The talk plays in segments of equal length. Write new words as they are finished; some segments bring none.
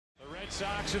Red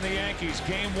Sox and the Yankees,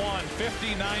 game one,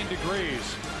 59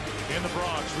 degrees in the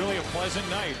Bronx. Really a pleasant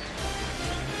night.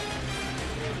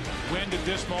 Wind at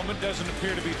this moment doesn't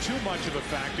appear to be too much of a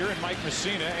factor, and Mike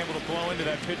Mussina able to blow into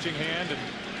that pitching hand. And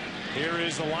here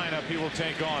is the lineup he will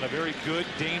take on. A very good,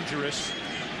 dangerous,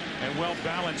 and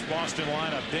well-balanced Boston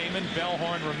lineup. Damon,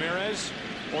 Bellhorn, Ramirez,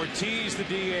 Ortiz, the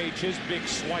DH, his big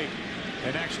swipe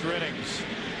in extra innings.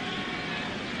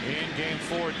 In game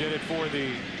 4 did it for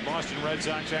the Boston Red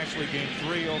Sox. Actually game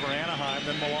 3 over Anaheim.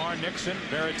 Then Millar, Nixon,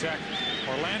 Veritek,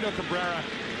 Orlando Cabrera,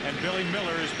 and Billy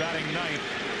Miller is batting ninth.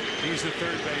 He's the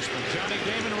third baseman. Johnny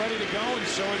Damon ready to go, and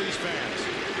so are these fans.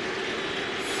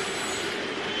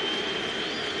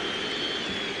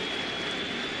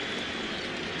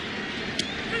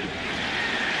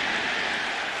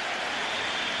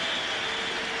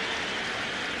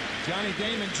 Johnny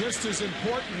Damon just as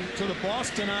important to the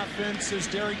Boston offense as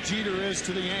Derek Jeter is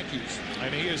to the Yankees.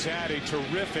 And he has had a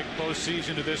terrific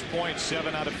postseason to this point,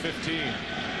 7 out of 15.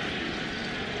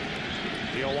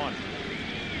 The 0-1.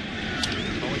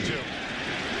 0-2.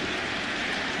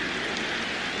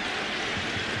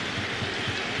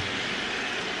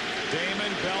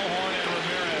 Damon, Bellhorn, and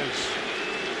Ramirez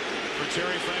for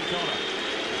Terry Francona.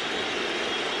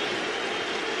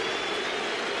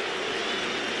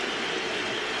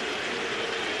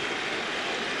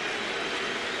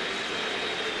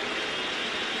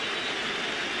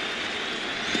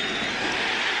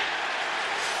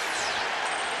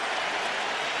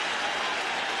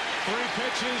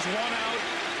 Pitches, 1 out,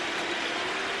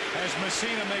 as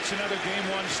Mussina makes another game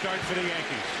 1 start for the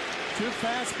Yankees. 2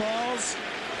 fastballs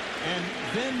and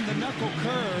then the knuckle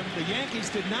curve. The Yankees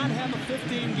did not have a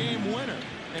 15-game winner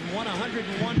and won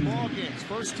 101 ball games.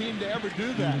 First team to ever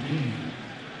do that.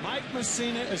 Mike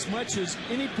Mussina, as much as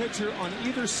any pitcher on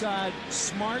either side,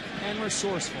 smart and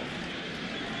resourceful.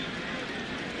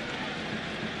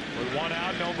 With 1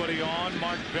 out, nobody on,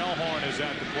 Mark Bellhorn is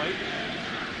at the plate.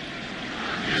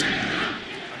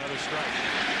 Another strike.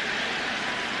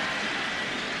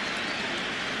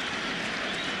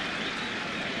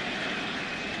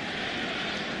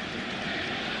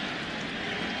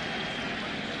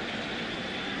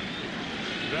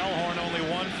 Bellhorn only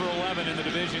 1 for 11 in the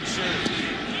division series.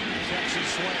 Checks his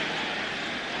swing.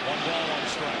 1 ball, 1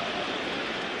 strike.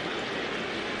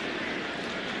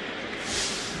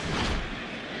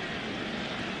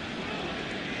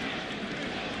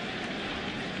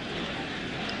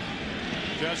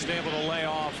 Just able to lay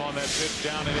off on that pitch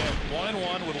down and in.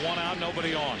 1-1 with 1 out,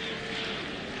 nobody on.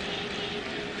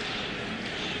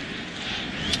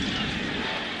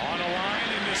 On a line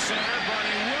into center,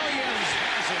 Bernie Williams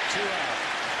has it, 2 out.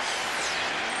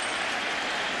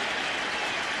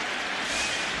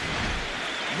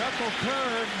 Knuckle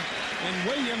curve, and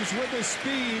Williams with his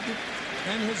speed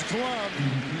and his glove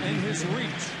and his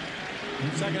reach.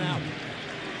 2nd out.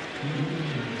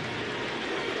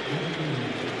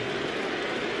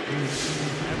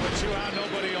 And with 2 out,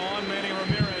 nobody on, Manny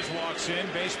Ramirez walks in.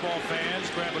 Baseball fans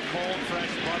grab a cold,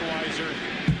 fresh Budweiser.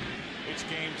 It's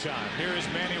game time. Here is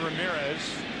Manny Ramirez,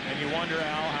 and you wonder,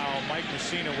 Al, how Mike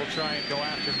Mussina will try and go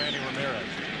after Manny Ramirez.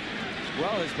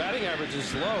 Well, his batting average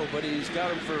is low, but he's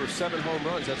got him for 7 home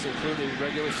runs. That's including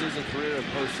regular season, career, and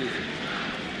postseason.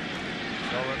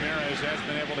 So Ramirez has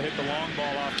been able to hit the long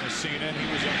ball off Mussina, and he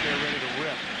was up there ready to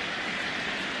rip.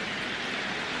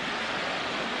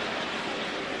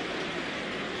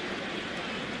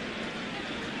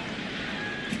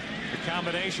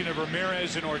 Combination of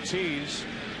Ramirez and Ortiz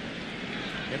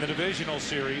in the divisional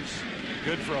series,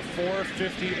 good for a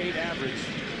 .458 average,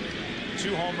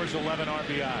 2 homers, 11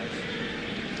 RBIs.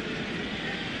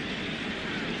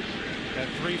 That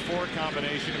 3-4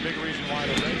 combination, a big reason why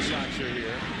the Red Sox are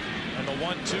here, and the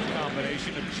 1-2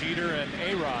 combination of Jeter and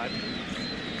A-Rod,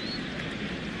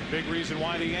 big reason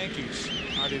why the Yankees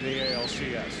are to the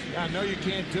ALCS. I know you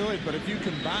can't do it, but if you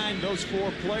combine those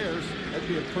 4 players, that'd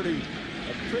be a pretty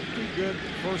good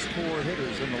first 4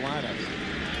 hitters in the lineup.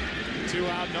 2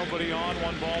 out, nobody on,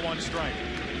 1 ball, 1 strike.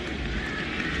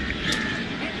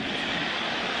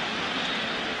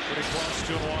 Pretty close,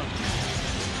 2-1.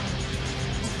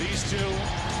 These 2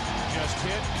 just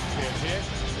hit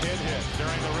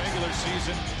during the regular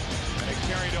season, and it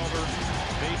carried over.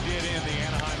 They did in the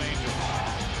Anaheim Angels,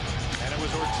 and it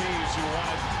was Ortiz who won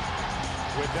it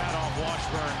with that off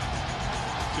Washburn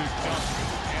to dump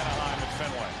Anaheim at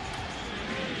Fenway.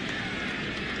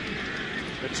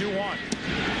 The 2-1.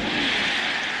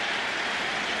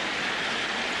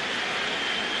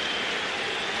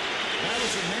 That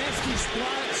was a nasty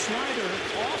slider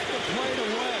off the plate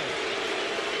away.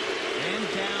 And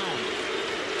down.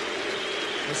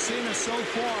 Mussina so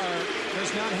far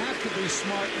does not have to be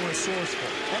smart and resourceful.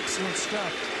 Excellent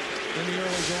stuff in the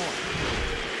early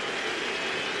going.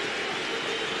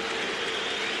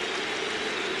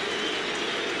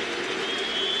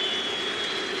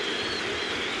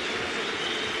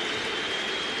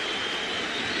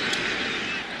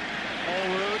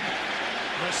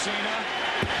 Mussina.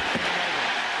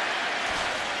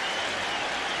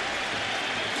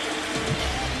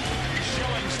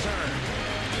 Schilling's turn.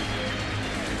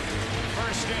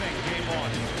 First inning, game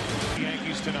one. The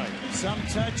Yankees tonight. Some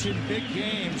touch in big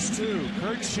games, too.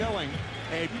 Curt Schilling,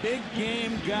 a big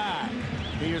game guy.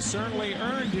 He has certainly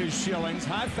earned his shillings.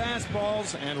 High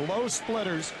fastballs and low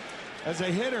splitters. As a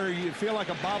hitter, you feel like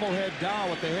a bobblehead doll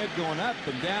with the head going up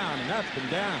and down and up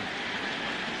and down.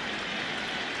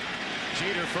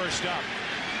 Jeter first up.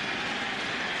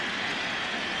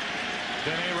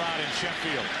 Then A-Rod in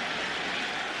Sheffield.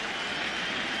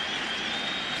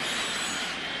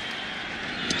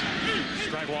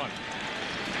 Strike one.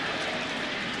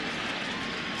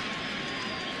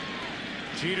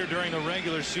 Jeter during the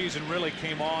regular season really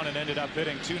came on and ended up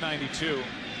hitting .292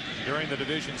 during the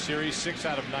division series, 6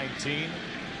 out of 19.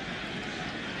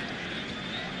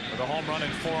 With a home run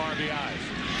and 4 RBIs.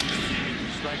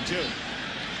 Strike two.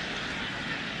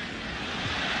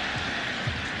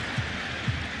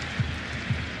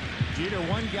 Jeter,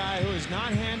 one guy who has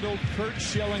not handled Curt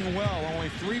Schilling well, only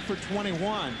 3 for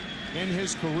 21 in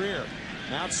his career.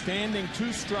 An outstanding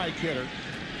 2-strike hitter.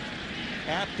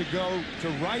 Apt to go to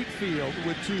right field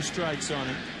with 2 strikes on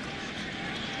him.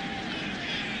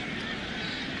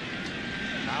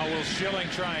 Now will Schilling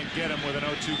try and get him with an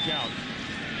 0-2 count.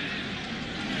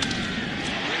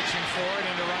 Reaching for it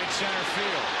into right center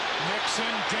field.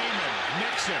 Nixon, Damon,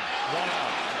 Nixon, 1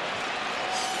 out.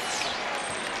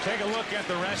 Take a look at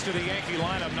the rest of the Yankee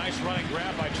lineup. Nice running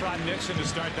grab by Trot Nixon to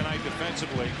start the night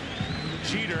defensively.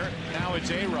 Jeter, now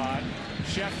it's A-Rod,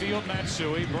 Sheffield,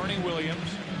 Matsui, Bernie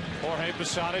Williams, Jorge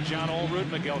Posada, John Allroot,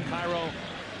 Miguel Cairo.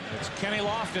 It's Kenny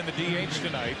Lofton, the DH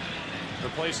tonight,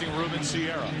 replacing Ruben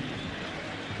Sierra.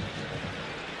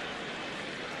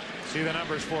 See the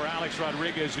numbers for Alex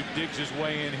Rodriguez, who digs his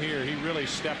way in here. He really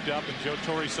stepped up, and Joe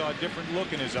Torre saw a different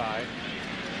look in his eye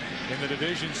in the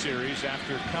division series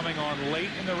after coming on late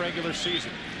in the regular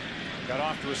season. Got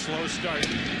off to a slow start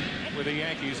with the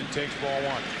Yankees and takes ball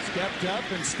one. Stepped up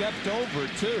and stepped over,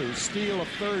 too. Steal of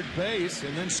third base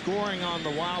and then scoring on the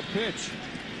wild pitch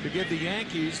to give the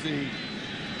Yankees the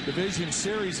division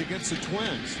series against the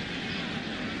Twins.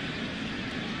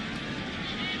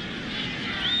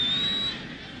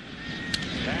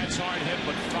 That's hard hit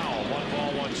but foul. 1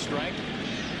 ball, 1 strike.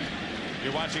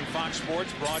 You're watching Fox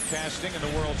Sports, broadcasting in the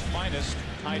world's finest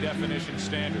high-definition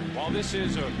standard. While this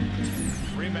is a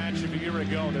rematch of a year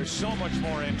ago, there's so much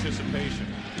more anticipation.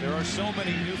 There are so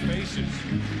many new faces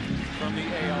from the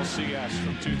ALCS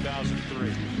from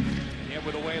 2003. Yet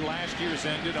with the way last year's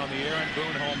ended on the Aaron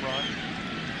Boone home run,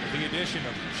 with the addition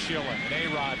of Schilling and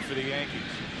A-Rod for the Yankees,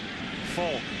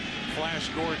 Folk, Flash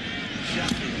Gordon,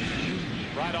 Sheffield,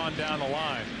 right on down the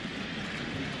line.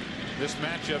 This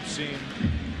matchup seemed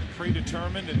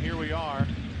predetermined, and here we are,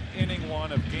 inning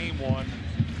 1 of game 1,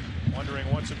 wondering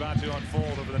what's about to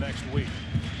unfold over the next week.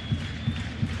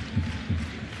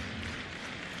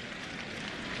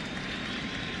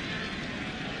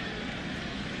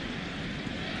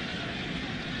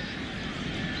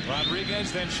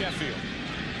 Rodriguez, then Sheffield.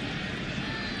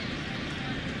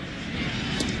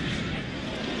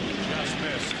 Just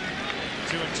missed.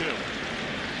 2-2.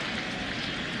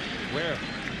 Where?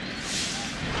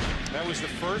 That was the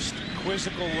first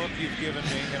quizzical look you've given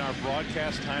me in our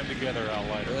broadcast time together, Al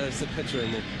Leiter. That's the pitcher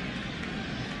in it.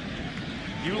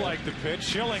 You liked the pitch.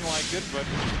 Schilling liked it, but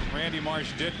Randy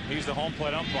Marsh didn't. He's the home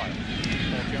plate umpire.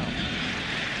 Full count.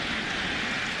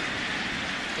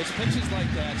 It's pitches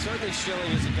like that. Certainly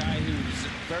Schilling is a guy who's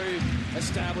very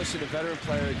established and a veteran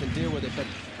player who can deal with it. But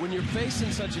when you're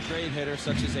facing such a great hitter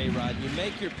such as A-Rod, you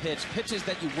make your pitches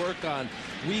that you work on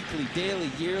weekly, daily,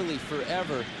 yearly,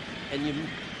 forever, and you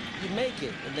make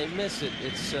it and they miss it.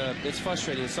 It's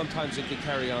frustrating. Sometimes it can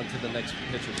carry on to the next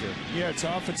pitch or two. Yeah, it's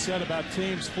often said about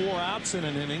teams 4 outs in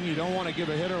an inning. You don't want to give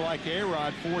a hitter like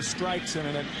A-Rod 4 strikes in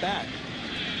an at bat.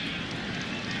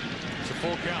 It's a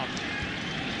full count.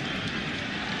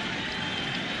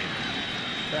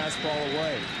 Fastball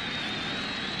away.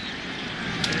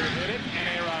 Here hit it,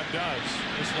 and A-Rod does.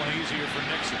 This one easier for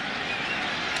Nixon.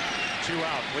 2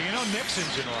 out. Well, you know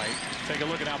Nixon's in right. Take a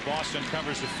look at how Boston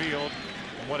covers the field.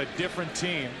 And what a different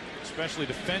team, especially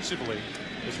defensively,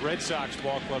 this Red Sox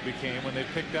ball club became when they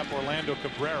picked up Orlando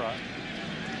Cabrera,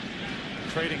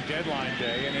 trading deadline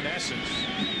day, and in essence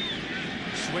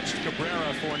switched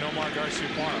Cabrera for Nomar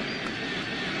Garciaparra.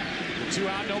 The 2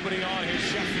 out, nobody on. Here's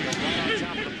Sheffield right on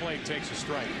top of the plate, takes a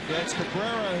strike. Yeah, it's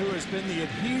Cabrera who has been the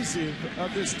adhesive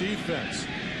of this defense.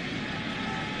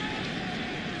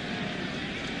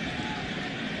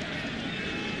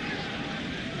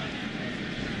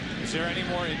 Is there any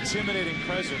more intimidating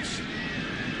presence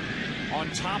on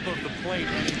top of the plate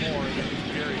anymore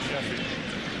than Gary Sheffield?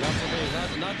 Not for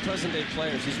me, not present-day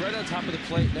players. He's right on top of the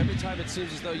plate, and every time it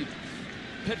seems as though you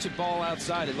pitch a ball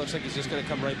outside, it looks like he's just going to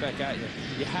come right back at you.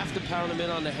 You have to pound him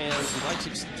in on the hands. He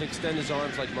likes to extend his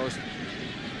arms like most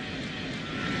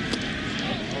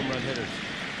home run hitters.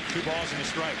 2 balls and a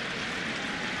strike.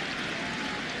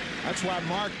 That's why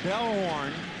Mark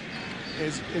Bellhorn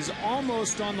is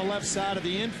almost on the left side of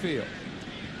the infield.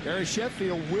 Gary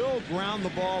Sheffield will ground the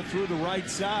ball through the right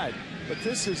side, but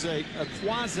this is a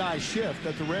quasi shift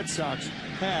that the Red Sox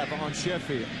have on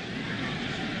Sheffield.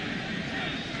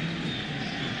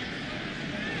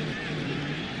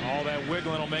 All that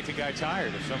wiggling will make a guy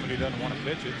tired if somebody doesn't want to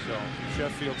pitch it, so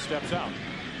Sheffield steps out.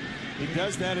 He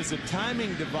does that as a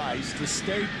timing device to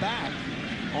stay back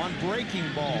on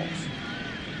breaking balls.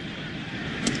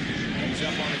 He's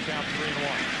up on the count,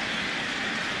 3-1.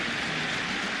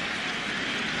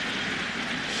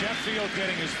 Sheffield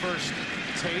getting his first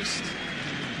taste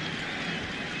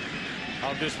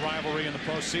of this rivalry in the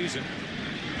postseason.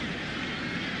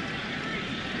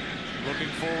 Looking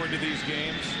forward to these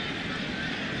games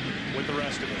with the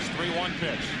rest of us. 3-1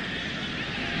 pitch.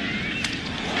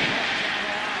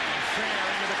 Fair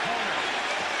into the corner.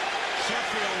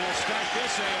 Sheffield will start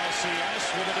this ALCS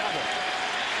with a double.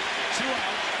 2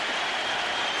 out.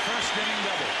 First inning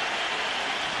double.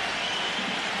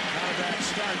 Not a bad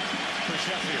start for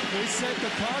Sheffield. He said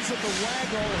because of the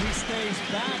waggle, he stays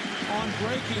back on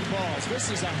breaking balls. This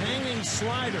is a hanging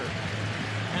slider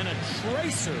and a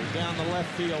tracer down the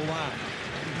left field line.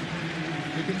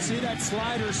 You can see that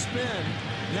slider spin.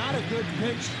 Not a good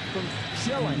pitch from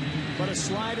Schilling, but a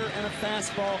slider and a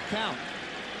fastball count.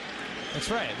 That's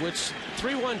right, which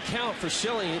 3-1 count for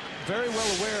Schilling. Very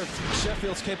well aware of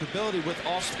Sheffield's capability with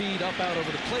off-speed up out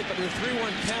over the plate, but in a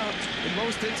 3-1 count, in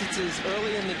most instances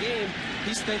early in the game,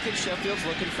 he's thinking Sheffield's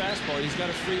looking fastball. He's got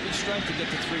to freely strike to get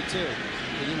to 3-2.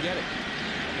 He didn't get it.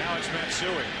 Now it's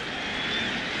Matsui.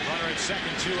 Runner at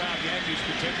second, 2 out. Yankees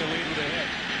could take the lead with a hit.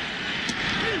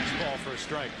 Next ball for a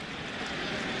strike.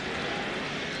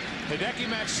 Hideki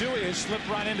Matsui has slipped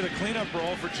right into the cleanup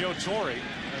role for Joe Torre,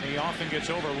 and he often gets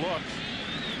overlooked.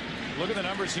 Look at the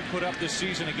numbers he put up this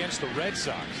season against the Red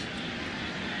Sox.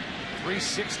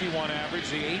 361 average,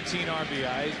 the 18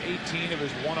 RBIs, 18 of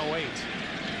his 108.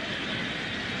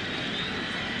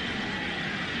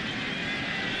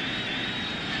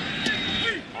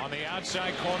 On the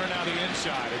outside corner, now the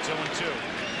inside. It's 0-2.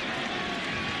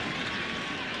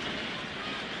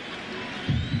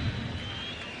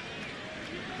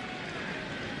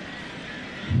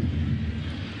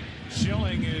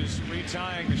 Schilling is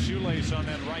retying the shoelace on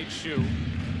that right shoe.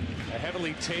 A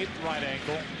heavily taped right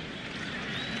ankle.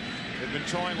 They've been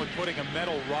toying with putting a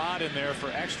metal rod in there for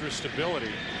extra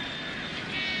stability.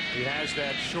 He has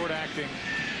that short-acting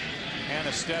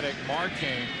anesthetic,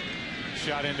 Marcaine,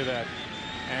 shot into that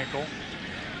ankle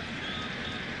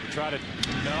to try to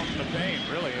numb the pain,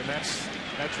 really, and that's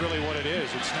really what it is.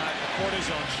 It's not a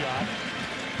cortisone shot,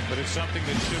 but it's something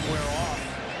that should wear off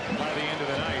by the end of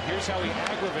the night. Here's how he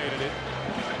aggravated it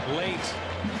late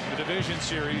in the division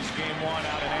series, game 1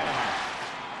 out in Anaheim.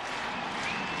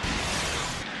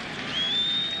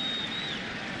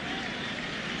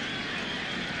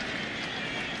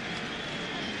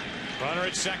 Runner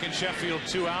at second, Sheffield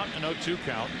 2 out, an 0-2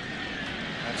 count.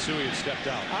 Matsui had stepped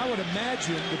out. I would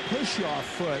imagine the push-off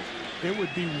foot, it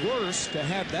would be worse to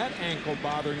have that ankle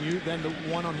bothering you than the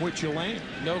one on which you land.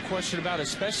 No question about it,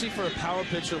 especially for a power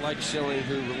pitcher like Schilling,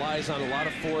 who relies on a lot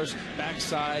of force,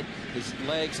 backside, his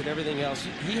legs and everything else.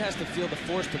 He has to feel the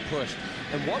force to push.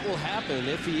 And what will happen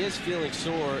if he is feeling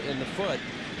sore in the foot?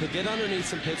 He'll get underneath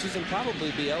some pitches and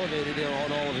probably be elevated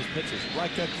on all of his pitches.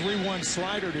 Like that 3-1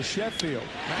 slider to Sheffield.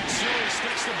 Matsui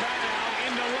sticks the bat out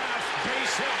into left,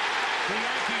 base hit. The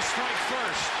Yankees strike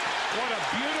first. What a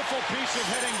beautiful piece of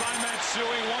hitting by Matsui.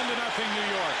 1-0 New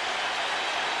York.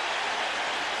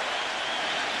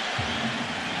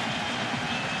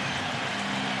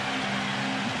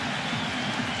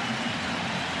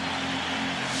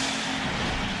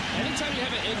 Anytime you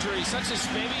have an injury, such as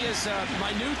maybe as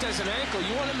minute as an ankle,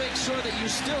 you want to make sure that you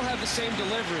still have the same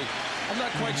delivery. I'm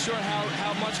not quite sure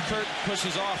how much Curt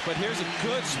pushes off, but here's a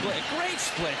good split. Great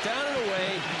split. Down and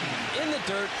away. In the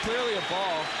dirt. Clearly a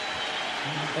ball.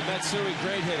 And Matsui,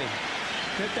 great hitting.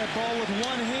 Hit that ball with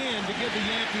one hand to give the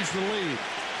Yankees the lead.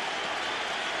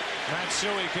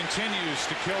 Matsui continues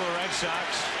to kill the Red Sox.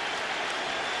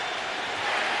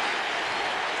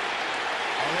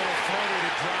 A little floater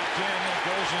that dropped in. It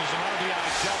goes as an RBI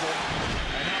double.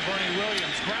 And now Bernie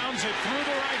Williams grounds it through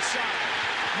the right side.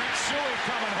 Matsui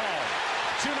coming home.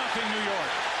 2-0 New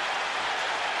York.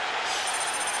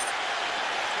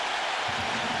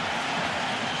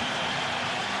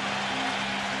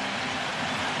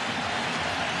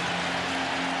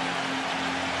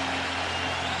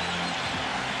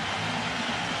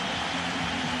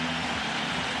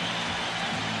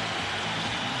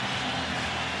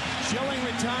 Schilling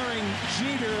retiring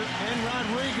Jeter and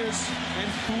Rodriguez, and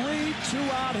 3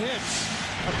 two-out hits.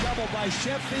 A double by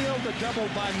Sheffield, a double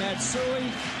by Matsui,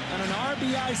 and an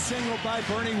RBI single by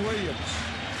Bernie Williams.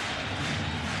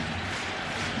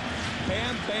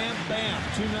 Bam, bam, bam.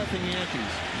 2-0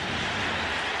 Yankees.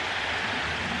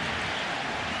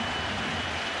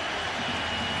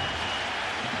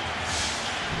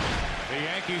 The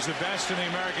Yankees the best in the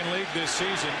American League this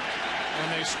season when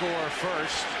they score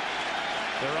first.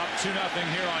 They're up 2-0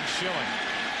 here on Schilling.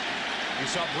 You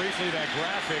saw briefly that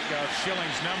graphic of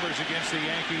Schilling's numbers against the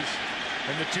Yankees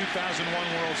in the 2001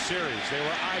 World Series. They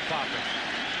were eye-popping.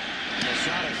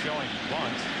 Posada showing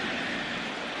bunt.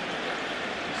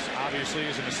 This obviously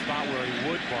is in a spot where he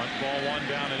would bunt. Ball 1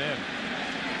 down and in.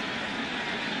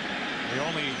 The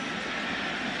only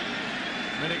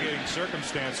mitigating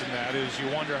circumstance in that is you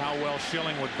wonder how well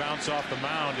Schilling would bounce off the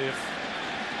mound if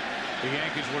the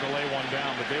Yankees were to lay one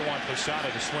down, but they want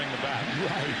Posada to swing the bat.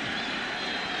 Right.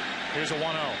 Here's a 1-0.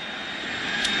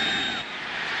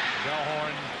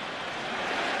 Bellhorn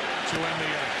to end the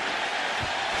inning.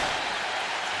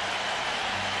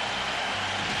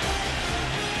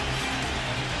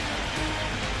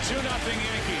 Two-0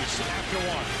 Yankees after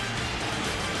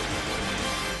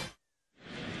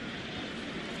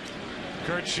 1.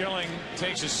 Curt Schilling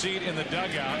takes a seat in the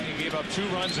dugout. He gave up 2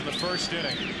 runs in the first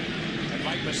inning.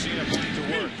 Mike Mussina put to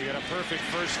work. He had a perfect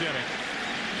first inning.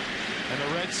 And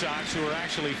the Red Sox, who are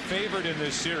actually favored in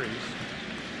this series,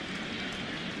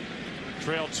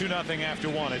 trail 2-0 after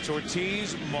 1. It's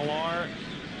Ortiz, Millar,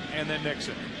 and then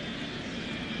Nixon.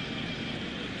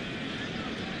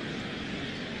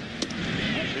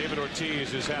 David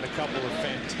Ortiz has had a couple of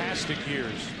fantastic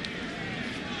years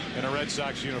in a Red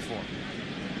Sox uniform.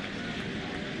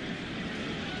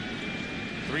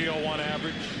 .301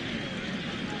 average.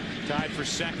 Tied for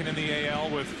second in the AL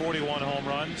with 41 home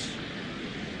runs.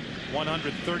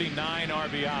 139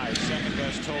 RBIs, second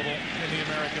best total in the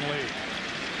American League.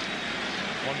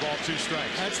 1 ball, 2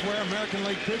 strikes. That's where American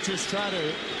League pitchers try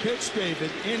to pitch,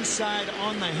 David, inside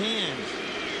on the hand.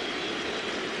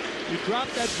 You drop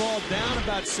that ball down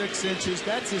about 6 inches,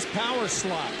 that's his power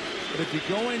slot. But if you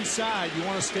go inside, you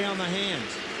want to stay on the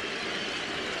hands.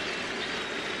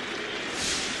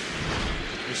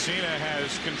 Mussina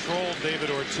has controlled David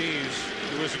Ortiz,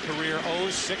 who is a career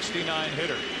 .069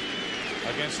 hitter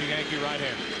against the Yankee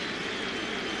right-hander.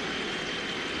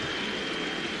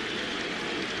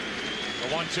 The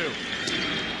 1-2.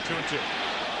 2-2.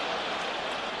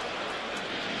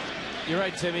 You're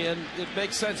right, Timmy, and it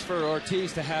makes sense for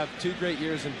Ortiz to have 2 great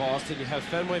years in Boston. You have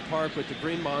Fenway Park with the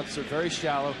Green Monster, very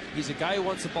shallow. He's a guy who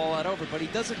wants the ball out over, but he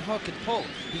doesn't hook and pull.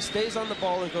 He stays on the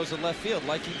ball and goes to left field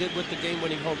like he did with the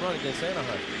game-winning home run against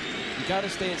Anaheim. You got to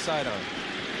stay inside on him.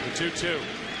 The 2-2.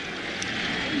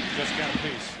 Just got a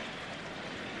piece.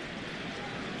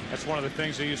 That's one of the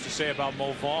things they used to say about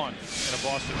Mo Vaughn in a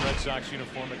Boston Red Sox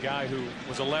uniform, a guy who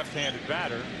was a left-handed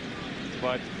batter,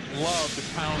 but loved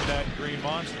to pound that Green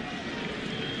Monster.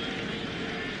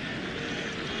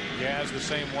 Yaz the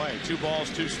same way. 2 balls,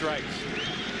 2 strikes.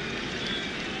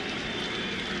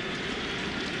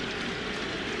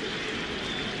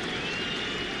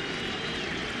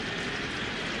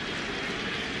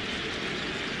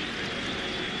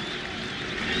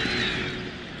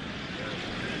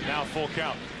 Now full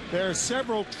count. There are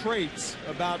several traits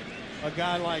about a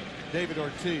guy like David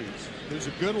Ortiz, who's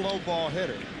a good low ball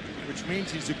hitter, which means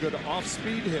he's a good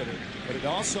off-speed hitter, but it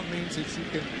also means that you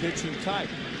can pitch him tight.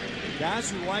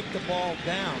 Guys who like the ball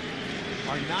down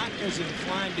are not as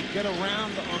inclined to get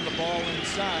around on the ball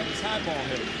inside as high ball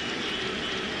hitters.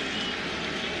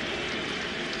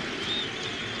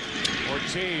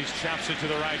 Ortiz chops it to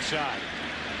the right side.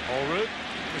 Olroot,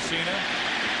 Mussina.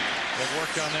 They've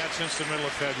worked on that since the middle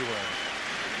of February.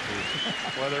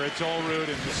 Whether it's Olroot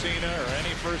and Mussina or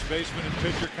any first baseman and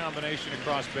pitcher combination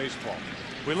across baseball.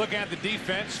 We look at the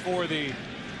defense for the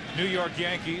New York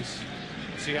Yankees.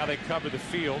 See how they cover the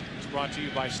field. It's brought to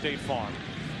you by State Farm.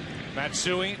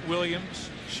 Matsui, Williams,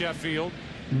 Sheffield,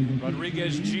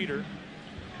 Rodriguez, Jeter.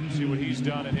 See what he's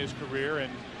done in his career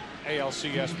in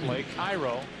ALCS play.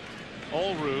 Cairo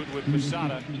Olerud with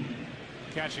Posada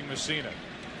catching Mussina.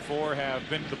 4 have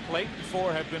been to the plate,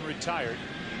 4 have been retired.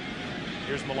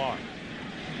 Here's Millar.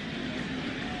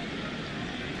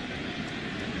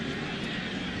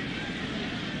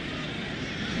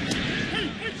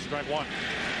 Strike 1.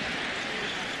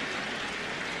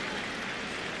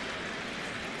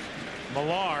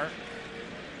 Millar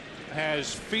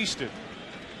has feasted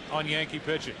on Yankee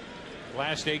pitching.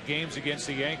 Last 8 games against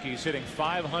the Yankees, hitting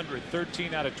 .500,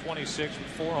 13 out of 26 with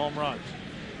 4 home runs.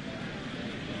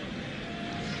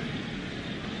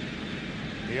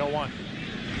 The 0-1.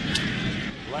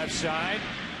 Left side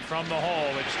from the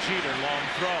hole. It's Jeter. Long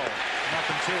throw.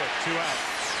 Nothing to it. 2 out.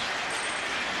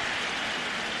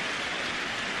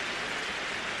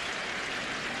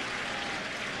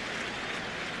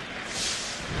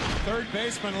 Third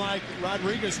baseman like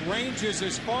Rodriguez ranges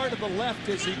as far to the left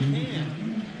as he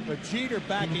can, but Jeter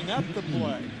backing up the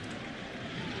play.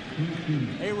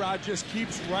 A-Rod just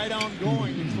keeps right on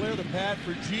going to clear the pad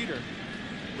for Jeter.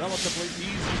 Relatively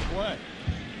easy play.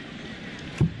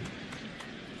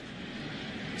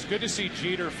 It's good to see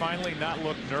Jeter finally not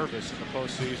look nervous in the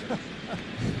postseason.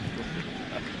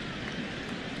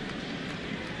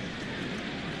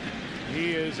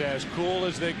 He is as cool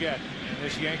as they get. And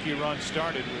this Yankee run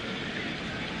started with,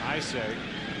 I say,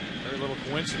 very little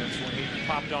coincidence when he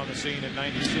popped on the scene in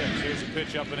 '96. Here's a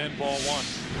pitch up and in, ball 1.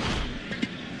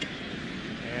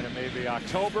 And it may be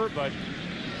October, but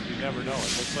you never know.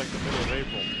 It looks like the middle of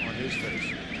April on his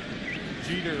face.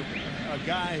 Jeter, a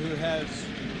guy who has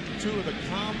 2 of the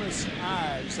calmest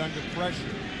eyes under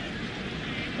pressure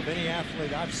of any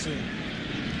athlete I've seen.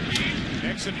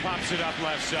 Nixon pops it up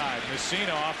left side.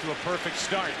 Mussina off to a perfect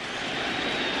start.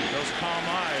 Those calm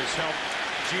eyes help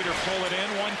Jeter pull it in.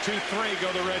 1, 2, 3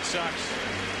 go the Red Sox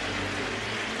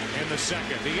in the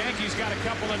second. The Yankees got a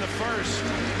couple in the first.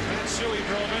 Matsui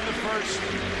drove in the first.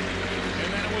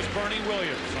 And then it was Bernie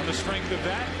Williams. On the strength of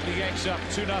that, the Yanks up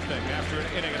 2-0 after an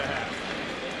inning and a half.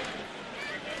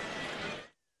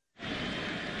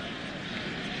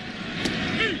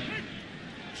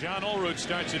 John Olerud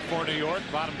starts it for New York.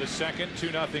 Bottom of the second.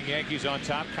 2-0 Yankees on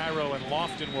top. Cairo and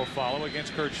Lofton will follow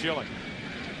against Curt Schilling.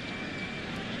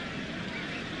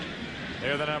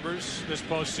 There are the numbers this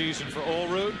postseason for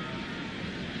Olerud.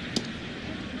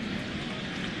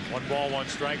 1 ball, 1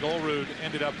 strike. Olerud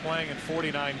ended up playing in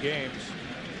 49 games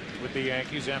with the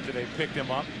Yankees after they picked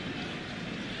him up.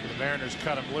 The Mariners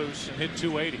cut him loose and hit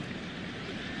 .280.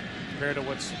 Compared to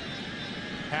what's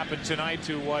happened tonight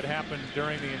to what happened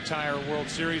during the entire World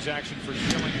Series action for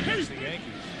Schilling against the Yankees.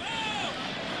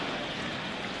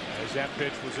 As that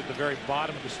pitch was at the very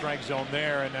bottom of the strike zone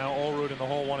there, and now Olerud in the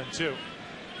hole 1 and 2.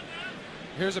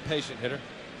 Here's a patient hitter.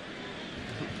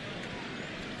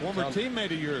 Former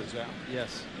teammate of yours, Al.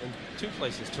 Yes, in 2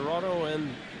 places, Toronto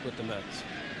and with the Mets.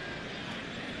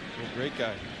 A great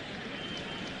guy.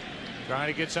 Trying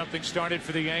to get something started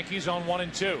for the Yankees on 1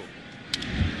 and 2.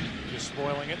 Just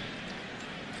spoiling it.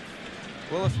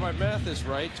 Well, if my math is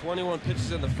right, 21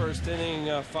 pitches in the first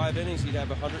inning, 5 innings, he'd have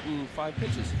 105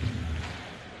 pitches.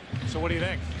 So what do you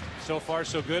think? So far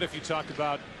so good. If you talk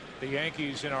about the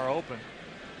Yankees in our open,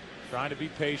 trying to be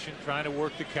patient, trying to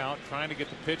work the count, trying to get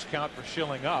the pitch count for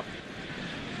Schilling up.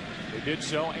 They did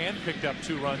so and picked up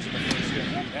 2 runs in the first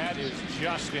inning. That is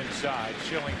just inside.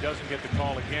 Schilling doesn't get the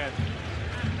call again,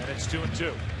 and it's 2 and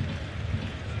 2.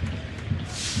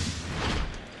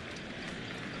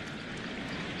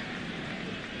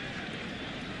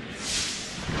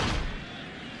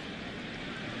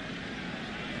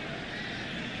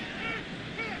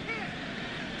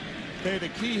 Okay, the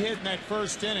key hit in that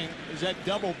first inning is that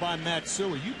double by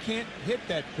Matsui. You can't hit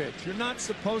that pitch. You're not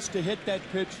supposed to hit that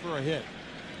pitch for a hit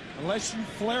unless you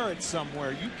flare it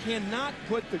somewhere. You cannot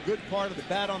put the good part of the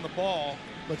bat on the ball,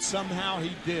 but somehow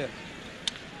he did.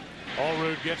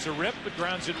 Olerud gets a rip, but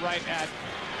grounds it right at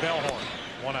Bellhorn.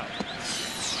 1 out.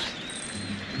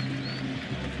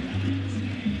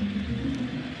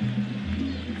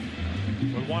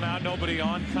 With 1 out, nobody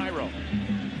on. Cairo.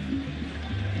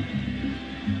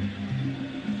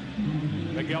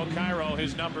 Miguel Cairo,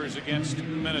 his numbers against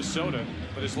Minnesota,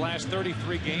 but his last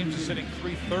 33 games is hitting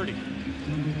 .330.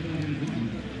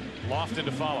 Lofton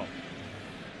to follow.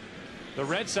 The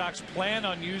Red Sox plan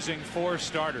on using 4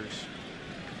 starters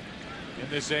in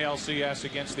this ALCS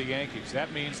against the Yankees.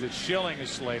 That means that Schilling is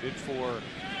slated for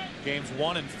games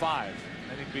 1 and 5.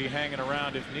 And he'd be hanging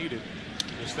around if needed.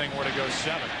 This thing were to go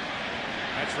 7.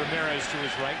 That's Ramirez to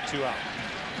his right, 2 out.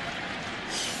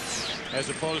 As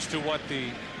opposed to what the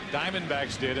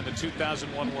Diamondbacks did in the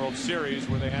 2001 World Series,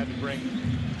 where they had to bring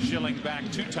Schilling back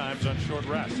 2 times on short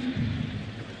rest.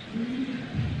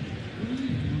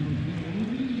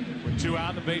 With 2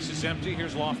 out, the base is empty.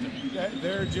 Here's Lofton.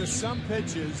 There are just some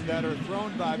pitches that are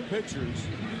thrown by pitchers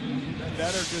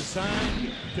that are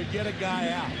designed to get a guy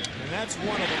out, and that's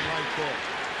one of them right there.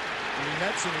 I mean,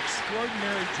 that's an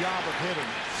extraordinary job of hitting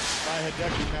by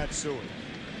Hideki Matsui.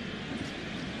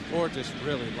 Or just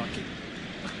really lucky.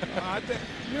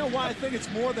 You know why I think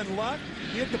it's more than luck?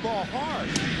 He hit the ball hard.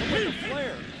 That wasn't a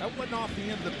flare. That wasn't off the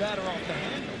end of the bat or off the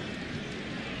handle.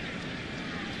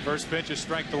 First pitch is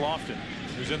strike to Lofton,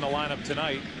 who's in the lineup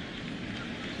tonight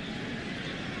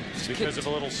because of a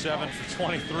little 7 for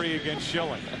 23 against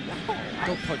Schilling.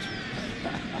 Don't punch me.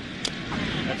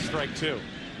 That's strike 2.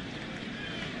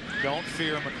 Don't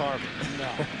fear McCarver.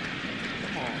 No.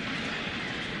 Come on.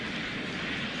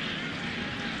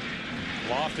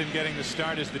 Lofton getting the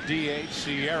start as the DH.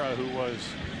 Sierra, who was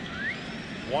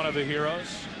one of the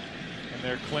heroes in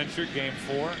their clincher, Game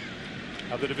 4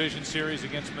 of the division series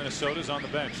against Minnesota, is on the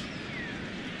bench.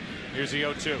 Here's the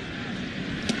 0-2.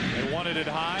 They wanted it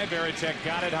high. Varitek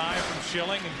got it high from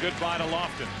Schilling, and goodbye to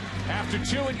Lofton. After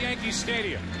 2 at Yankee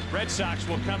Stadium, Red Sox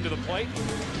will come to the plate,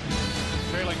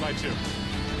 trailing by 2.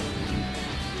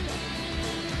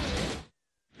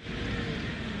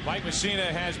 Mike Mussina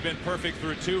has been perfect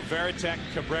through 2. Varitek,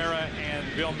 Cabrera, and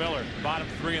Bill Miller, bottom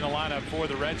 3 in the lineup for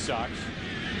the Red Sox.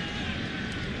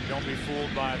 Don't be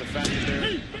fooled by the fact that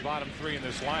they're the bottom 3 in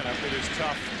this lineup. It is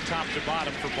tough top to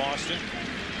bottom for Boston.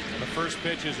 And the first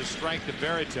pitch is a strike to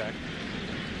Varitek.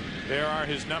 There are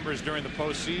his numbers during the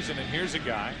postseason, and here's a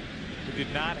guy who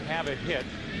did not have a hit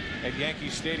at Yankee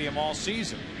Stadium all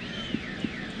season.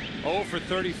 0 for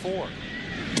 34.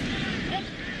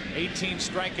 18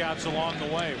 strikeouts along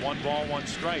the way. 1 ball, 1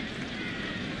 strike.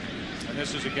 And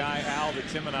this is a guy, Al, that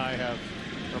Tim and I have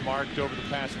remarked over the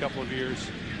past couple of years.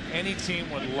 Any team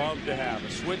would love to have a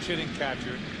switch hitting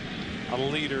catcher, a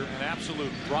leader, an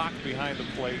absolute rock behind the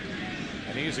plate.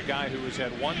 And he's a guy who has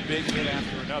had one big hit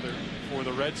after another for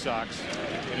the Red Sox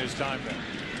in his time there.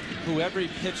 Who every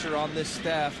pitcher on this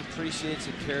staff appreciates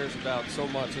and cares about so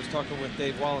much. I was talking with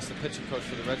Dave Wallace, the pitching coach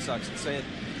for the Red Sox, and saying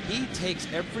he takes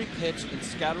every pitch in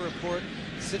scatter report,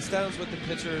 sits down with the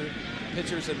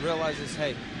pitchers and realizes,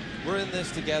 hey, we're in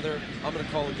this together. I'm going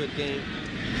to call a good game.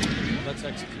 Let's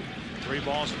execute. 3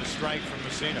 balls and a strike from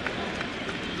Mussina.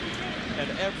 And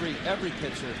every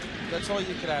pitcher, that's all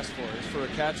you could ask for, is for a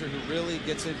catcher who really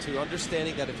gets into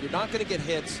understanding that if you're not going to get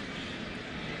hits,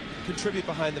 contribute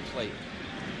behind the plate.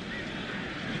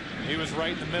 He was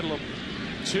right in the middle of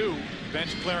 2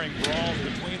 bench clearing brawls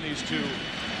between these 2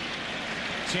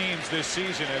 teams this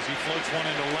season as he floats one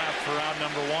into left for out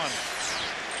number 1.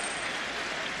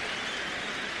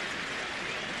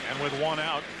 And with 1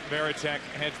 out, Varitek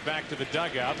heads back to the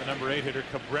dugout. The number 8 hitter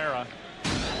Cabrera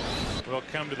will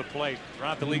come to the plate.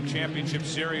 Throughout the league championship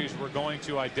series, we're going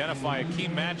to identify a key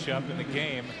matchup in the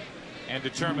game and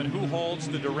determine who holds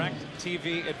the direct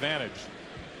TV advantage.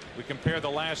 We compare the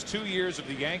last 2 years of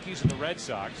the Yankees and the Red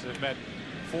Sox. They've met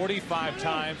 45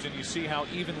 times, and you see how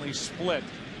evenly split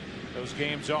those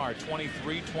games are.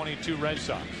 23-22 Red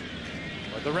Sox.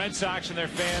 But the Red Sox and their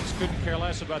fans couldn't care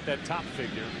less about that top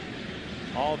figure.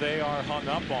 All they are hung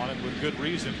up on it with good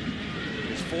reason.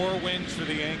 It's 4 wins for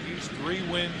the Yankees, 3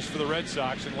 wins for the Red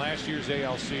Sox in last year's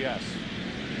ALCS.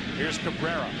 Here's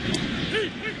Cabrera.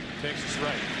 Takes a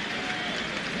strike.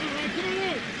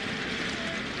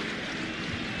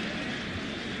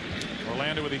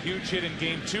 Orlando with a huge hit in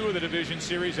Game 2 of the division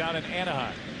series out in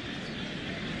Anaheim.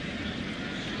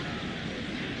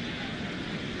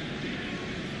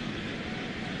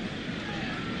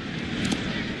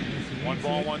 One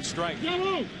ball, 1 strike.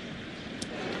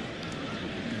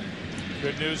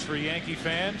 Good news for Yankee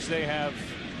fans. They have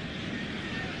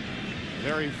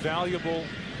very valuable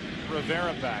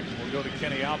Rivera back. We'll go to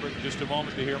Kenny Albert in just a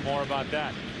moment to hear more about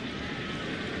that.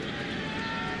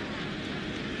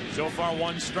 So far,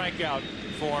 1 strikeout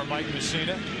for Mike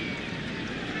Mussina.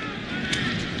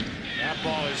 That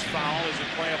ball is foul. Is it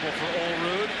playable for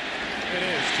Olrud? It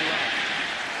is. 2 out.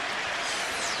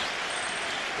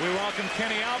 We welcome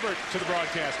Kenny Albert to the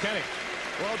broadcast. Kenny.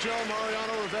 Well, Joe,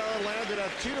 Mariano Rivera landed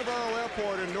at Teterboro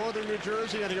Airport in northern New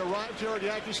Jersey, and he arrived here at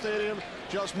Yankee Stadium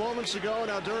just moments ago.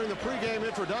 Now, during the pregame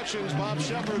introductions, Bob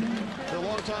Shepard, the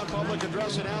longtime public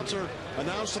address announcer,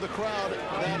 announced to the crowd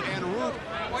that en route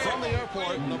from the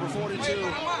airport, number 42,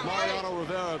 Mariano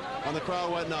Rivera, and the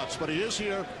crowd went nuts. But he is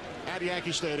here at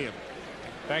Yankee Stadium.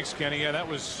 Thanks, Kenny. Yeah, that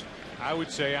was, I would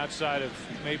say, outside of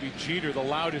maybe Jeter, the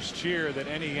loudest cheer that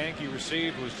any Yankee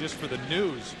received was just for the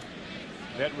news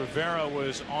that Rivera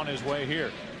was on his way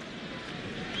here.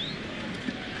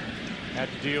 Had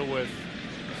to deal with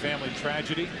family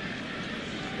tragedy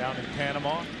down in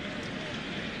Panama.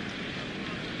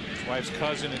 His wife's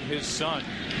cousin and his son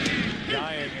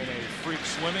dying in a freak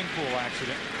swimming pool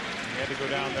accident. He had to go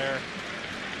down there,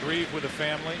 grieve with the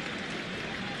family,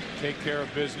 take care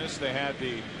of business. They had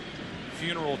the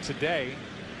funeral today,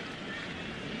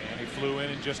 and he flew in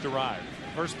and just arrived.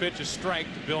 First pitch is strike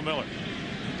to Bill Miller.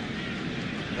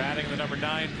 Batting the number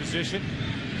 9 position.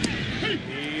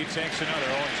 He takes another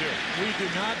 0-2. We do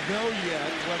not know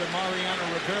yet whether Mariano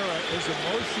Rivera is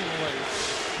emotionally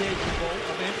capable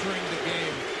of entering the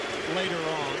game later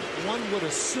on. One would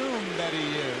assume that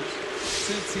he is,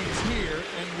 since he's here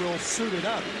and will suit it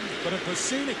up. But if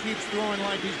Mussina keeps throwing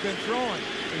like he's been throwing,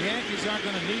 the Yankees aren't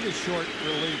going to need a short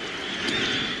relief.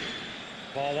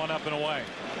 Ball 1 up and away.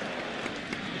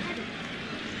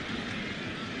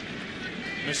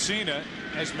 Mussina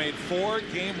has made 4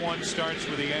 Game 1 starts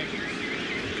with the Yankees.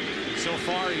 So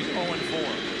far, he's 0-4.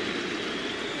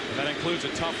 And that includes a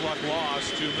tough luck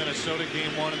loss to Minnesota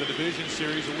Game 1 of the division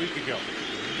series a week ago.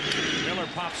 Miller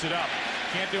pops it up.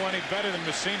 Can't do any better than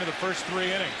Mussina the first 3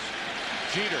 innings.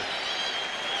 Jeter.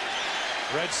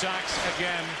 Red Sox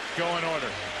again go in order.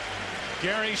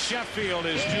 Gary Sheffield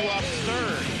is due up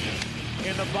third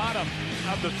in the bottom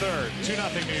of the third.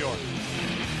 2-0 New York.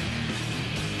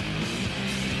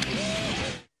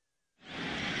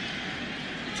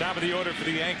 Top of the order for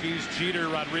the Yankees, Jeter,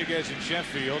 Rodriguez, and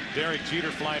Sheffield. Derek Jeter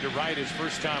flying to right his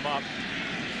first time up.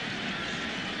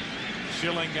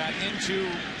 Schilling got into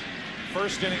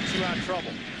first inning 2-out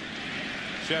trouble.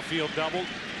 Sheffield doubled.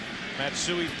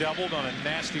 Matsui doubled on a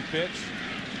nasty pitch.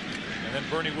 And then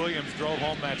Bernie Williams drove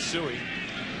home Matsui.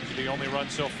 The only run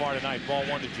so far tonight. Ball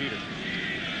 1 to Jeter.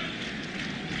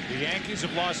 The Yankees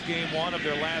have lost Game 1 of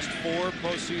their last 4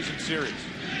 postseason series.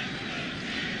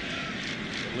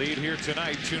 Lead here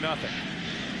tonight, 2-0.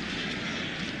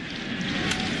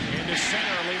 Into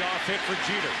center, a leadoff hit for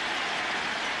Jeter.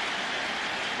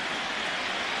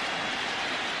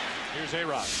 Here's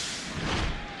A-Rod.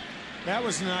 That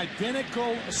was an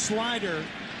identical slider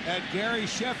that Gary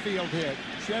Sheffield hit.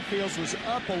 Sheffield's was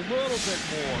up a little bit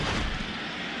more.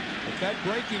 But that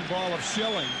breaking ball of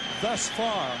Schilling thus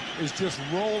far is just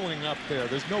rolling up there.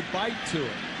 There's no bite to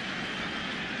it.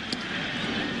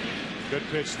 Good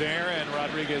pitch there, and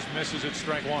Rodriguez misses it,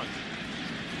 strike 1.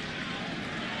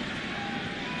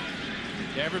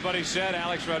 Everybody said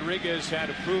Alex Rodriguez had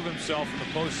to prove himself in the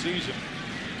postseason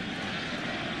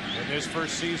in his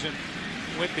first season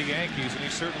with the Yankees, and he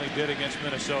certainly did against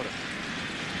Minnesota.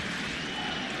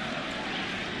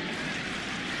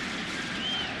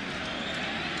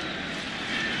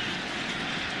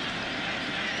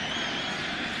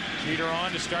 Jeter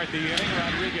on to start the inning.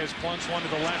 Rodriguez plunks one to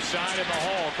the left side in the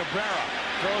hole. Cabrera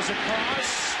throws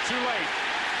across. Too late.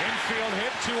 Infield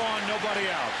hit. 2 on, nobody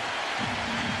out.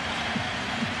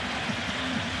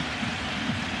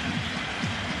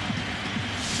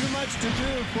 Too much to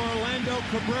do for Orlando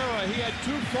Cabrera. He had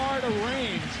too far to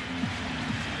range.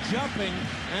 Jumping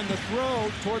and the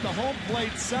throw toward the home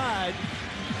plate side.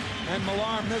 And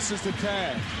Millar misses the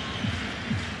tag.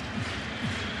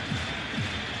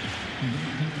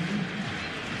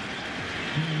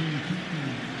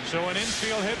 So an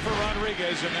infield hit for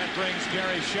Rodriguez, and that brings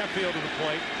Gary Sheffield to the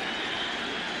plate.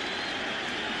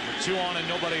 With 2 on and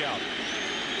nobody out.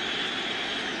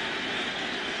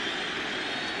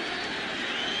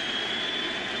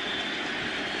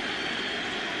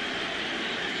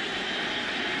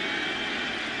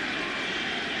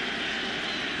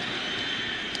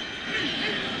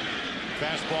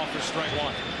 Fastball for strike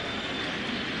 1.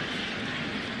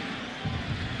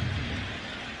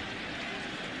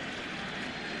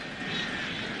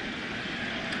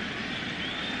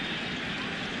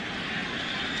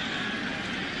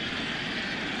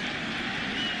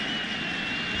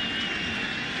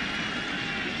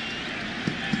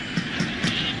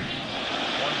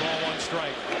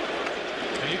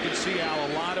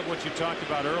 What you talked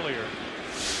about earlier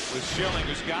with Schilling,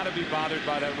 who's got to be bothered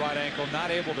by that right ankle, not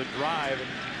able to drive,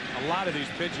 and a lot of these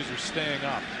pitches are staying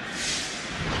up.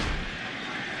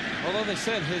 Although they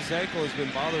said his ankle has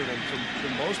been bothering him for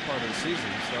the most part of the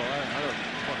season, so I don't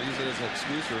want to use it as an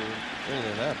excuse or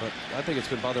anything like that, but I think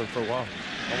it's been bothering him for a while.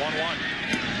 A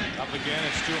 1-1. Up again,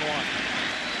 it's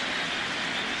 2-1.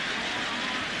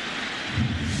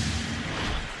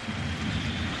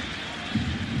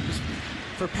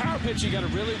 For power pitch, you got to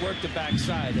really work the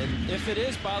backside, and if it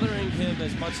is bothering him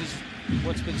as much as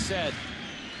what's been said,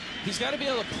 he's got to be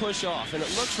able to push off, and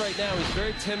it looks right now he's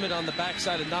very timid on the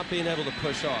backside of not being able to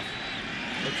push off.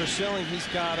 But for Schilling, he's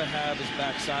got to have his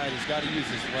backside. He's got to use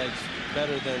his legs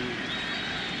better than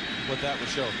what that would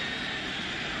show.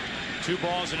 2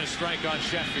 balls and a strike on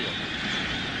Sheffield.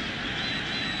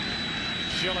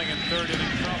 Schilling in third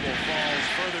inning trouble, falls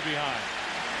further behind.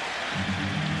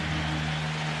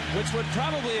 which would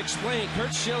probably explain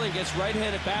Curt Schilling gets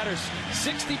right-handed batters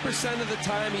 60% of the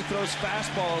time he throws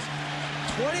fastballs,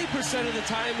 20% of the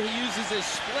time he uses his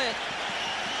split,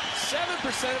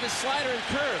 7% of his slider and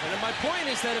curve. And my point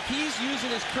is that if he's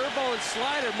using his curveball and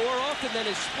slider more often than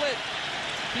his split,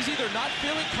 he's either not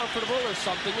feeling comfortable or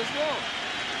something is wrong.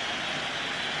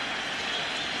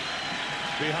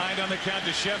 Behind on the count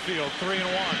to Sheffield, 3-1.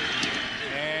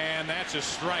 And that's a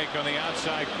strike on the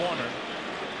outside corner.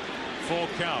 Full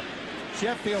count.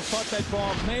 Sheffield thought that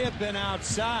ball may have been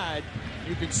outside.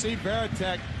 You can see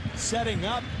Varitek setting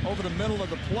up over the middle of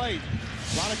the plate.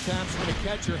 A lot of times when a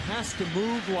catcher has to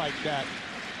move like that,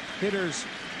 hitters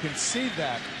can see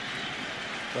that.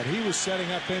 But he was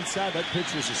setting up inside. That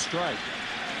pitch was a strike.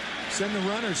 Send the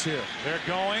runners here. They're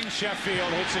going.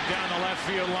 Sheffield hits it down the left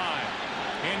field line.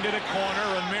 Into the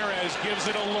corner. Ramirez gives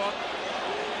it a look.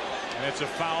 And it's a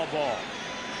foul ball.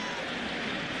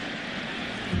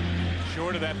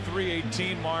 Short of that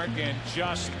 318 mark and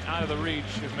just out of the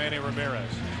reach of Manny Ramirez.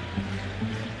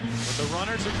 But the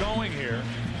runners are going here.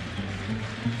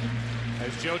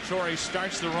 As Joe Torre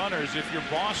starts the runners, if you're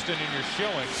Boston and you're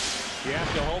Schilling, you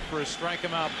have to hope for a strike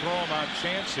him out, throw him out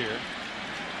chance here.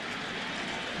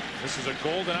 This is a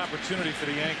golden opportunity for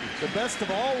the Yankees. The best of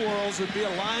all worlds would be a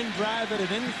line drive at an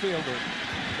infielder.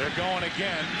 They're going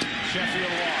again.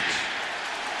 Sheffield walks.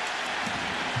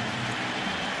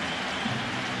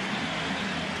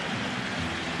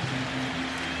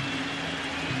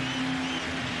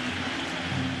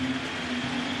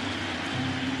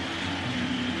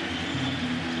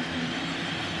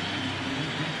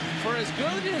 For as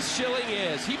good as Schilling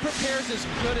is, he prepares as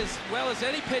well as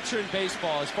any pitcher in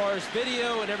baseball as far as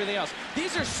video and everything else.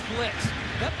 These are splits.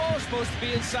 That ball is supposed to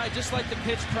be inside, just like the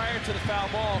pitch prior to the foul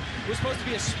ball was supposed to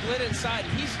be a split inside,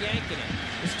 and he's yanking it.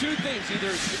 There's two things: either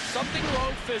something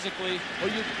wrong physically, or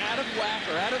you're out of whack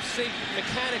or out of sync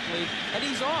mechanically, and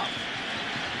he's off.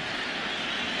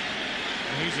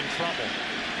 And he's in trouble.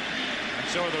 And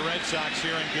so are the Red Sox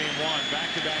here in Game 1.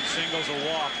 Back-to-back singles, a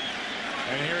walk.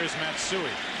 And here is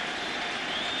Matsui.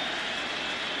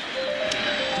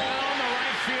 Down the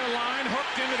right field line,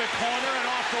 hooked into the corner and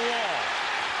off the wall.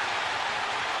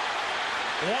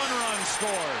 1 run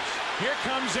scores. Here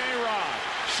comes A-Rod.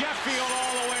 Sheffield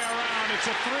all the way around. It's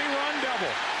a 3-run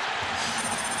double.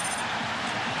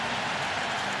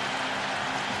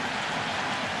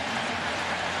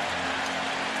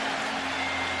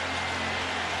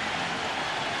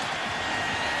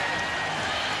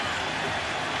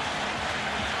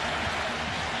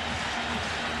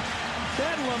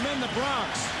 Bedlam in the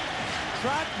Bronx.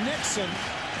 Trot Nixon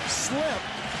slip.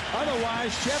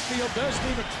 Otherwise, Sheffield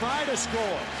doesn't even try to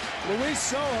score.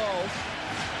 Luis Sojo,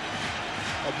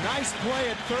 a nice play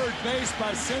at third base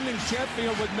by sending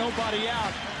Sheffield with nobody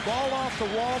out. Ball off the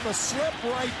wall, the slip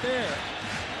right there.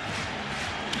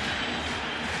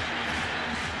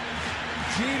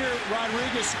 Jeter,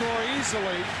 Rodriguez score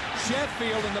easily.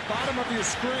 Sheffield in the bottom of your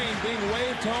screen being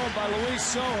waved home by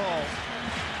Luis Sojo.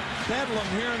 Bedlam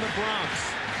here in the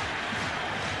Bronx.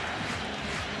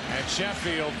 And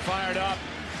Sheffield fired up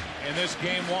in this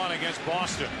Game 1 against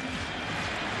Boston.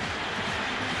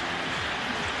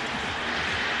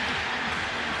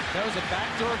 That was a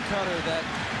backdoor cutter that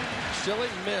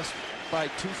Schilling missed by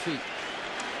 2 feet.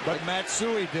 But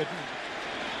Matsui didn't.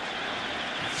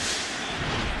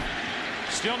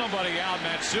 Still nobody out.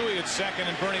 Matsui at second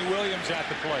and Bernie Williams at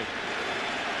the plate.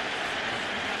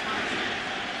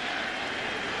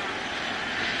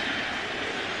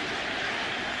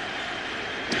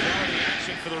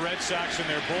 For the Red Sox in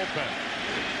their bullpen.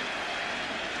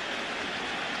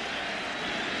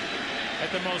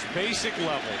 At the most basic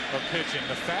level of pitching,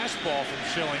 the fastball from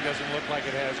Schilling doesn't look like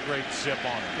it has great zip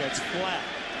on it. Yeah, it's flat.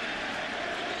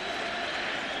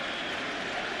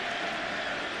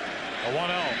 A 1-0.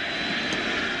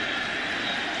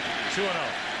 2-0.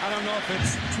 I don't know if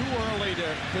it's too early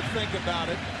to think about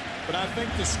it, but I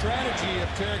think the strategy of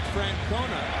Terry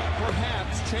Francona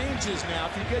perhaps changes now.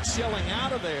 If you get Schilling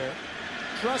out of there,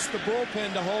 trust the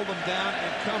bullpen to hold them down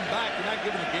and come back. You're not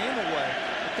giving the game away.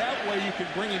 But that way you can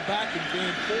bring him back in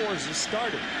Game 4 as he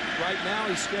started. Right now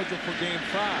he's scheduled for Game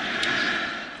 5.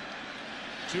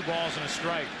 2 balls and a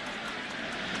strike.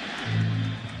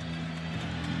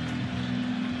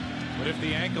 But if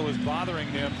the ankle is bothering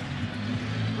him,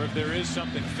 or if there is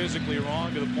something physically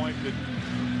wrong to the point that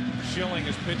Schilling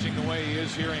is pitching the way he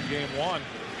is here in Game 1,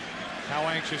 how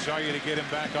anxious are you to get him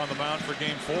back on the mound for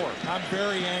Game 4? I'm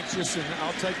very anxious, and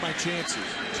I'll take my chances.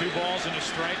 2 balls and a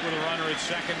strike with a runner at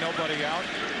second, nobody out.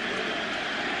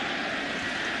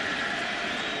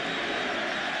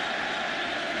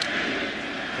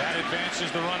 That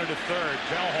advances the runner to third.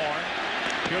 Bellhorn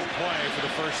Good play for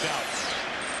the first out.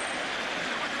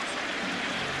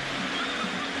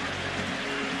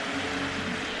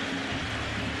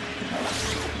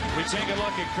 We take a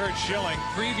look at Curt Schilling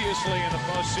previously in the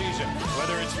postseason,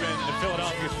 whether it's been the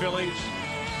Philadelphia Phillies,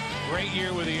 great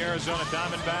year with the Arizona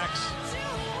Diamondbacks,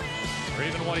 or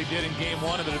even what he did in Game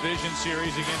 1 of the division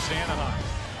series against Anaheim.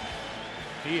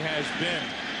 He has been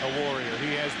a warrior.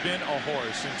 He has been a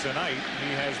horse. And tonight,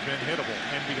 he has been hittable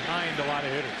and behind a lot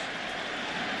of hitters.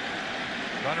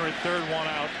 Runner at third, one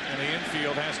out, and the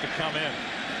infield has to come in.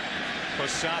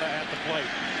 Posada at the plate.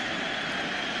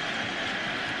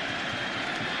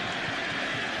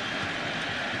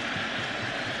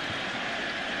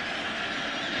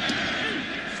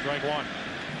 Strike one.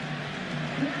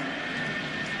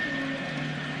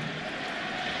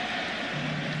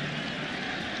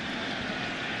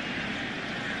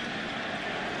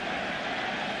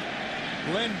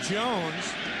 Glenn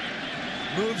Jones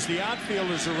moves the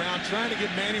outfielders around, trying to get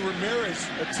Manny Ramirez's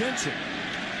attention.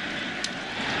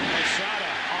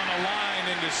 Posada on a line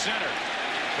into center.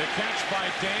 The catch by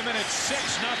Damon. It's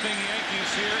 6-0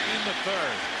 Yankees here in the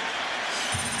third.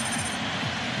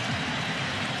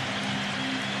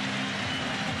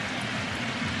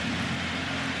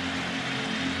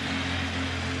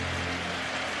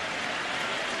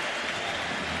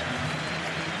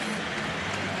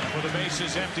 With the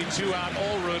bases empty, 2 out,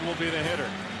 Allred will be the hitter.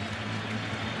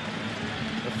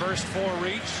 The first 4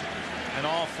 reach, and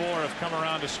all 4 have come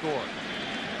around to score.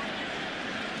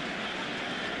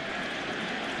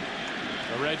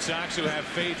 The Red Sox, who have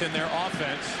faith in their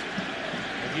offense,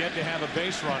 have yet to have a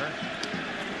base runner.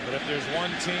 But if there's one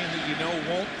team that you know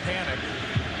won't panic,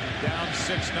 down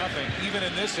 6-0, even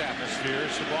in this atmosphere,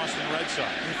 it's the Boston Red Sox.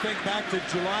 You think back to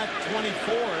July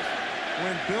 24th,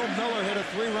 when Bill Miller hit a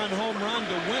 3-run home run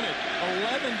to win it,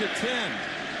 11-10.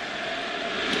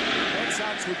 Red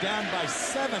Sox were down by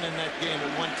 7 in that game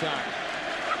at one time.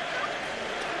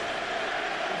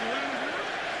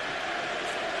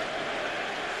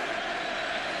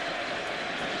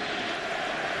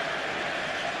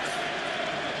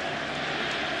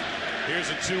 Here's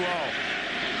a 2-0.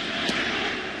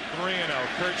 3-0.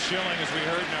 Curt Schilling, as we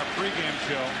heard in our pregame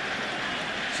show,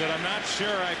 said, I'm not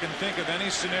sure I can think of any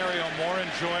scenario more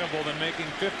enjoyable than making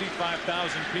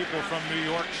 55,000 people from New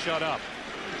York shut up.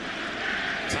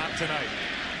 Not tonight.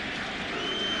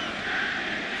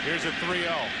 Here's a 3-0.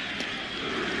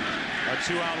 A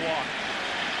 2-out walk.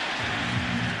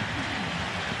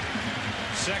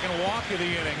 Second walk of the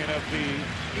inning and of the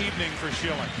evening for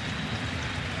Schilling.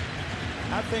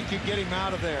 I think you get him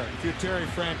out of there if you're Terry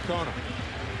Francona.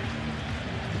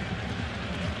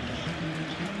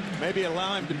 Maybe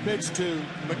allow him to pitch to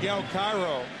Miguel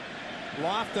Cairo.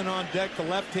 Lofton on deck, the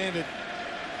left-handed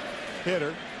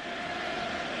hitter.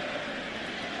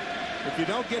 If you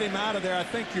don't get him out of there, I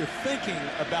think you're thinking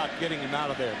about getting him out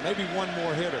of there. Maybe one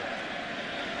more hitter.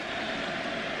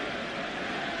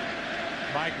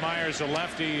 Mike Myers, a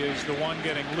lefty, is the one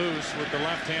getting loose with the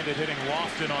left-handed hitting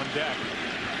Lofton on deck.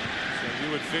 So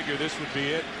you would figure this would be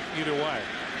it either way.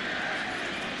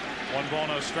 1 ball,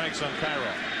 no strikes on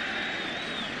Cairo.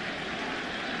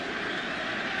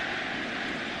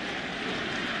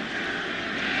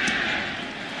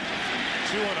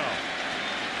 2-0.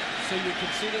 So you're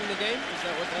conceding the game? Is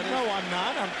that what that is? No, I'm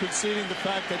not. I'm conceding the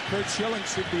fact that Curt Schilling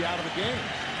should be out of the game.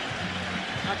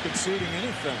 Not conceding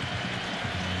anything.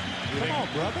 Come on,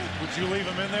 brother. Would you leave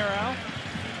him in there, Al?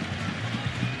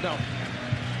 No.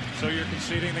 So you're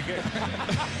conceding the game?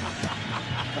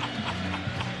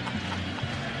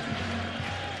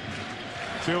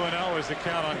 2-0 is the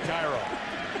count on Cairo.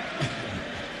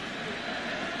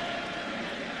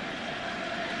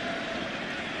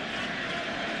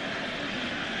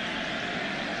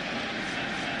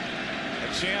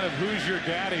 A chant of "Who's Your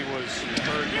Daddy" was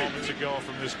heard moments ago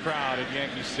from this crowd at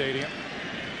Yankee Stadium.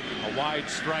 A wide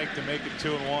strike to make it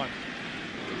 2-1.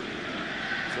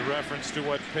 It's a reference to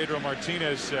what Pedro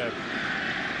Martinez said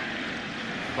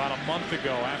about a month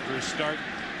ago after his start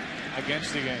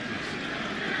against the Yankees.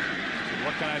 So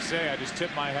what can I say? I just tip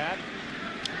my hat.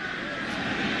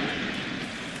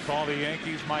 Call the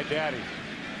Yankees my daddy.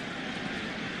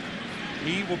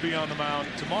 He will be on the mound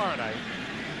tomorrow night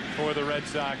for the Red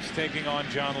Sox, taking on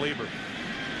John Lieber.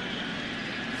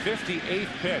 58th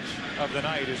pitch of the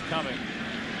night is coming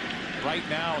right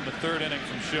now in the third inning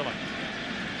from Schilling.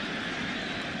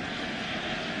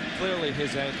 Clearly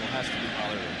his ankle has to be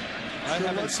bothering him. I Sure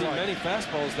haven't looks seen like many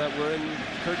fastballs that were in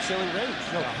Curt Schilling range.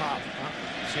 No hop.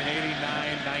 Seen 89,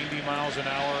 90 miles an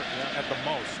hour at the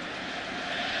most.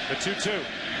 The 2-2.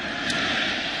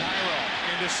 Cairo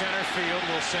into center field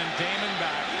will send Damon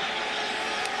back.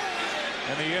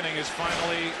 And the inning is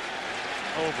finally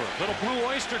over. Little Blue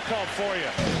Oyster Cult for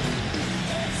you.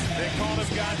 They called him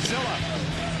Godzilla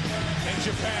in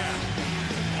Japan.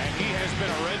 And he has been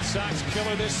a Red Sox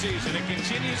killer this season. It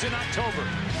continues in October.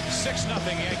 6-0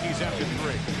 Yankees after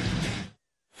 3.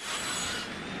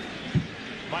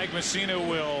 Mike Mussina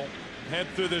will head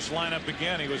through this lineup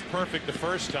again. He was perfect the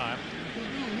first time.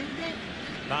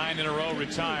 9 in a row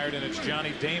retired, and it's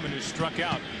Johnny Damon who struck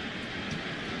out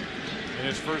in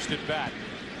his first at bat.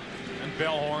 And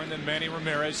Bellhorn, then Manny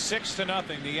Ramirez.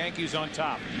 6-0. The Yankees on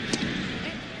top.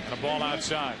 And a ball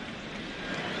outside.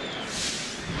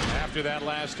 After that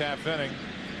last half inning,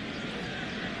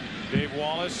 Dave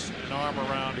Wallace, an arm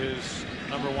around his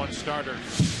 #1 starter,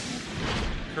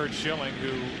 Curt Schilling,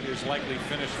 who is likely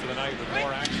finished for the night with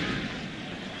more action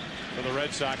for the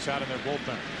Red Sox out in their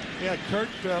bullpen. Yeah, Curt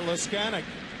Schilling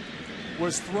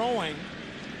was throwing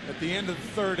at the end of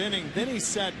the 3rd inning. Then he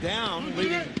sat down,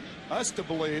 leading us to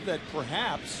believe that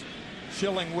perhaps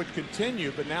Schilling would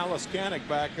continue, but now Schilling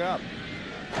back up.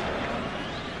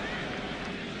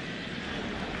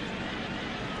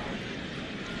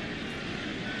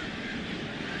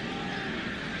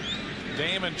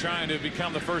 Damon trying to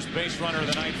become the first base runner of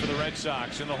the night for the Red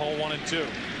Sox in the hole 1 and 2.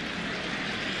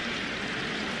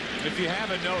 If you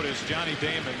haven't noticed, Johnny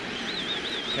Damon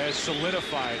has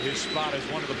solidified his spot as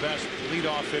one of the best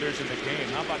leadoff hitters in the game.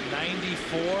 How about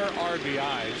 94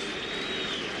 RBIs?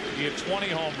 He had 20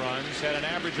 home runs, had an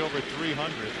average over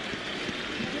 300,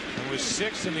 and was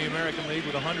 6th in the American League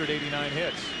with 189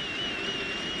 hits.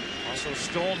 Also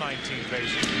stole 19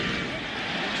 bases. 2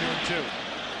 and 2.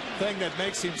 Thing that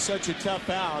makes him such a tough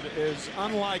out is,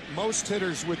 unlike most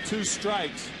hitters with 2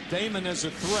 strikes, Damon is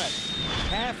a threat.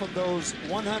 Half of those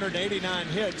 189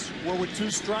 hits were with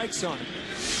 2 strikes on him.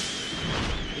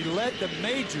 He led the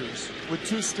majors with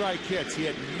 2-strike hits. He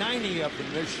had 90 of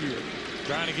them this year.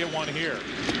 Trying to get one here,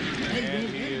 and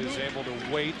he is able to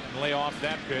wait and lay off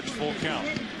that pitch. Full count.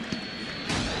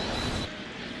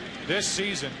 This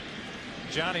season,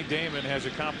 Johnny Damon has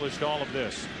accomplished all of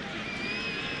this.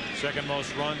 2nd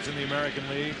most runs in the American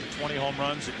League, 20 home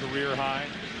runs, a career high.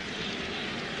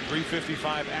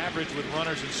 355 average with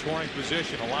runners in scoring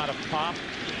position. A lot of pop,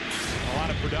 a lot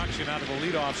of production out of the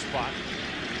leadoff spot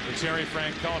for Terry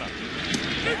Francona.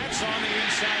 That's on the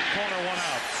inside corner, 1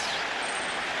 out.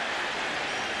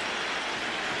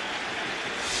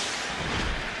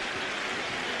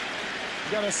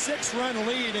 Got a 6-run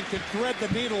lead and can thread the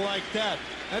needle like that.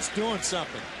 That's doing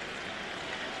something.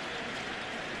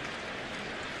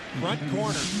 Front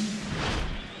corner.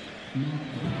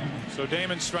 So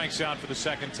Damon strikes out for the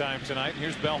 2nd time tonight.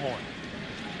 Here's Bellhorn.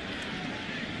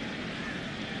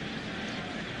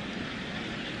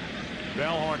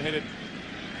 Bellhorn hit it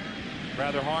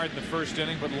rather hard in the 1st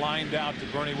inning, but lined out to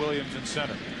Bernie Williams in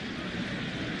center.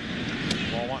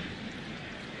 Ball 1.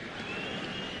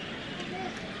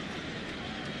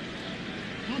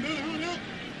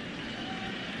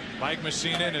 Mike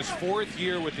Mussina in his 4th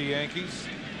year with the Yankees.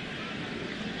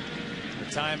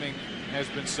 The timing has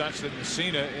been such that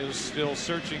Mussina is still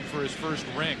searching for his first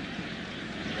ring.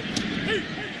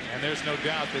 And there's no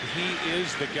doubt that he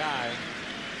is the guy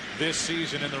this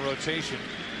season in the rotation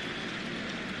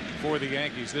for the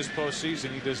Yankees. This postseason,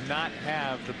 he does not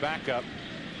have the backup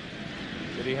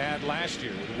that he had last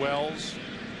year with Wells.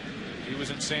 He was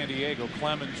in San Diego.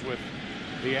 Clemens with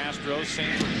the Astros.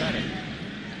 Same for Pettit.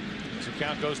 So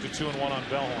count goes to 2-1 on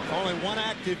Bellhorn. Only one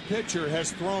active pitcher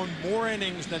has thrown more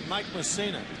innings than Mike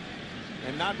Mussina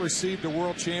and not received a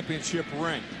World Championship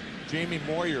ring. Jamie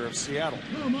Moyer of Seattle.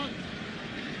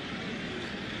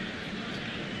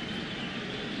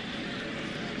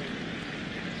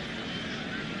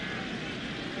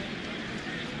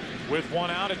 With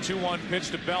 1 out, a 2-1 pitch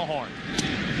to Bellhorn.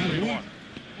 3-1.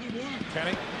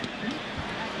 Kenny.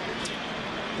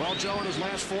 Well, Joe, in his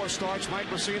last 4 starts, Mike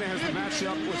Mussina has to match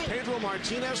up with Pedro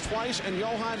Martinez twice and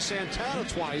Johan Santana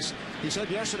twice. He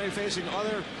said yesterday facing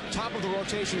other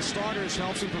top-of-the-rotation starters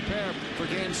helps him prepare for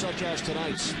games such as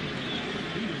tonight's.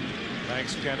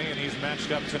 Thanks, Kenny. And he's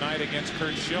matched up tonight against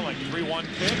Curt Schilling. 3-1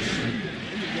 pitch.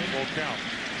 Full count.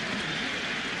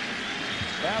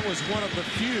 That was one of the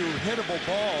few hittable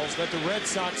balls that the Red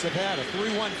Sox have had. A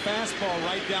 3-1 fastball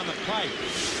right down the pipe.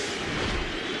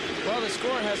 Well, the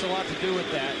score has a lot to do with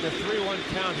that. The 3-1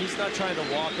 count, he's not trying to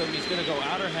walk him. He's going to go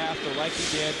outer half like he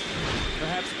did.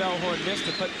 Perhaps Bellhorn missed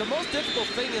it. But the most difficult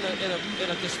thing in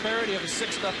a disparity of a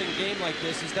 6-0 game like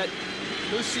this is that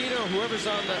Mussina, whoever's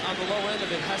on the low end of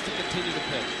it, has to continue to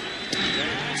pitch.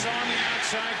 That's on the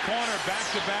outside corner,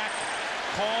 back-to-back,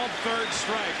 called 3rd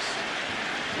strikes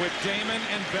with Damon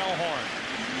and Bellhorn.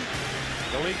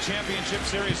 The League Championship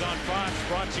Series on Fox,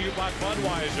 brought to you by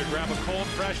Budweiser. Grab a cold,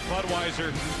 fresh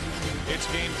Budweiser. It's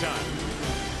game time.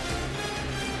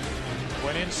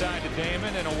 Went inside to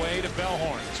Damon and away to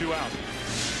Bellhorn. 2 out.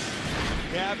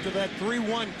 Yeah, after that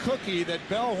 3-1 cookie that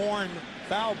Bellhorn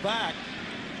fouled back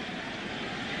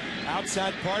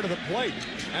outside part of the plate.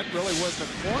 That really wasn't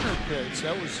a corner pitch.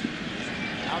 That was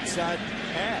outside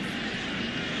half.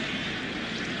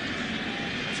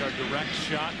 That's our direct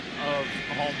shot of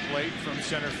home plate from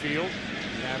center field.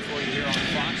 And for you here on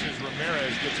Fox as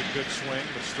Ramirez gets a good swing,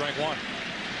 but strike one.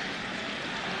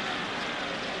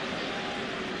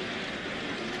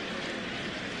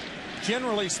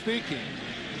 Generally speaking,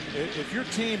 if your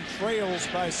team trails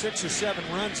by 6 or 7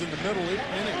 runs in the middle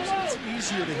innings, it's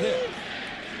easier to hit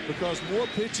because more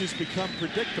pitches become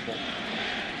predictable.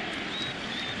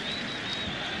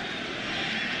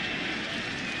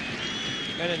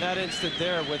 And in that instant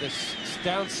there, with it's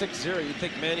down 6-0, you'd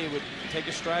think Manny would take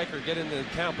a strike or get into the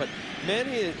count. But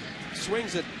Manny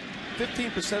swings at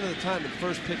 15% of the time in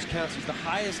first pitch counts. He's the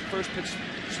highest first pitch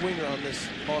swinger on this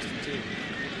Boston team.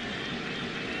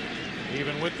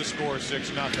 Even with the score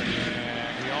 6-0,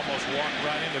 and he almost walked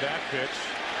right into that pitch.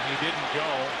 He didn't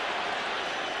go.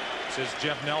 Says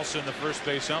Jeff Nelson, the first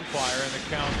base umpire, and the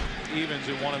count evens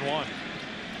at 1-1.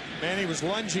 Manny was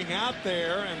lunging out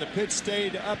there, and the pitch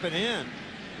stayed up and in.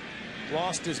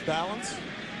 Lost his balance.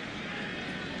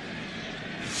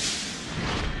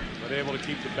 But able to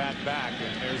keep the bat back.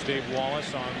 And there's Dave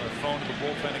Wallace on the phone to the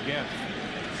bullpen again.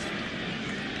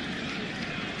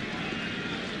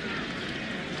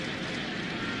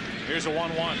 Here's a 1-1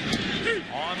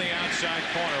 on the outside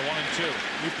corner, 1-2.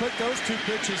 You put those 2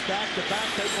 pitches back to back,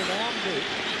 they belong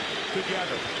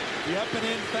together. The up and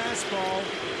in fastball,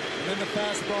 and then the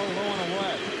fastball low and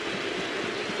away.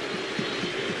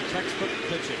 Textbook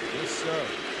pitching. Yes, sir.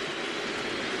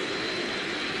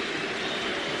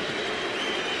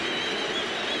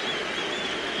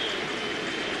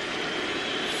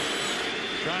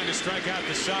 Trying to strike out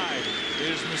the side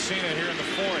is Mussina here in the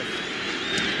 4th.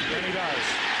 And he does.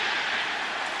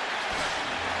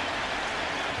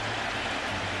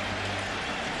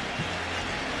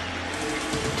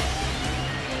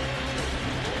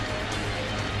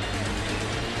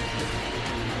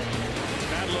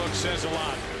 That look says a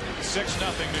lot.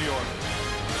 6-0 New York.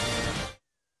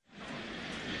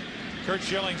 Curt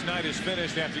Schilling's night is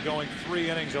finished after going 3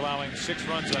 innings, allowing 6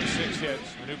 runs on 6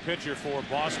 hits. The new pitcher for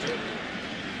Boston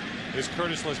is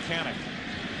Curtis Leskanic.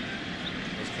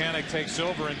 Leskanic takes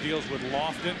over and deals with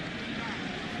Lofton,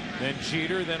 then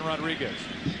Jeter, then Rodriguez.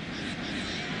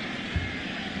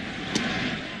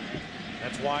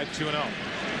 That's wide, 2-0.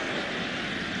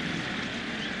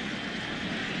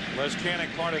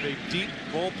 Leskanic part of a deep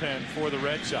bullpen for the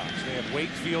Red Sox. They have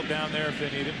Wakefield down there if they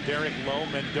need him. Derek Lowe,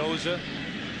 Mendoza,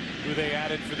 who they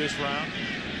added for this round.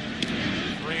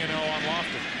 3-0 on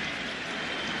Lofton.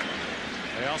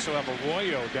 They also have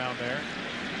Arroyo down there.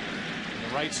 In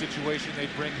the right situation,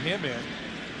 they'd bring him in.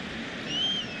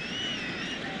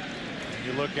 And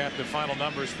you look at the final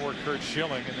numbers for Curt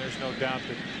Schilling, and there's no doubt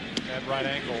that that right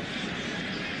ankle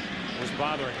was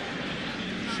bothering him.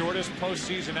 Shortest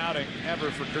postseason outing ever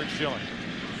for Curt Schilling.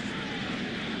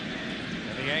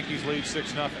 And the Yankees lead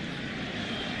 6-0.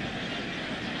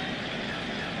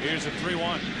 Here's a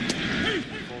 3-1.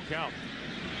 Full count.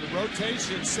 The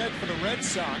rotation set for the Red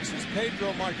Sox is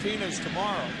Pedro Martinez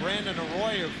tomorrow, Brandon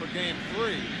Arroyo for game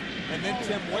 3, and then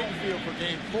Tim Wakefield for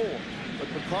game 4.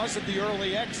 But because of the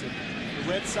early exit, the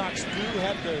Red Sox do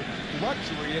have the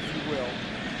luxury, if you will,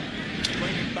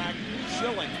 bringing back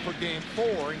Schilling for game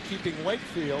 4 and keeping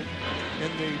Wakefield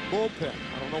in the bullpen.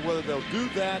 I don't know whether they'll do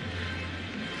that,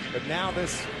 but now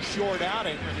this short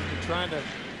outing, I mean, they're trying to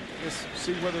just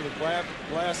see whether the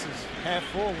glass is half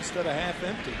full instead of half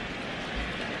empty.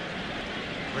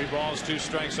 3 balls, 2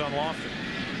 strikes on Lofton.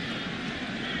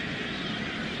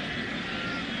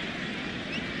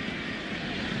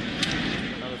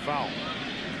 Another foul.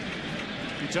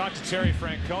 You talk to Terry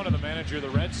Francona, the manager of the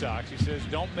Red Sox. He says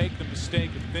don't make the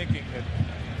mistake of thinking that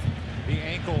the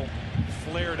ankle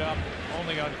flared up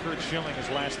only on Curt Schilling his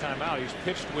last time out. He's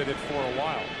pitched with it for a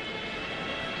while.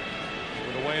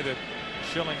 With the way that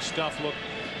Schilling's stuff looked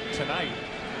tonight,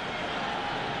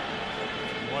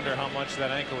 you wonder how much that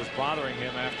ankle was bothering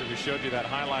him after we showed you that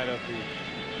highlight of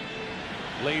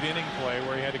the late inning play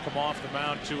where he had to come off the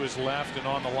mound to his left and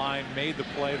on the line, made the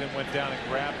play, then went down and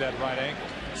grabbed that right ankle.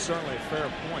 Certainly a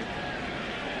fair point.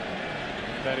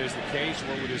 If that is the case,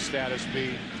 what would his status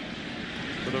be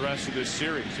for the rest of this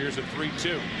series? Here's a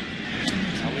 3-2.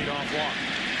 A leadoff walk.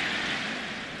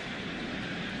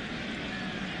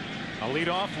 A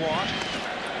leadoff walk.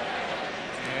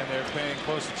 And they're paying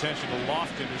close attention to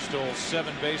Lofton, who stole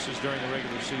 7 bases during the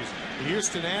regular season. The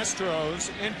Houston Astros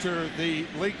enter the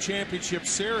League Championship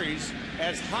Series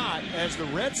as hot as the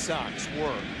Red Sox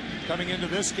were coming into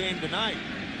this game tonight.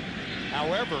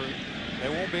 However, they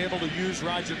won't be able to use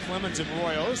Roger Clemens and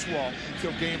Roy Oswalt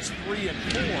until games 3 and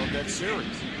 4 of that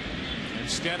series.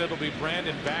 Instead, it'll be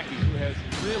Brandon Backey, who has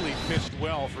really pitched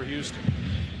well for Houston.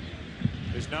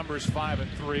 His number's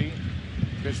 5-3.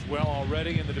 Pitched well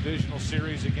already in the divisional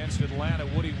series against Atlanta.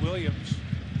 Woody Williams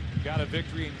got a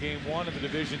victory in game 1 of the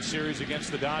division series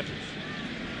against the Dodgers.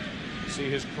 See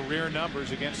his career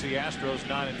numbers against the Astros,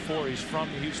 9-4. He's from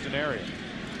the Houston area.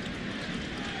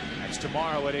 That's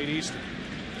tomorrow at 8 Eastern.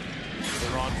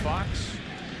 Either on Fox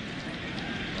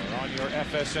or on your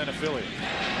FSN affiliate.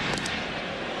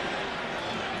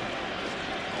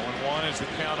 0-1 is the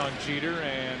count on Jeter,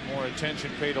 and more attention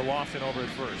paid to Lofton over at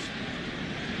first.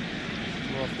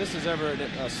 Well, if this is ever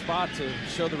a spot to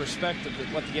show the respect of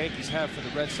what the Yankees have for the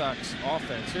Red Sox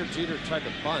offense, here Jeter tried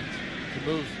to bunt to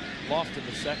move Lofton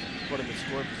to second, put him in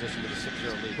scoring position with a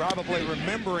 6-0 lead. Probably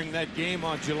remembering that game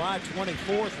on July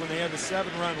 24th when they had a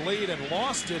 7-run lead and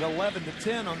lost it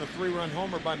 11-10 on the 3-run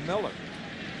homer by Miller.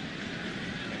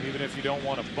 And even if you don't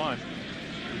want to bunt,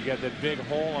 you get that big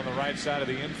hole on the right side of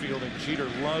the infield, and Jeter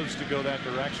loves to go that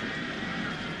direction.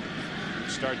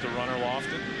 Start the runner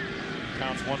Lofton.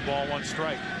 Counts 1 ball, 1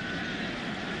 strike.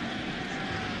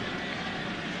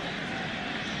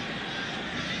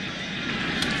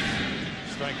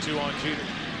 Strike 2 on Jeter.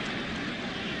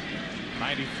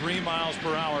 93 miles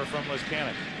per hour from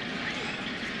Leskanic.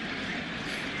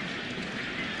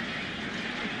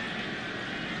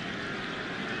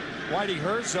 Whitey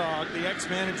Herzog, the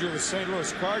ex-manager of the St.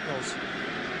 Louis Cardinals,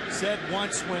 said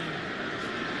once when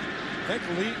I think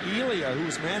Lee Elia, who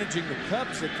was managing the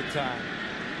Cubs at the time,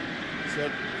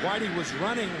 said Whitey was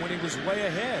running when he was way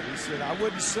ahead. He said, I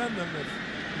wouldn't send them if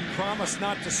he promised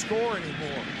not to score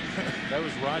anymore. That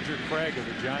was Roger Craig of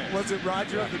the Giants. Was it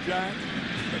Roger of the Giants?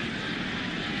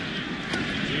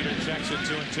 Jeter checks it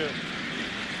 2-2.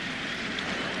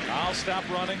 I'll stop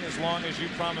running as long as you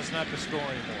promise not to score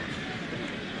anymore.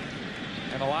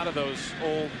 And a lot of those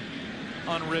old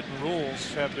unwritten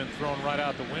rules have been thrown right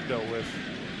out the window with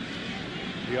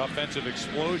the offensive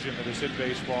explosion that has hit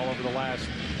baseball over the last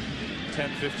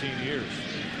 10-15 years.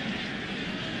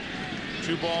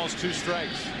 2 balls, 2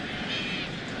 strikes.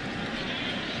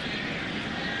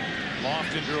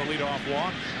 Lofton drew a leadoff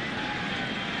walk.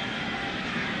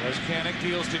 Leskanic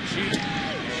deals to Jeter,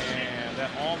 and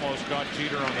that almost got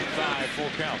Jeter on the thigh. Full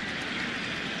count.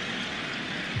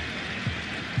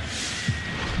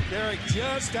 Derek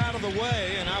just out of the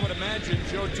way, and I would imagine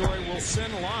Joe Torre will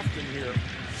send Lofton here.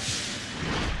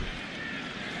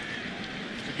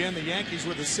 Again, the Yankees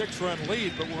with a 6-run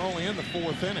lead, but we're only in the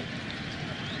 4th inning.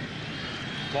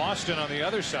 Boston on the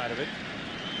other side of it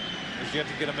has yet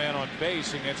to get a man on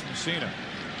base against Mussina.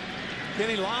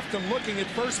 Kenny Lofton looking at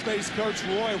first base coach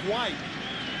Roy White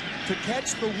to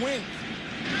catch the wink.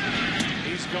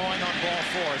 He's going on ball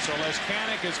 4, so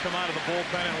Leskanic has come out of the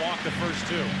bullpen and walked the first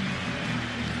 2.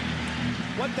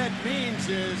 What that means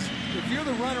is if you're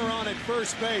the runner on at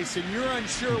first base and you're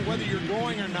unsure whether you're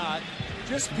going or not,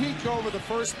 just peek over the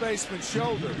first baseman's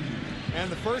shoulder and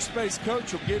the first base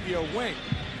coach will give you a wink.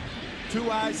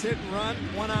 2 eyes hit and run,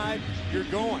 1 eye, you're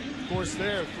going. Of course,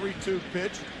 there, 3-2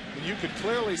 pitch, and you could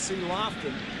clearly see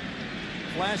Lofton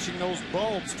flashing those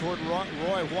bulbs toward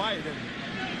Roy White,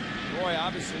 and Roy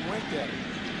obviously winked at him.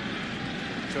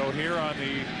 So here on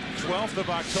the 12th of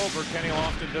October, Kenny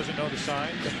Lofton doesn't know the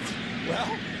sign.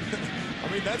 Well,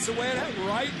 I mean, that's the way it happened,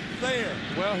 right there.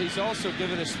 Well, he's also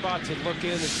given a spot to look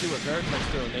in and see what Veritek's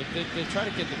doing. They try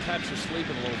to get the catcher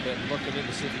sleeping a little bit and looking in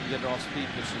to see if he can get an off-speed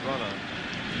pitch to run on.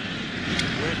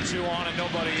 With 2 on and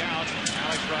nobody out,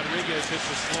 Alex Rodriguez hits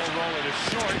a slow roller to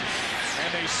short, and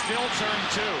they still turn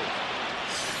 2.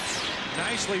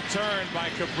 Nicely turned by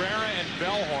Cabrera and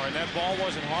Bellhorn. That ball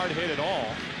wasn't hard hit at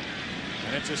all,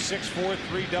 and it's a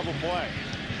 6-4-3 double play.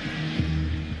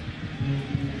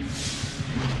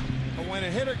 When a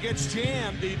hitter gets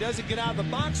jammed, he doesn't get out of the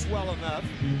box well enough,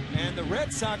 and the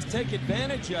Red Sox take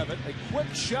advantage of it. A quick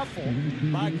shuffle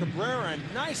by Cabrera and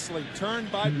nicely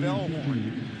turned by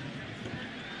Bellhorn.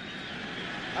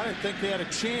 I didn't think they had a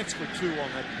chance for 2 on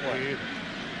that play.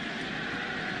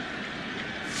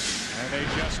 And they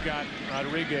just got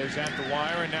Rodriguez at the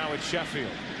wire, and now it's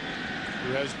Sheffield,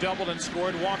 who has doubled and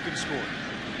scored, walked and scored.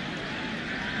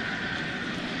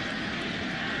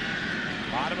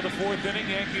 Bottom of the 4th inning,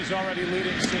 Yankees already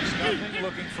leading 6-0,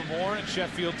 looking for more, and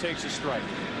Sheffield takes a strike.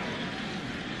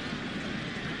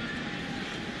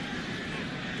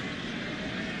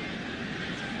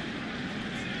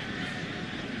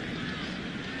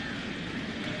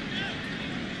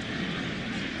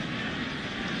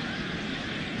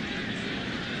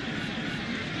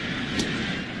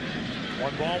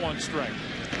 ball, 1 strike.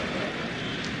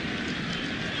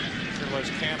 Here was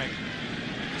Canning.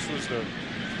 This was the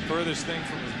furthest thing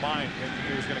from his mind, thinking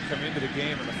he was going to come into the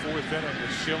game in the 4th inning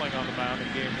with Schilling on the mound in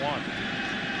game 1.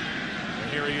 And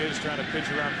here he is trying to pitch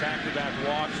around back-to-back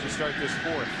walks to start this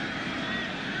 4th.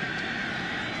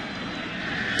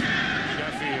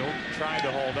 Sheffield tried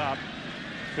to hold up,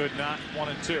 could not.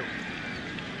 1-2.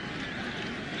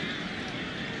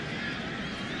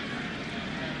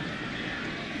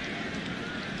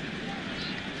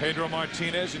 Pedro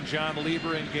Martinez and John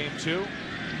Lieber in game 2.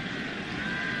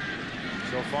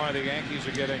 So far, the Yankees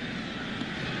are getting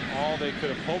all they could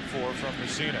have hoped for from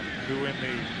Mussina, who in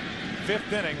the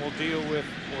 5th inning will deal with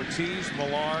Ortiz,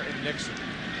 Millar, and Nixon.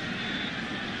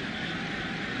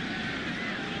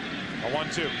 A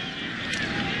 1-2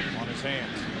 on his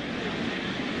hands.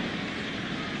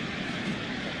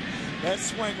 That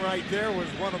swing right there was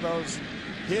one of those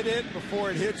hit it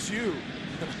before it hits you.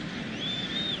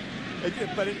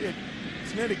 But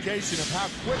it's an indication of how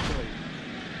quickly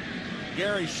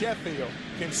Gary Sheffield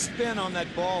can spin on that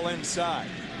ball inside.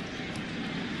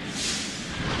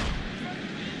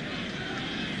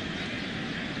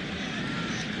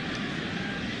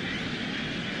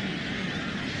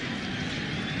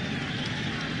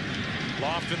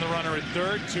 Lofton the runner at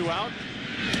 3rd, 2 out,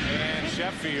 and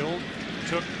Sheffield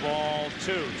took ball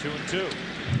 2, 2-2.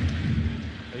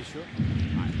 Are you sure?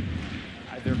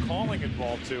 They're calling it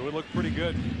ball 2. It looked pretty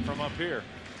good from up here.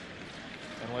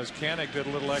 And Les Cannick did a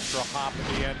little extra hop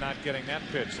at the end, not getting that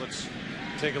pitch. Let's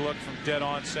take a look from dead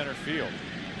on center field.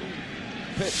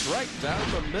 Pitch right down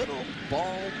the middle,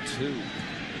 ball 2.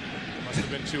 Must have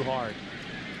been too hard.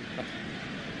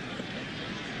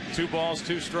 2 balls,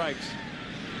 2 strikes.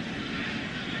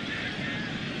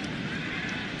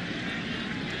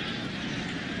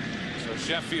 So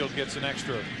Sheffield gets an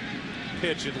extra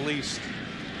pitch at least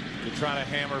to try to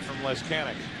hammer from Les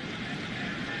Cannick.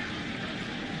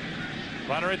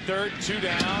 Runner at 3rd, 2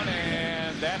 down,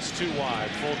 and that's 2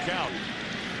 wide. Full count.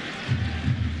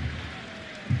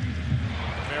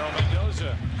 Merrill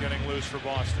Mendoza getting loose for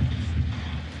Boston.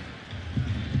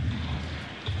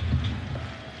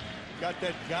 Got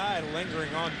that guy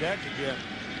lingering on deck again.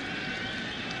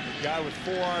 The guy with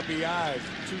 4 RBIs,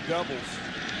 2 doubles.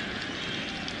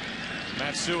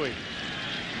 Matsui.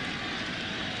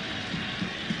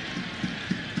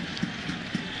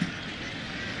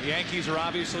 The Yankees are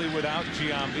obviously without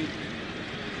Giambi.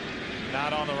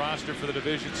 Not on the roster for the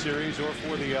division series or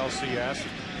for the LCS.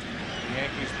 The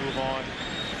Yankees move on.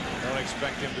 Don't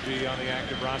expect him to be on the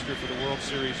active roster for the World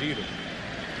Series either.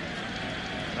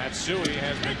 Matsui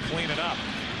has been cleaning up.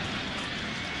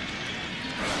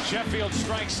 Sheffield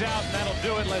strikes out, and that'll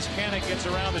do it. Les Cannick gets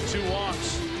around the 2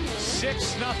 walks.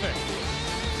 6-0.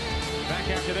 Back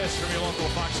after this from your local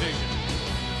Fox station.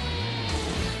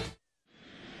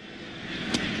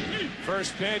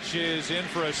 First pitch is in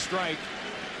for a strike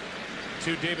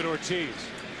to David Ortiz.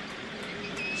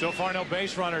 So far, no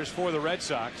base runners for the Red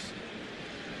Sox.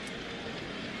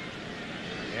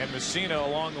 And Mussina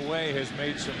along the way has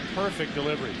made some perfect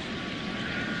deliveries.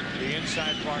 The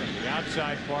inside part, the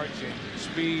outside part, changing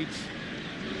speeds,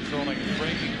 controlling his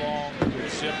breaking ball, a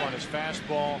good zip on his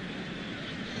fastball.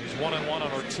 He's 1-1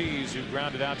 on Ortiz, who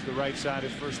grounded out to the right side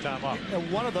his first time up.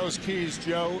 And one of those keys,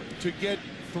 Joe, to get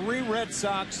 3 Red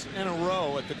Sox in a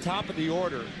row at the top of the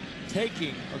order,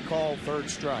 taking a called 3rd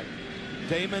strike.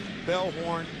 Damon,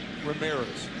 Bellhorn,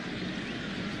 Ramirez.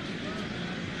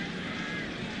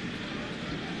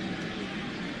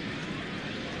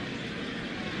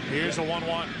 Here's a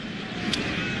 1-1.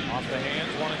 Off the hands,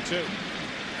 1-2.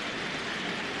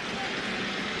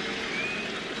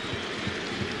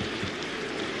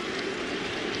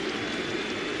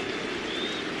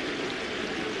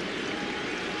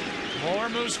 More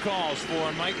moose calls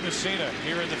for Mike Mussina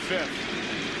here in the 5th.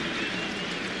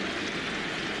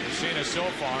 Mussina so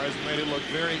far has made it look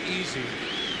very easy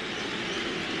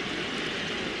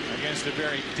against a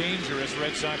very dangerous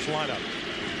Red Sox lineup.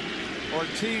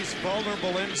 Ortiz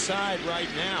vulnerable inside right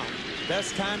now.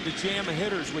 Best time to jam a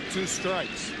hitters with 2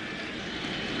 strikes.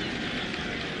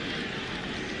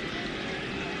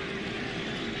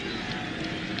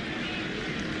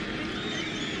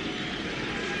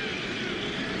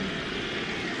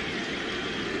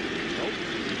 Nope.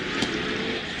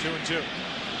 2-2.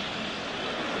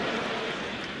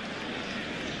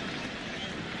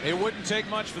 It wouldn't take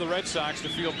much for the Red Sox to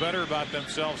feel better about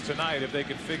themselves tonight if they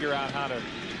could figure out how to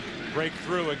break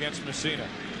through against Mussina.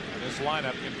 And this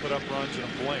lineup can put up runs in a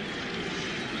blink.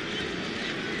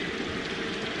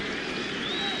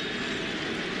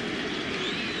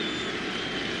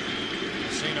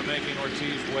 Mussina making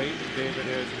Ortiz wait. David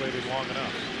has waited long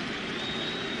enough.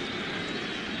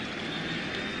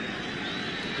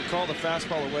 call the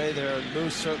fastball away there.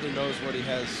 Moose certainly knows what he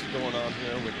has going on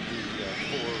here with the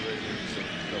 4 innings of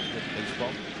no-hit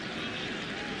baseball.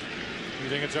 You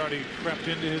think it's already crept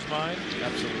into his mind?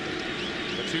 Absolutely.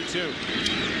 The 2-2.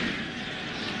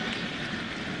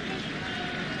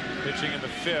 Pitching in the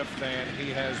 5th, and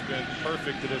he has been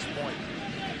perfect to this point.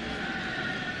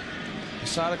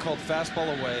 Posada called fastball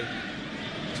away.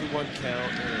 2-1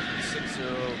 count and a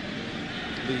 6-0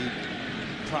 lead.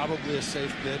 Probably a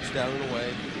safe pitch down and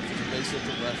away. It's a base hit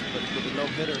to left, but with a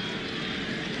no-hitter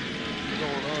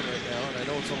going on right now, and I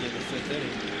know it's only in the 5th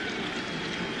inning,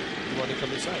 you want to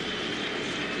come inside.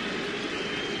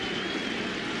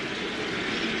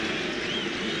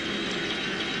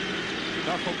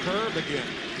 Knuckle curve again.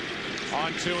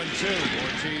 On 2-2.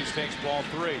 Ortiz takes ball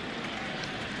 3.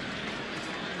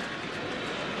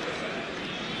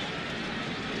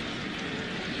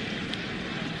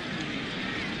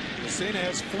 Mussina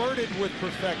has flirted with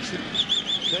perfection,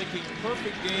 taking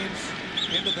perfect games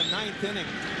into the 9th inning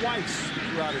twice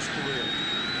throughout his career.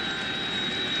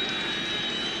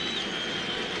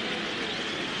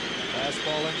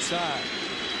 Fastball inside.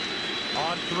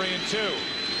 On 3-2.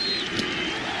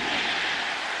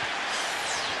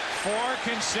 4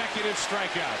 consecutive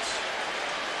strikeouts.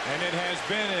 And it has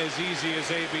been as easy as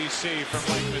ABC from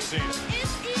Mike Mussina.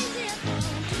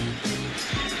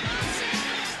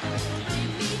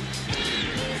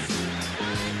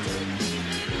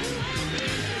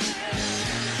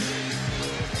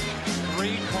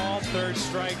 Three called third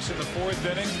strikes in the 4th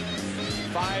inning.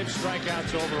 5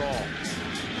 strikeouts overall.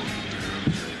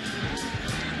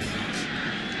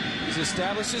 He's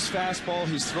established his fastball,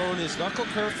 he's thrown his knuckle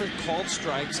curve for called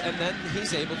strikes, and then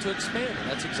he's able to expand. And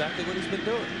that's exactly what he's been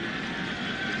doing.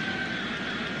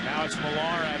 Now it's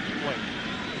Millar at the plate.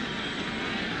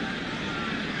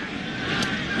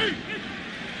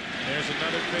 There's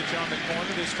another pitch on the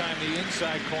corner, this time the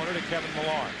inside corner to Kevin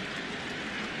Millar.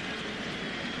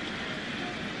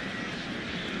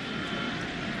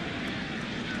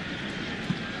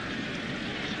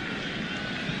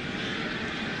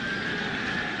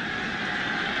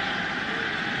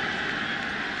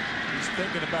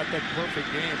 Thinking about that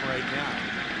perfect game right now.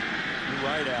 You're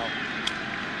right, Al.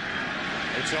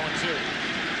 It's 0-2.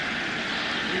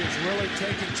 He is really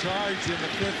taking charge in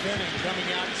the 5th inning, coming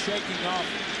out and shaking off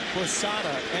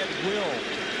Posada at will.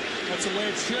 That's the way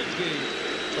it should be.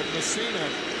 But Mussina,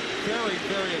 very,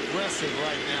 very aggressive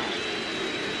right now.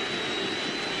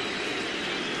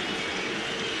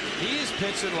 He is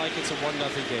pitching like it's a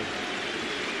 1-0 game.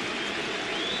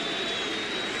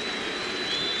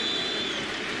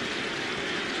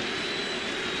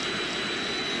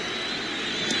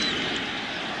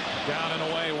 Down and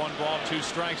away, 1 ball, 2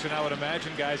 strikes, and I would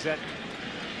imagine, guys, that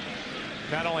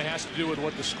not only has to do with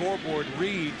what the scoreboard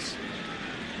reads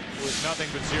with nothing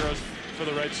but zeros for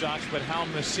the Red Sox, but how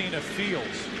Mussina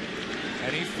feels.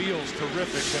 And he feels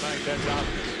terrific tonight, that's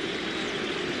obvious.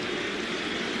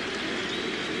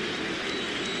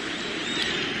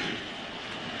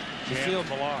 You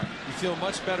feel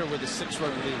much better with a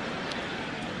 6-run lead.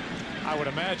 I would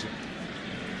imagine.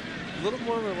 A little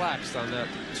more relaxed on that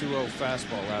 2-0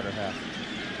 fastball outer half.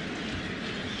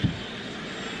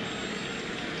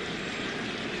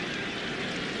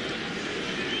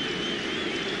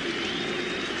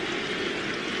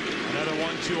 Another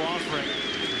 1-2 offering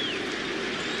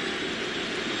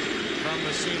from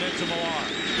Mussina to Millar.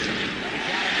 He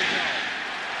got him to go.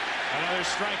 Another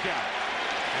strikeout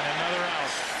and another out.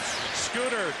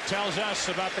 Scooter tells us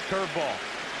about the curveball.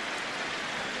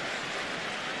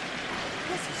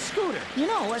 Scooter, you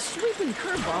know, a sweeping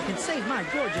curveball can save my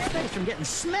gorgeous face from getting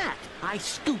smacked. I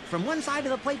scoop from one side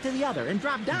of the plate to the other and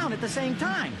drop down at the same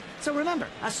time. So remember,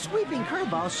 a sweeping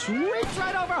curveball sweeps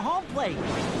right over home plate.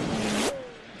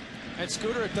 And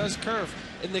Scooter, it does curve.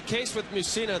 In the case with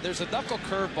Mussina, there's a knuckle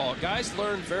curveball. Guys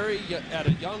learn at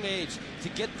a young age to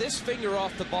get this finger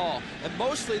off the ball, and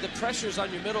mostly the pressure's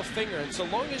on your middle finger. And so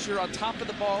long as you're on top of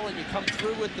the ball and you come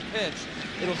through with the pitch,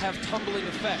 it'll have tumbling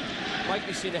effect. Mike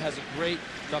Mussina has a great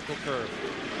knuckle curve.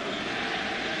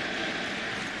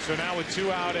 So now with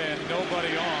 2 out and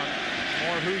nobody on,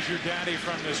 more Who's Your Daddy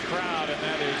from this crowd, and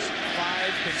that is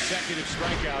 5 consecutive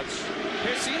strikeouts.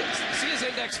 Here, see his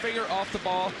index finger off the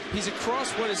ball. He's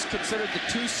across what is considered the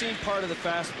 2-seam part of the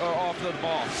off the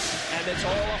ball, and it's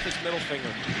all off his middle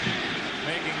finger.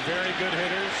 Making very good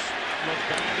hitters look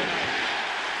bad tonight.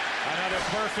 Another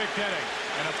perfect inning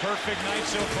and a perfect night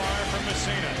so far from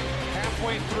Mussina.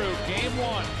 Halfway through game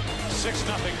 1,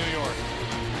 6-0 New York.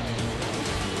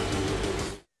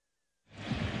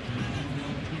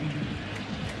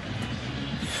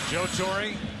 Joe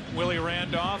Torre, Willie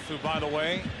Randolph, who, by the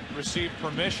way, received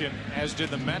permission, as did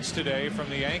the Mets today, from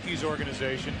the Yankees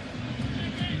organization,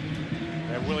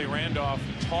 that Willie Randolph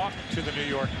talked to the New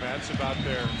York Mets about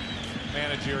their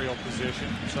managerial position.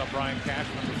 Saw Brian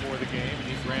Cashman before the game, and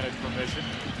he granted permission.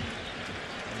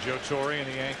 And Joe Torre and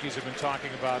the Yankees have been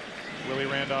talking about Willie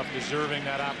Randolph deserving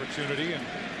that opportunity, and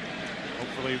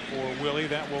hopefully for Willie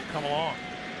that will come along.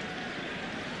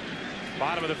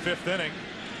 Bottom of the 5th inning.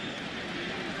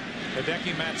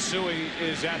 Hideki Matsui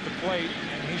is at the plate,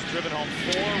 and he's driven home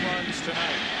 4 runs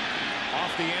tonight.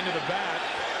 Off the end of the bat,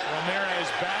 Ramirez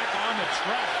back on the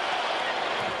track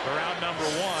for out number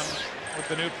 1 with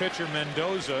the new pitcher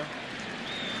Mendoza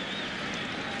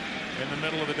in the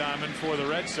middle of the diamond for the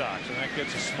Red Sox, and that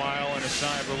gets a smile and a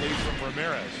sigh of relief from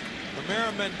Ramirez.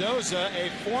 Ramiro Mendoza, a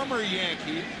former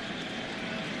Yankee.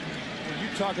 When you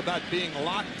talk about being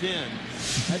locked in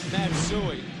at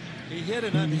Matsui, he hit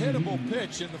an unhittable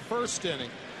pitch in the 1st inning.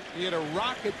 He hit a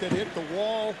rocket that hit the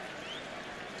wall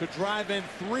to drive in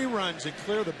 3 runs and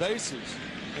clear the bases.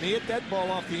 And he hit that ball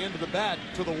off the end of the bat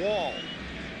to the wall.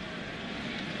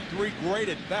 3 great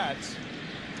at bats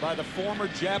by the former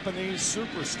Japanese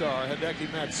superstar Hideki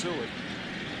Matsui.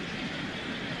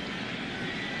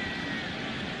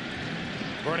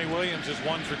 Bernie Williams is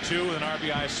 1 for 2 with an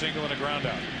RBI single and a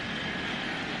groundout.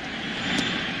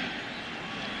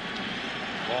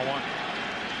 Ball 1.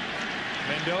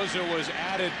 Mendoza was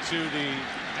added to the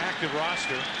active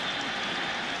roster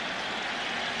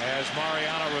as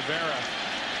Mariano Rivera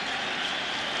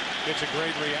gets a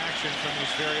great reaction from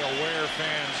these very aware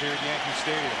fans here at Yankee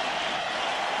Stadium.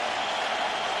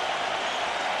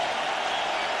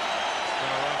 It's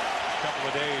been a rough couple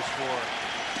of days for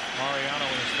Mariano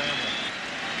and his family.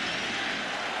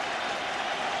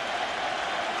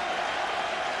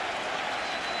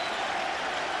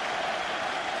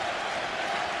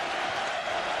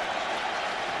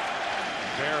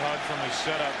 Bear hug from his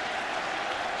setup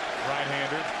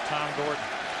right-hander, Tom Gordon.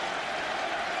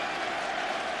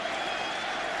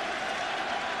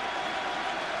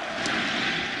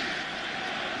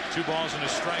 Two balls and a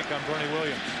strike on Bernie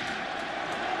Williams.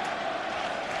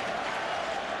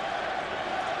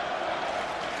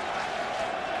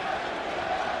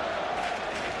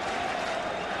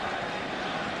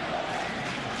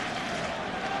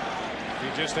 He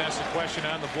just asked a question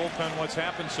on the bullpen, what's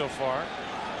happened so far.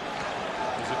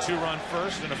 There's a 2-run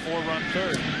first and a 4-run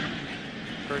third.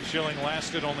 Curt Schilling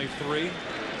lasted only 3.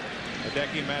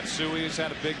 Hideki Matsui has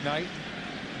had a big night.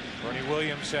 Bernie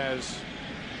Williams has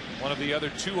one of the other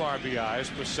 2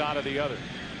 RBIs, Posada the other.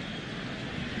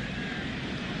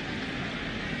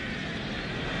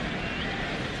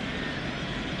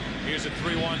 Here's a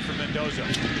 3-1 for Mendoza.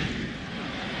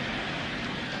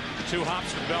 2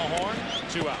 hops to Bellhorn,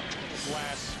 2 out.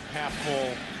 Glass half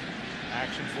full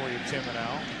action for you, Tim and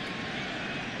Al.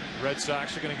 Red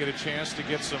Sox are going to get a chance to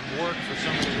get some work for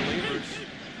some of the relievers,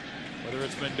 whether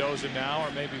it's Mendoza now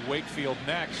or maybe Wakefield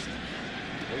next.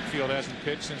 Wakefield hasn't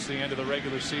pitched since the end of the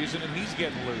regular season, and he's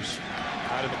getting loose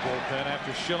out of the bullpen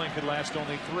after Schilling could last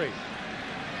only 3.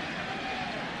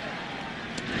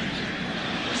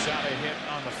 Posada hit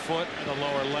on the foot and the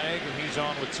lower leg, and he's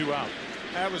on with 2 out.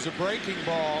 That was a breaking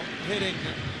ball hitting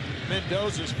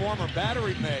Mendoza's former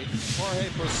battery mate, Jorge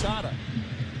Posada.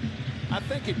 I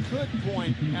think it could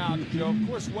point out, Joe, of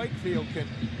course, Wakefield can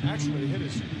actually hit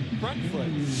his front foot.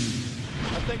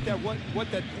 I think that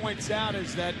what that points out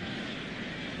is that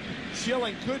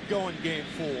Schilling could go in game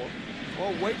 4.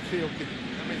 Well, Wakefield can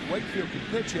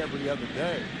pitch every other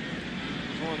day,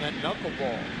 throwing that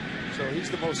knuckleball. So he's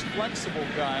the most flexible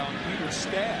guy on either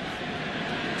staff.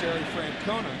 Terry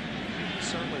Francona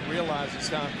certainly realizes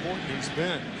how important he's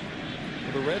been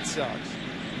for the Red Sox.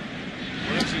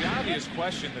 Well, it's the obvious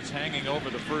question that's hanging over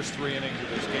the first 3 innings of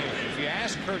this game. If you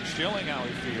ask Curt Schilling how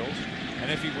he feels, and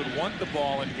if he would want the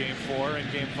ball in game 4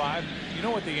 and game 5, you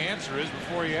know what the answer is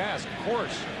before you ask. Of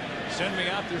course, send me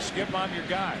out there, Skip, I'm your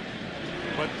guy.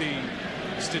 But the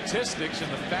statistics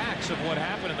and the facts of what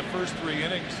happened in the first 3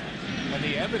 innings and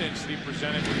the evidence that he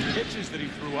presented with the pitches that he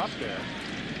threw up there,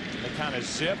 the kind of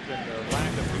zip and the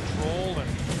lack of control, and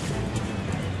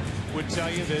would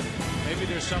tell you that maybe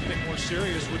there's something more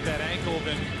serious with that ankle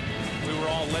than we were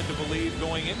all led to believe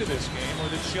going into this game, or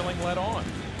that Schilling let on.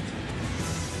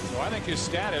 So I think his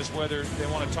status, whether they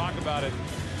want to talk about it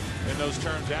in those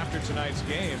terms after tonight's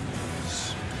game,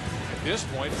 is at this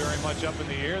point very much up in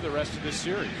the air the rest of this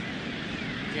series.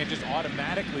 You can't just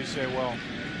automatically say, well,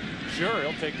 sure,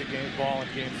 he'll take the ball in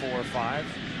game 4 or 5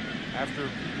 after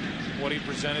what he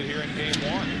presented here in game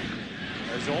 1.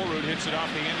 As Olrud hits it off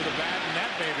the end of the bat, and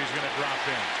that baby's going to drop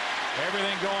in.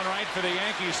 Everything going right for the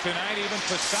Yankees tonight. Even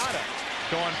Posada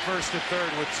going first to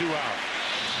third with 2 out.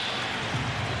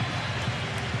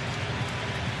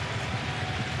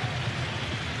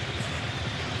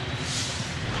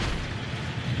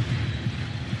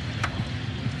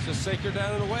 just sacred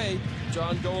down and away.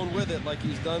 John going with it like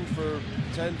he's done for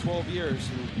 10, 12 years.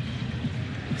 And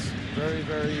it's very,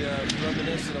 very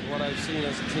reminiscent of what I've seen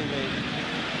as a teammate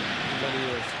for many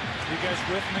years. You guys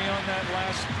with me on that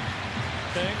last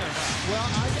thing or not? Well,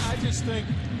 I just think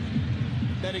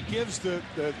that it gives the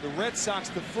Red Sox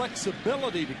the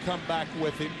flexibility to come back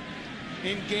with him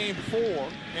in Game 4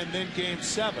 and then Game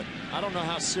 7. I don't know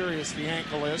how serious the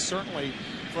ankle is. Certainly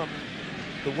from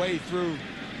the way through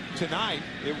tonight,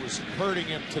 it was hurting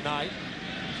him tonight.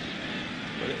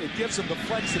 But it gives them the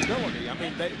flexibility. I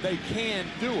mean, they can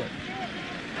do it.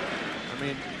 I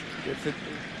mean,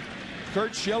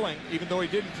 Curt Schilling, even though he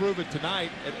didn't prove it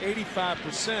tonight, at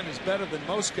 85% is better than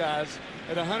most guys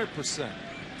at 100%.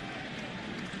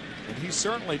 And he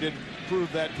certainly didn't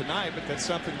prove that tonight, but that's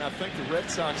something I think the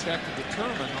Red Sox have to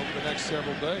determine over the next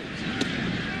several days.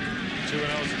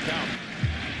 2-0 is the count.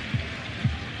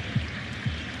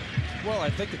 Well,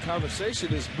 I think the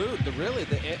conversation is moot. Really,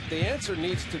 the answer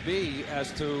needs to be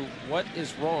as to what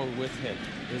is wrong with him.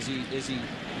 Is he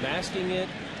masking it?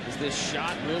 Is this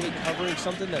shot really covering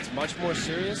something that's much more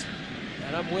serious?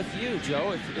 And I'm with you,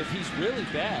 Joe. If he's really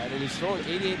bad and he's throwing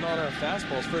 88-mile-an-hour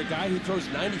fastballs for a guy who throws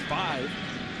 95,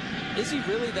 is he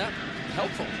really that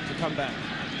helpful to come back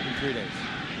in 3 days?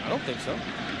 I don't think so.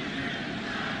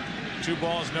 2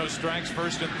 balls, no strikes,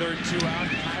 first and third, 2 out.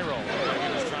 Cairo,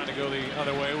 he was trying to go the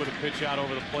other way with a pitch out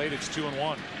over the plate. It's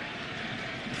 2-1.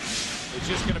 It's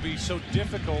just going to be so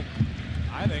difficult,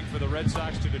 I think, for the Red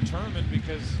Sox to determine,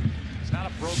 because it's not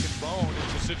a broken bone.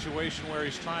 It's a situation where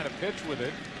he's trying to pitch with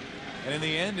it, and in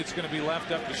the end, it's going to be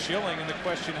left up to Schilling. And the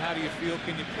question: how do you feel?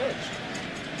 Can you pitch?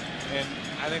 And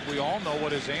I think we all know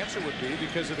what his answer would be,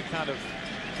 because of the kind of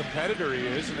competitor he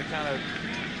is and the kind of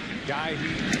guy he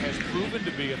has proven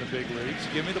to be in the big leagues.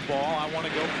 Give me the ball. I want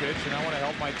to go pitch, and I want to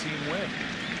help my team win.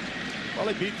 Well,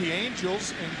 he beat the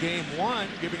Angels in Game 1,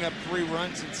 giving up 3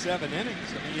 runs in 7 innings.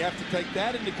 I mean, you have to take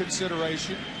that into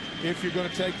consideration if you're going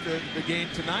to take the game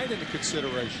tonight into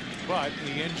consideration. But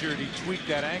he tweaked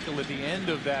that ankle at the end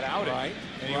of that outing. Right.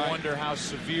 And you wonder how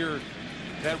severe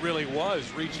that really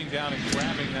was, reaching down and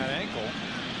grabbing that ankle,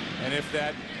 and if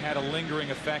that had a lingering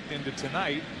effect into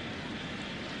tonight,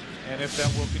 and if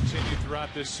that will continue throughout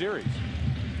this series.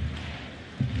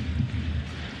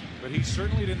 But he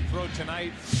certainly didn't throw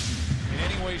tonight in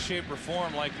any way, shape, or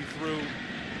form like he threw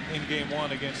in Game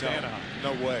 1 against Anaheim.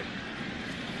 No way.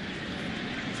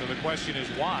 So the question is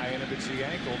why, and if it's the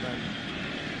ankle, then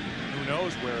who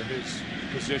knows where his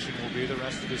position will be the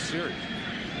rest of this series.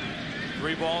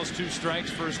 3 balls, 2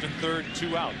 strikes, first and third,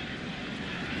 2 out.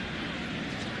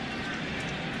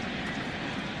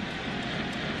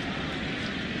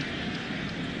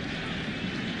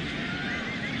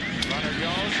 Runner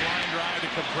goes, line drive to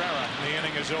Cabrera. The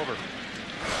inning is over.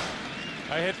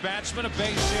 A hit batsman, a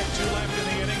base hit, 2 left in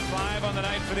the inning, 5 on the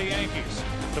night for the Yankees.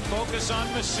 The focus on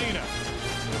Mussina.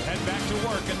 Head back to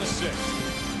work in the 6th.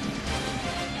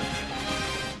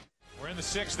 We're in the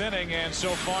 6th inning, and so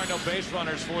far no base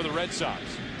runners for the Red Sox.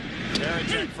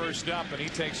 Varitek first up, and he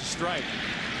takes a strike.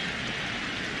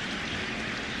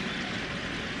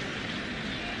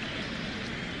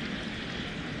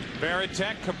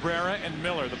 Varitek, Cabrera, and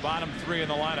Miller, the bottom 3 in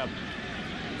the lineup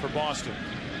for Boston.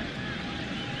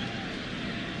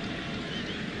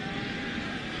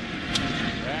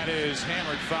 That is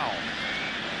hammered foul.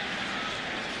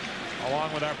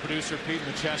 Along with our producer Pete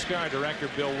Macheska, our director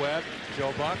Bill Webb,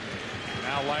 Joe Buck,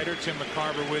 Al Leiter, Tim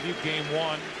McCarver with you. Game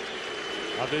 1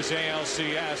 of this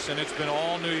ALCS, and it's been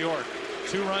all New York.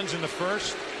 2 runs in the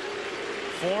first,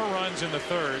 4 runs in the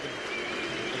third.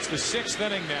 It's the 6th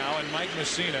inning now, and Mike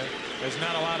Mussina has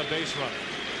not allowed a base runner.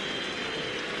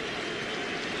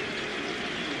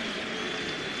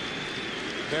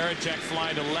 Varitek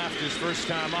flying to left, his first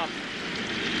time up.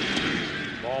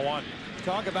 Ball 1.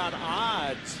 Talk about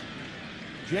odds.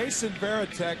 Jason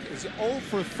Varitek is 0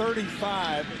 for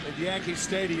 35 at Yankee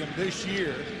Stadium this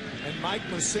year, and Mike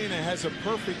Mussina has a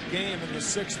perfect game in the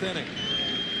 6th inning.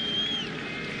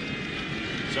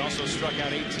 He's also struck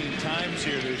out 18 times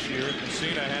here this year.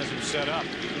 Mussina has him set up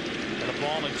at a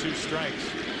ball and 2 strikes.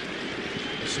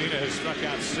 Mussina has struck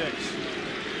out 6,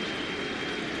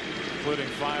 including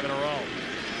 5 in a row.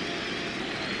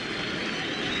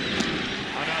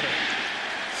 Another.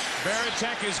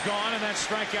 Varitek is gone, and that's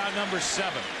strikeout number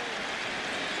 7.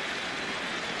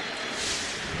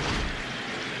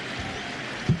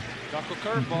 Knuckle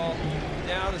curveball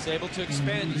down, is able to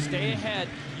expand. You stay ahead,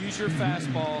 use your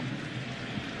fastball.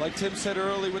 Like Tim said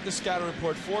earlier with the scouting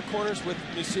report, 4 corners with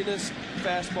Mussina's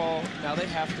fastball. Now they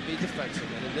have to be defensive,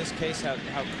 and in this case, how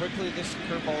quickly this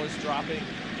curveball is dropping.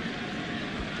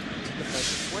 It's a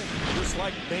defensive swing. Just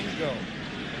like bingo.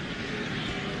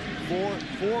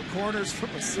 four corners from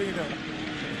Mussina.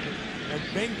 And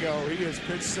bingo, he has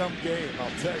pitched some game, I'll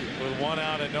tell you. With one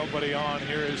out and nobody on,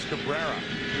 here is Cabrera.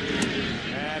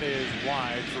 That is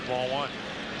wide for ball one.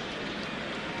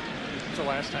 When's the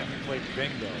last time you played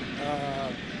bingo?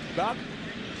 About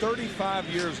 35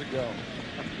 years ago.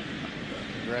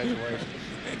 Congratulations.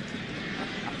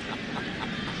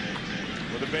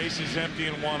 With the bases empty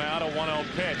and one out, a 1-0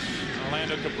 pitch.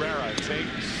 Orlando Cabrera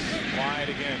takes wide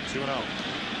again, 2-0.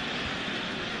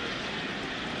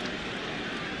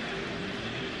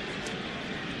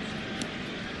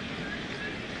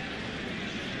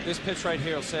 This pitch right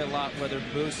here will say a lot whether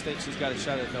Moose thinks he's got a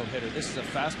shot at no-hitter. This is a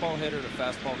fastball hitter and a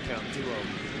fastball count, 2-0.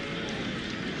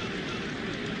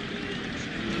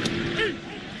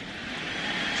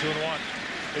 2-1.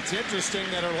 It's interesting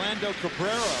that Orlando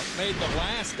Cabrera made the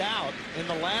last out in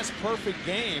the last perfect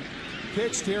game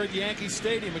pitched here at Yankee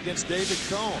Stadium against David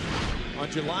Cone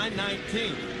on July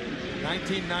 19th,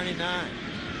 1999.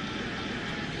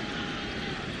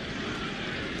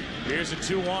 Here's a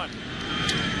 2-1.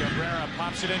 Cabrera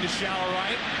pops it into shallow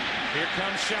right. Here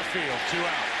comes Sheffield, 2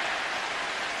 out.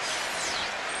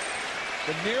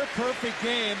 The near perfect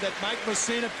game that Mike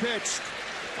Mussina pitched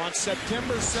on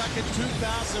September 2nd,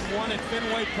 2001 at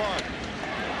Fenway Park.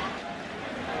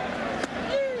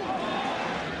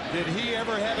 Did he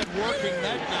ever have it working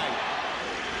that night?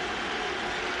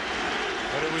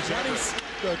 But it was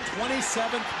the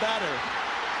 27th batter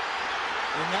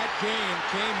in that game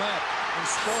came up and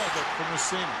spoiled it for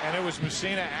Mussina. And it was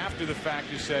Mussina after the fact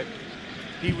who said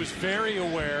he was very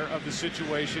aware of the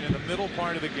situation in the middle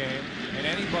part of the game, and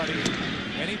any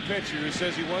pitcher who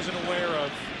says he wasn't aware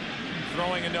of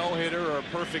throwing a no-hitter or a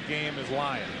perfect game is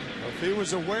lying. Well, if he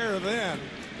was aware then,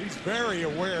 he's very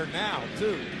aware now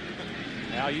too.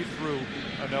 Now you threw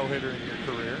a no-hitter in your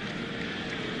career,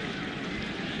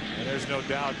 and there's no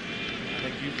doubt, I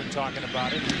think you've been talking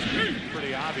about it, it's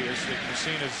pretty obvious that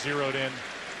Mussina's zeroed in.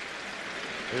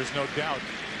 There's no doubt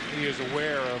he is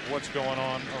aware of what's going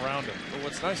on around him. Well,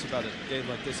 what's nice about a game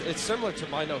like this, it's similar to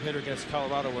my no-hitter against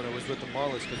Colorado when I was with the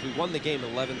Marlins, because we won the game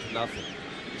 11-0.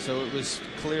 So it was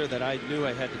clear that I knew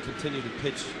I had to continue to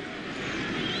pitch,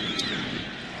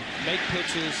 make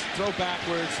pitches, throw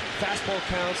backwards, fastball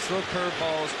counts, throw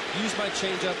curveballs, use my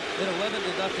changeup in 11-0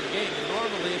 game. And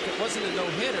normally, if it wasn't a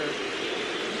no-hitter,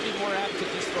 you'd be more apt to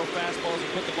just throw fastballs and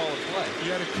put the ball in play.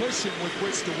 You had a cushion with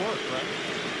which to work, right?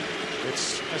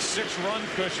 It's a 6-run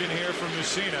cushion here for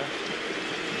Mussina.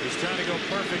 He's trying to go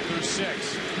perfect through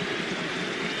 6.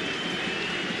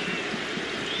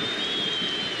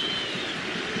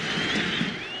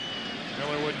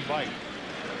 Miller wouldn't bite.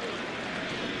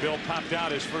 Bill popped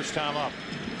out his first time up.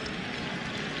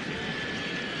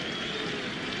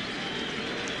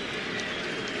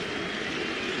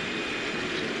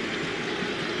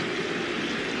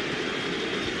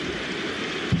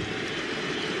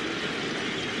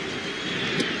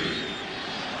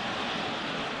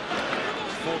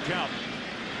 Full count.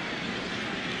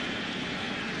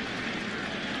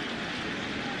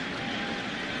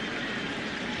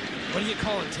 What are you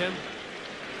calling, Tim?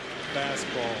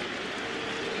 Fastball.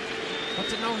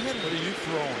 What's a no-hitter? What are you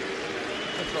throwing?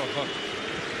 I throw a hook.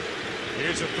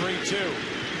 Here's a 3-2.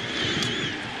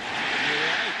 You're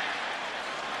right.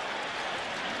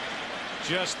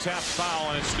 Just tapped foul,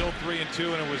 and it's still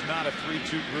 3-2, and it was not a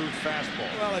 3-2 groove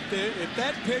fastball. Well, if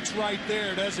that pitch right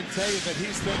there doesn't tell you that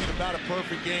he's thinking about a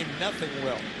perfect game, nothing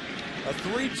will. A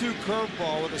 3-2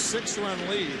 curveball with a 6-run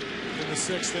lead in the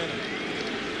 6th inning.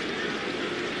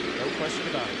 No question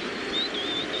about it.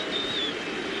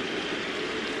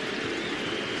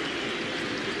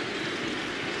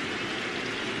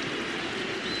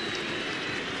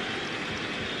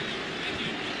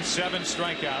 Seven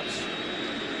strikeouts.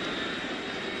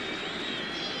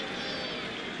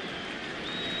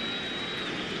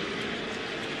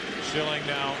 Schilling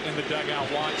now in the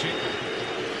dugout watching.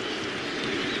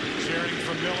 Cheering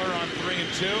for Miller on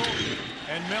 3-2.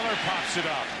 And Miller pops it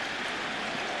up.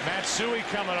 Matsui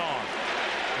coming on.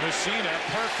 Mussina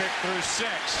perfect through 6.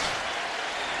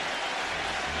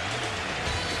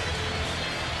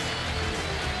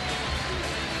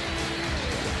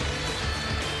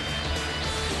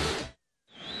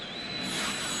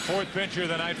 Fourth pitcher of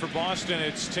the night for Boston,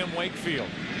 it's Tim Wakefield,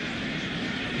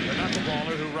 the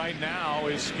knuckleballer who right now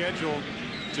is scheduled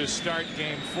to start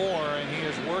game 4, and he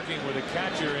is working with a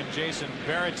catcher in Jason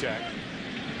Varitek,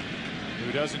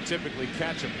 who doesn't typically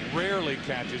catch him, rarely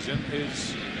catches him.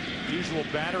 His usual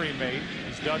battery mate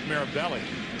is Doug Mirabelli.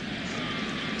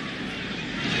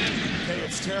 Hey,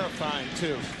 it's terrifying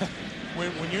too.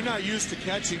 When you're not used to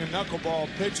catching a knuckleball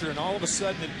pitcher, and all of a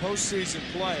sudden in postseason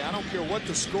play, I don't care what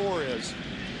the score is,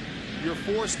 you're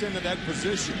forced into that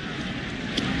position.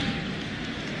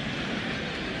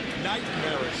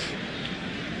 Nightmarish.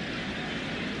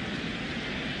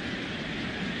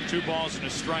 2 balls and a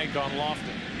strike on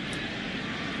Lofton.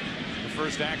 The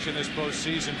first action this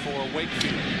postseason for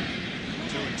Wakefield.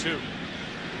 2-2.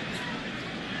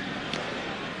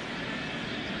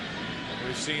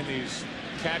 We've seen these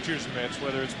catcher's mitts,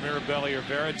 whether it's Mirabelli or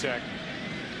Veritek.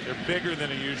 They're bigger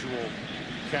than a usual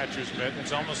catcher's mitt.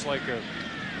 It's almost like a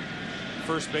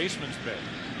first baseman's mitt.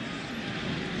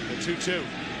 The 2-2.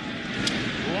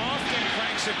 Lofton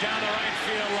cranks it down the right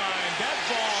field line. That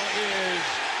ball is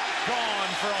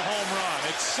gone for a home run.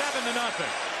 It's 7-0.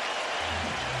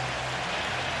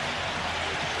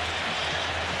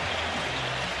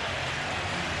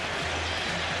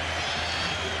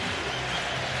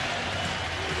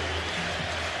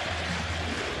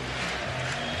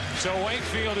 So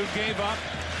Wakefield, who gave up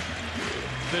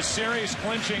the series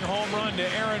clinching home run to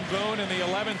Aaron Boone in the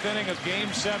 11th inning of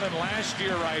Game 7 last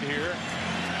year right here,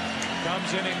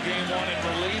 comes in Game 1 in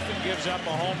relief and gives up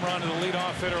a home run to the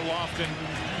leadoff hitter Lofton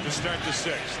to start the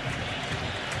 6th.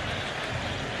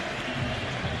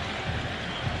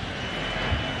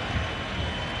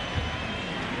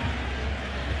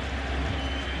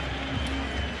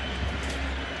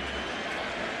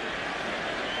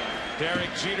 Derek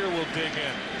Jeter will dig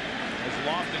in as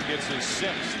Lofton gets his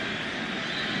 6th.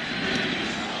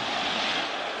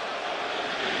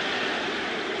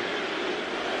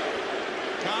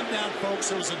 Calm down, folks.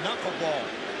 It was a knuckleball.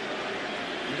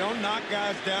 You don't knock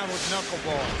guys down with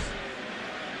knuckleballs.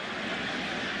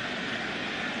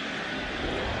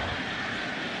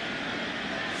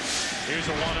 Here's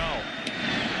a 1-0.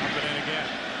 Up and in again.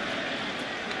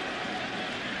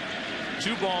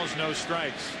 2 balls, no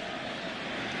strikes.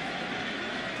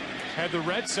 Had the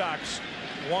Red Sox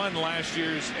won last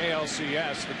year's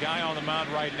ALCS, the guy on the mound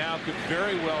right now could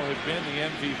very well have been the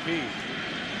MVP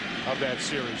of that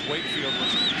series. Wakefield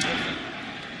was different.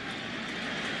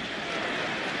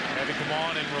 Had to come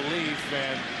on in relief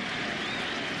and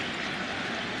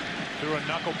threw a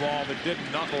knuckleball that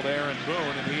didn't knuckle to Aaron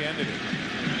Boone, and he ended it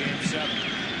in Game 7.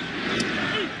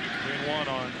 3-1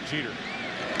 on Jeter.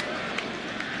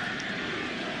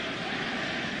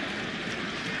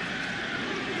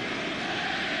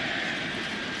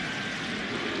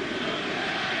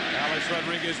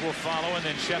 Rodriguez will follow, and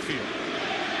then Sheffield.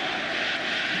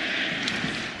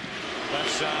 Left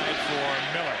side for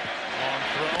Miller. Long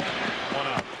throw. 1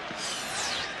 out.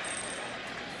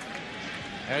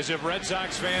 As if Red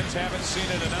Sox fans haven't seen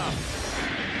it enough.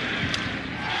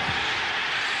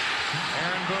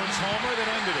 Aaron Boone's homer that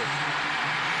ended it.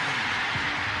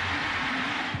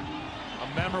 A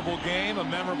memorable game, a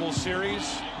memorable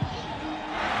series.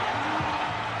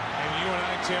 And you and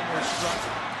I, Tim, were struck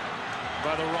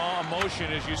by the raw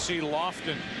emotion as you see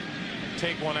Lofton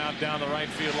take one out down the right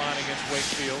field line against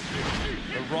Wakefield.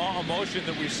 The raw emotion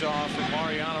that we saw from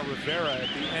Mariano Rivera at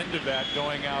the end of that,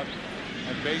 going out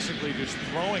and basically just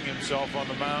throwing himself on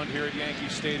the mound here at Yankee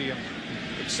Stadium,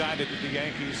 excited that the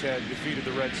Yankees had defeated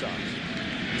the Red Sox.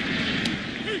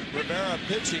 Rivera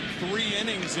pitching 3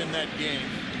 innings in that game.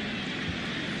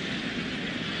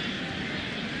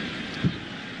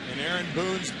 And Aaron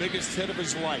Boone's biggest hit of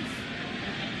his life.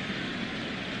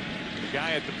 The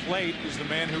guy at the plate is the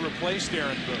man who replaced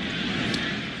Aaron Boone.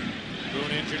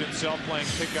 Boone injured himself playing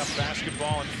pickup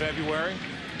basketball in February.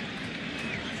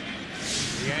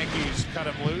 The Yankees cut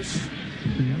him loose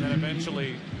and then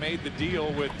eventually made the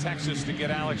deal with Texas to get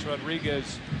Alex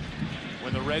Rodriguez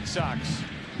when the Red Sox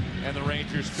and the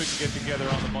Rangers couldn't get together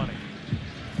on the money.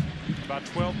 About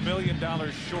 $12 million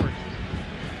short.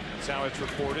 That's how it's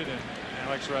reported. And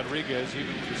Alex Rodriguez,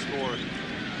 even with the score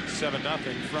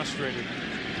 7-0, frustrated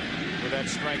with that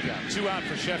strikeout. 2 out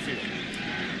for Sheffield.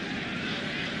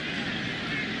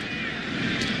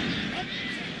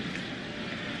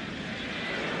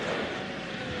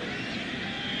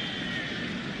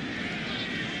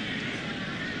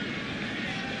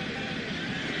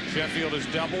 Sheffield has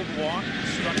doubled, walked,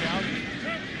 struck out.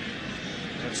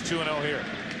 That's 2-0 here.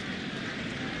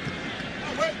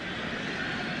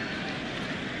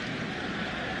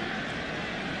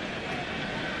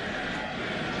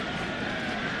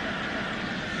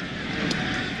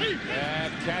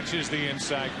 That catches the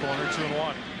inside corner.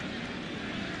 2-1.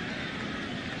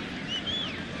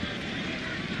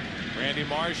 Randy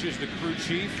Marsh is the crew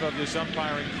chief of this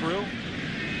umpiring crew.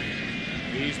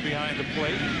 He's behind the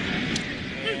plate,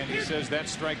 and he says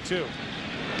that's strike 2.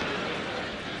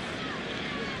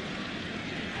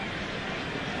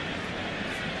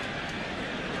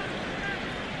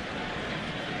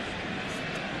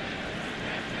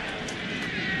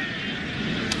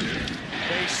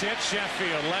 Base hit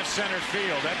Sheffield, left center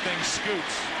field. That thing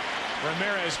scoots.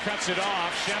 Ramirez cuts it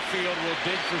off. Sheffield will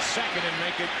dig for second and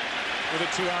make it with a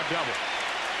 2-out double.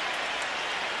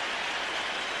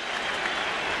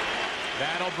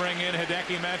 That'll bring in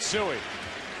Hideki Matsui.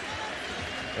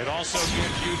 It also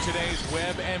gives you today's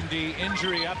WebMD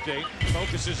injury update.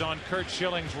 Focuses on Curt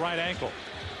Schilling's right ankle.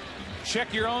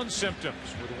 Check your own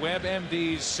symptoms with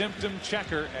WebMD's symptom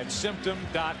checker at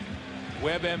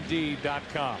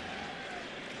symptom.webmd.com.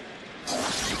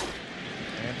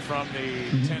 And from the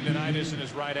tendonitis in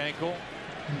his right ankle,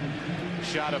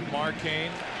 shot of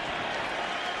Marcane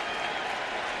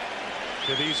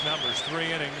to these numbers: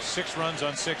 3 innings, 6 runs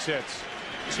on 6 hits,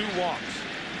 2 walks.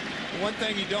 One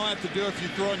thing you don't have to do if you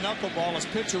throw a knuckleball is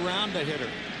pitch around the hitter.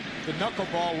 The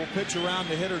knuckleball will pitch around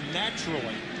the hitter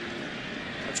naturally.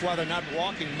 That's why they're not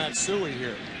walking Matsui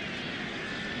here.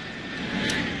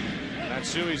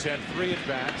 Matsui's had 3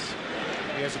 at-bats.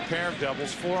 He has a pair of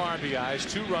doubles, 4 RBIs,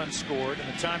 2 runs scored, and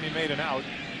the time he made an out,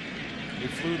 he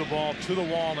flew the ball to the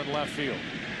wall in left field.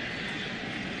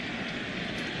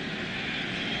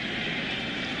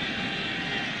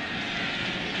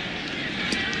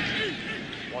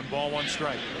 One ball, 1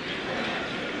 strike.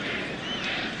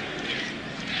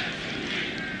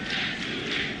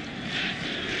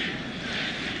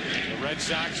 The Red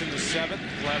Sox in the 7th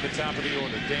will have the top of the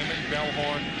order: Damon,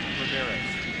 Bellhorn,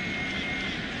 Ramirez.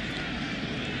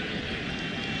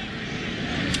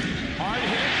 Hard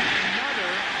hit, another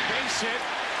base hit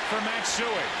for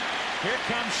Matsui. Here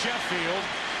comes Sheffield.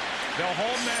 They'll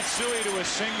hold Matsui to a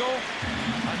single,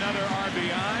 another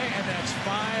RBI, and that's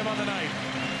 5 on the night.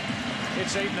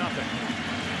 It's 8-0.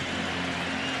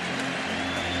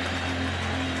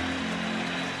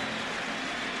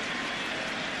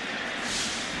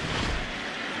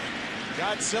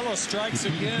 Godzilla strikes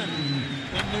again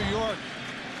in New York.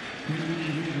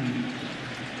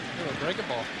 Breaking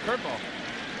ball, curveball.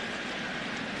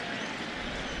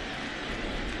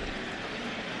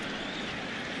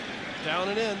 Down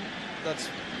and in. That's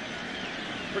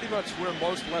pretty much where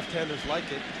most left-handers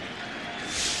like it.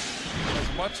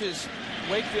 As much as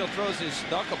Wakefield throws his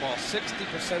knuckleball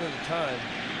 60% of the time.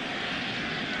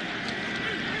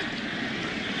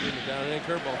 Down and in,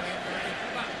 curveball.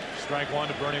 Strike 1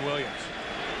 to Bernie Williams.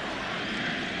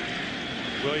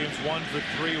 Williams 1 for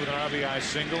 3 with an RBI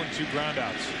single and 2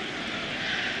 groundouts.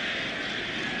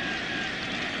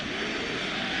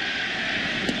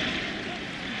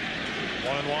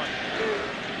 One and one.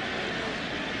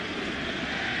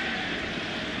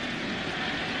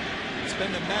 It's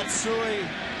been the Matsui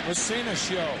Mussina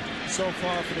show so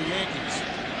far for the Yankees.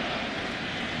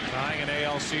 Tying an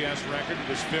ALCS record with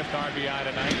his 5th RBI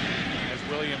tonight as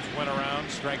Williams went around.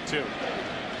 Strike 2.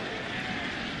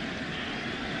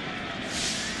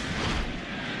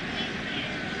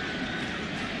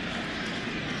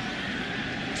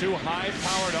 Two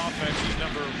high-powered offenses,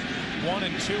 number 1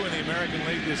 and 2 in the American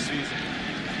League this season,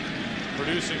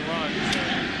 producing runs.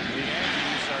 The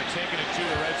Yankees are taking it to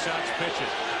the Red Sox pitching.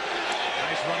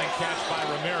 Nice running catch by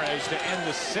Ramirez to end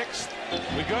the 6th.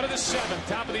 We go to the 7th,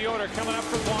 top of the order coming up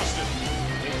for Boston.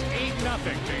 It's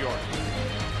 8-0 New York.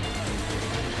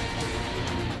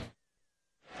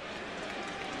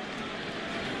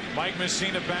 Mike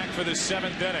Mussina back for the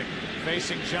 7th inning,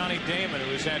 facing Johnny Damon,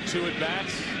 who has had 2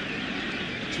 at-bats,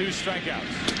 2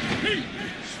 strikeouts.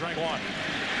 Strike 1.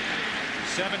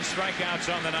 7 strikeouts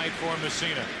on the night for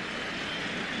Mussina.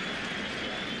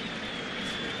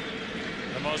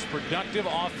 The most productive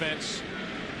offense in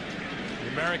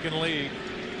the American League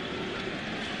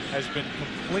has been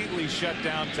completely shut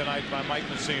down tonight by Mike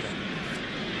Mussina.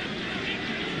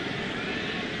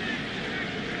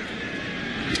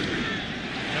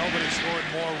 Nobody scored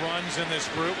more runs in this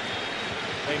group.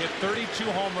 They hit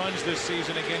 32 home runs this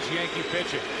season against Yankee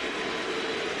pitching.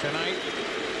 Tonight,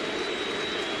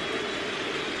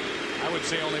 I would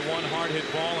say only 1 hard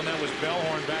hit ball, and that was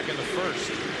Bellhorn back in the 1st.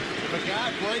 If a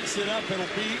guy breaks it up, it'll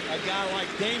be a guy like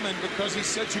Damon because he's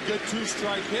such a good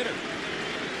 2-strike hitter.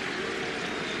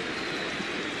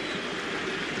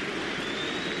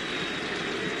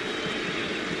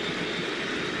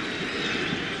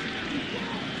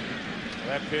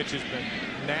 That pitch has been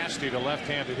nasty to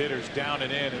left-handed hitters down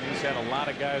and in, and he's had a lot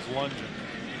of guys lunging.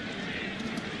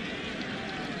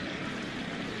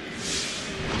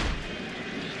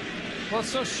 Well,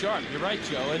 it's so sharp. You're right,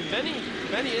 Joe. In many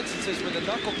instances with a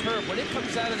knuckle curve, when it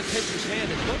comes out of the pitcher's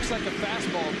hand, it looks like a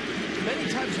fastball.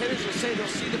 Many times hitters will say they'll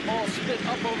see the ball spit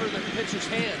up over the pitcher's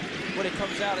hand when it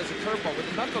comes out as a curveball. With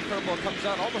the knuckle curveball, it comes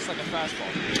out almost like a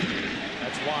fastball.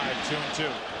 That's wide, 2-2.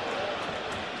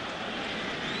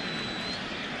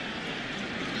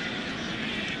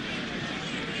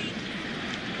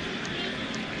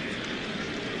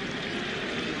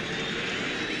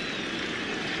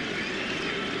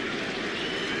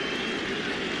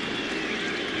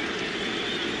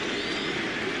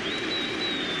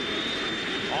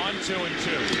 2-2.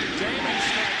 Damon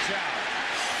strikes out.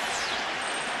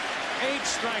 8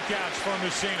 strikeouts for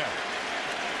Mussina.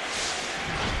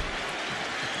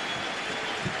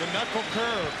 The knuckle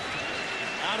curve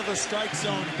out of the strike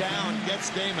zone down gets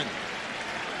Damon.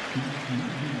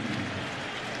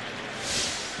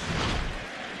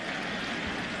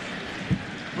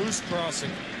 Moose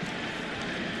crossing.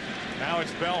 Now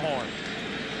it's Bellhorn.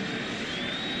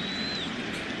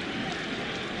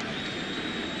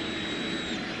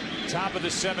 Top of the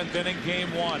 7th inning,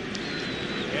 game 1.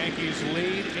 Yankees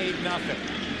lead 8-0.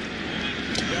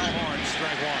 Bellhorn,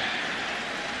 strike 1.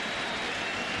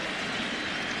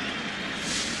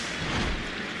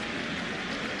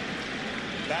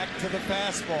 Back to the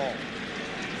fastball.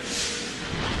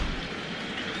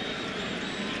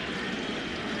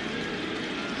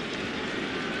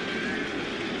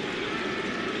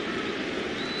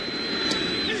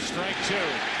 Strike 2.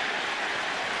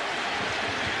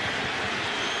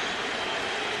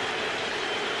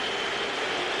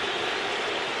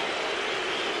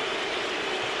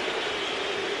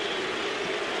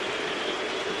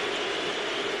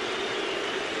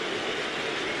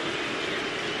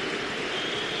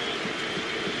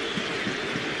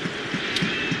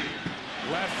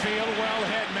 Left field, well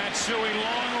hit. Matsui,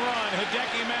 long run.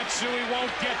 Hideki Matsui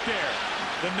won't get there.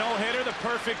 The no-hitter, the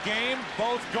perfect game,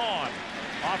 both gone.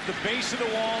 Off the base of the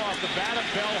wall, off the bat of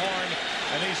Bellhorn,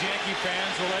 and these Yankee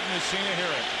fans will let Mussina hear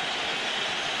it.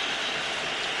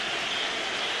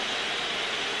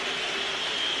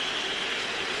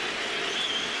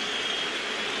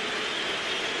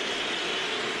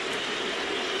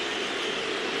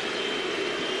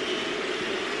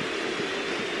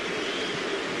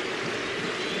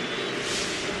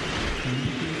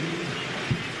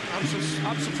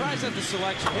 I'm surprised at the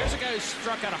selection. Here's a guy who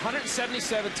struck out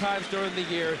 177 times during the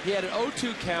year. He had an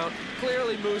 0-2 count.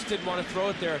 Clearly, Moose didn't want to throw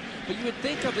it there. But you would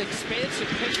think of the expansive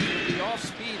pitching would be off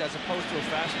speed as opposed to a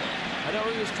fastball. I know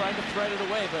he was trying to thread it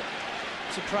away, but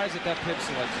surprised at that pitch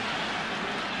selection.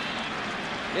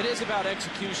 It is about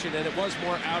execution, and it was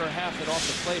more outer half than off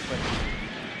the plate. But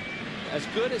as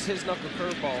good as his knuckle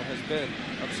curveball has been,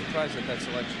 I'm surprised at that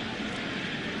selection.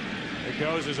 It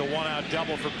goes as a 1-out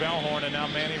double for Bellhorn, and now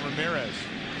Manny Ramirez.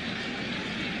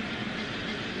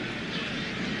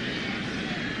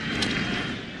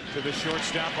 To the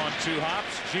shortstop on 2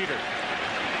 hops. Jeter.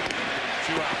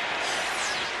 2 out.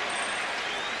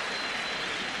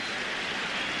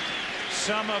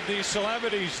 Some of the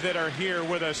celebrities that are here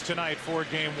with us tonight for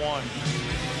game 1.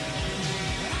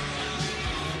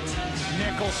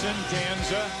 Nicholson,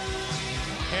 Danza,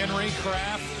 Henry,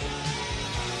 Kraft,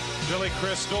 Billy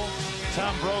Crystal,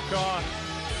 Tom Brokaw,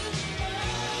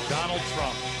 Donald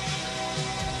Trump.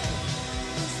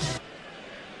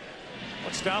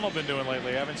 What's Donald been doing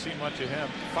lately? I haven't seen much of him.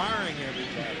 Firing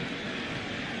everybody.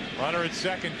 Runner at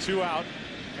second, 2 out.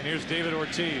 And here's David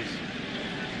Ortiz.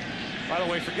 By the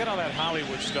way, forget all that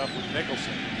Hollywood stuff with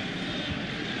Nicholson.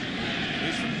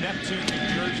 He's from Neptune, New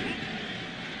Jersey.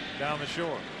 Down the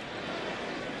shore.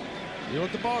 You know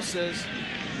what the boss says.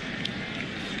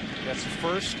 That's the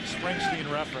first Springsteen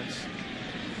reference.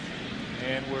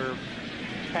 And we're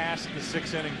past the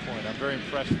 6th inning point. I'm very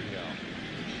impressed with y'all.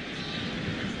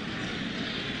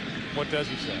 What does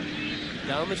he say?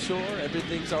 Down the shore,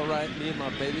 everything's all right. Me and my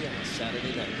baby on a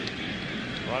Saturday night.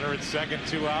 Runner at second,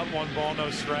 2 out, 1 ball, no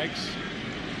strikes.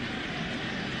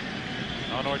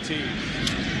 On Ortiz.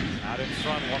 Out in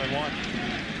front, 1-1.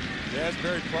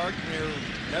 Asbury Park near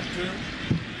Neptune.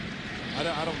 I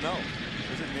don't know.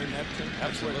 Is it near Neptune?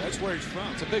 That's where he's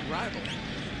from. It's a big rival.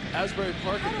 Asbury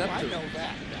Park and Neptune. I know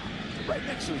that. Right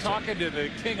next to each Talking to the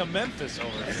king of Memphis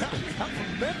over there. I'm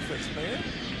from Memphis, man.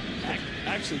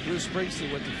 Actually, Bruce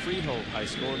Springsteen went to Freehold High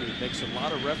School, and he makes a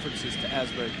lot of references to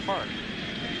Asbury Park.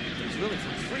 But he's really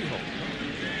from Freehold,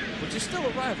 which is still a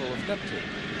rival of Neptune.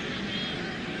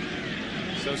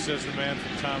 So says the man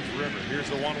from Tom's River. Here's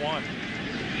the 1-1.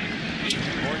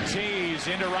 Ortiz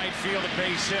into right field, a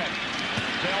base hit.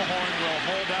 Bellhorn will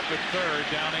hold up at third,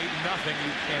 down 8-0.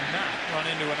 You cannot run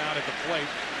into an out at the plate.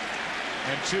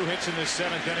 And 2 hits in the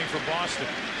 7th inning for Boston.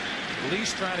 At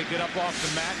least trying to get up off the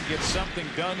mat and get something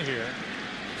done here.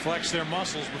 Flex their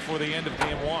muscles before the end of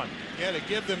game 1. Yeah, to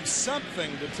give them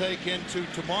something to take into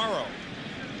tomorrow.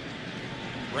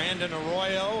 Brandon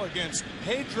Arroyo against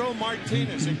Pedro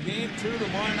Martinez in game 2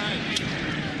 tomorrow night.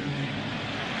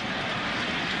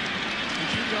 Did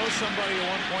you know somebody at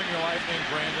one point in your life named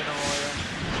Brandon Arroyo?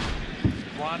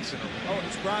 Bronson Arroyo. Oh,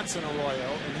 it's Bronson Arroyo,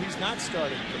 and he's not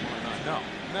starting tomorrow night. No.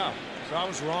 No. So I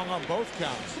was wrong on both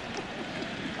counts.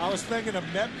 I was thinking of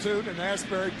Neptune and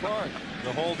Asbury Park.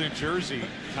 The whole New Jersey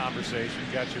conversation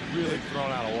got you really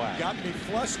thrown out of whack. Got me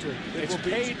flustered. It's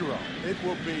Pedro. It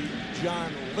will be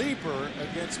John Lieber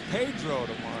against Pedro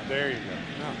tomorrow. There you go.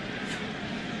 No.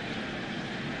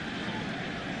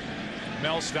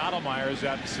 Mel Stottlemyre is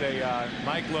out to say,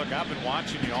 Mike, look, I've been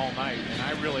watching you all night, and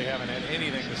I really haven't had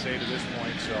anything to say to this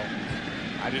point, so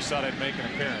I just thought I'd make an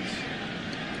appearance.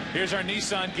 Here's our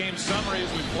Nissan game summary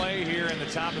as we play here in the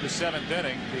top of the 7th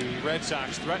inning. The Red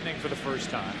Sox threatening for the first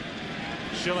time.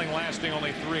 Schilling lasting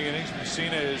only 3 innings.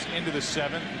 Mussina is into the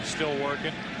 7th, still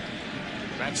working.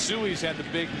 Matsui's had the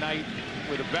big night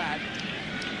with a bat.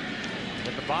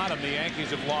 At the bottom, the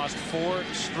Yankees have lost 4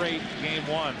 straight game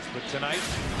 1s, but tonight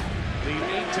lead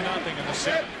 8-0 in the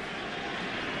 7th.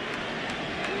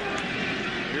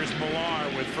 Here's Millar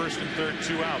with 1st and 3rd,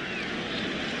 2 out.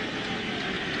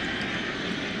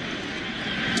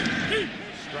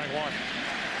 Strike 1.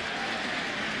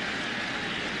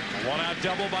 A 1-out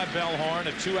double by Bellhorn,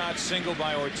 a 2-out single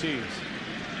by Ortiz.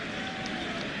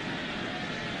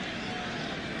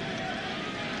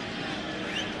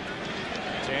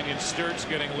 Tanyan Sturtz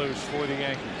getting loose for the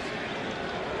Yankees.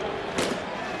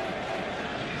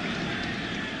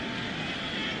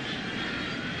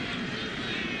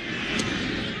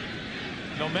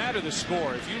 No matter the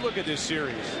score, if you look at this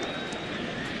series,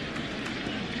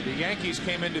 the Yankees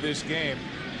came into this game.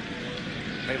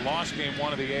 They lost game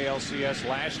 1 of the ALCS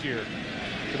last year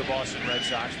to the Boston Red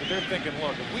Sox, but they're thinking,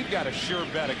 look, if we've got a sure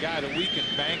bet, a guy that we can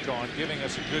bank on giving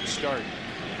us a good start,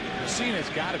 Mussina's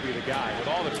got to be the guy with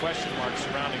all the question marks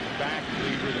surrounding the back of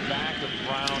Lieber, the back of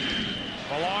Brown.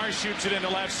 Millar shoots it into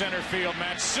left center field.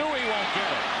 Matsui won't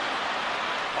get it.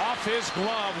 Off his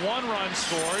glove, 1 run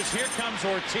scores. Here comes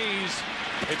Ortiz.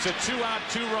 It's a 2-out,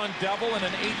 2-run double and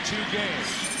an 8-2 game.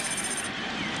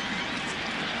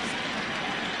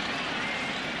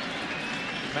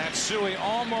 Matsui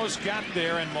almost got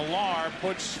there, and Millar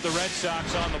puts the Red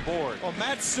Sox on the board. Well,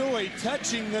 Matsui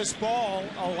touching this ball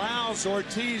allows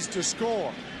Ortiz to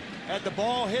score. Had the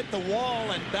ball hit the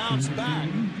wall and bounce back,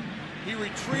 he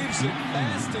retrieves it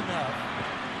fast enough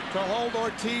to hold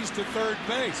Ortiz to 3rd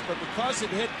base, but because it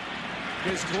hit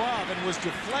his glove and was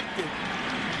deflected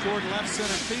toward left center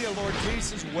field,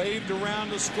 Ortiz is waved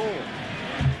around to score.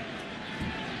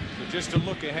 So just to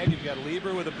look ahead, you've got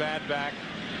Lieber with a bad back.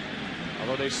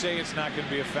 Although they say it's not going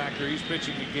to be a factor. He's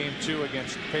pitching in game 2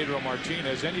 against Pedro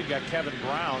Martinez. Then you've got Kevin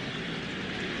Brown.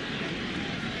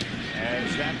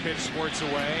 As that pitch squirts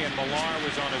away, and Millar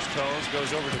was on his toes,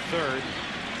 goes over to 3rd.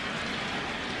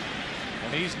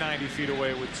 And he's 90 feet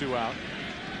away with 2 out.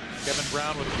 Kevin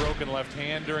Brown with a broken left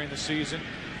hand during the season.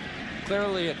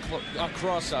 Clearly a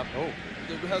cross-up. Oh.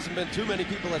 There hasn't been too many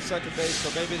people at second base, so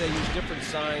maybe they use different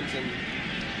signs, and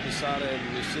Posada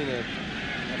and Mussina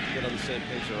have to get on the same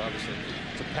page here, obviously.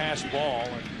 It's a pass ball,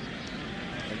 and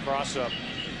the cross-up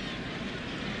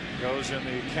goes in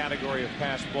the category of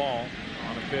pass ball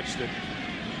on a pitch that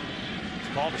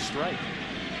is called a strike.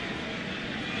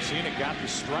 Mussina got the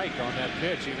strike on that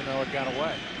pitch, even though it got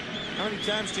away. How many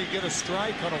times do you get a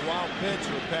strike on a wild pitch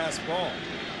or a pass ball?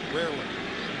 Rarely.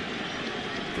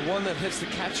 The one that hits the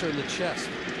catcher in the chest.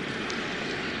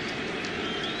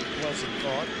 Wasn't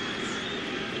caught.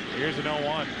 Here's an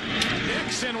 0-1.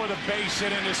 Dixon with a base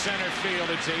hit into center field.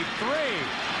 It's 8-3.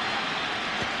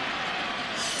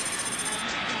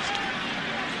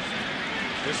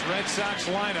 This Red Sox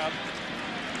lineup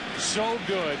so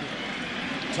good,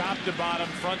 top to bottom,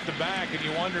 front to back, and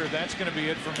you wonder if that's going to be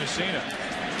it for Mussina.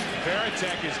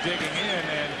 Veritek is digging in,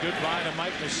 and goodbye to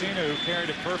Mike Mussina, who carried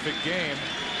a perfect game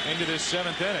into this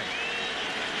 7th inning.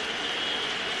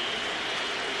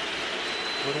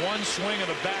 With one swing of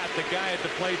the bat, the guy at the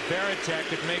plate, Veritek,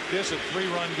 could make this a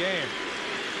 3-run game.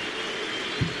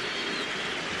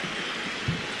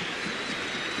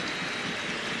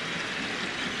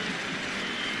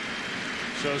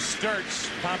 So Sturtz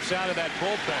pops out of that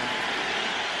bullpen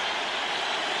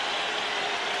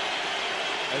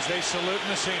as they salute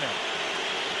Mussina.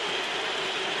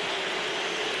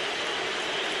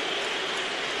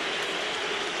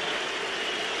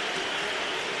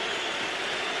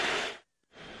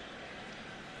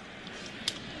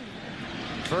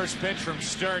 First pitch from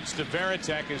Sturtz to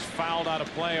Veritek is fouled out of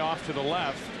play off to the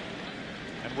left.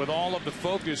 And with all of the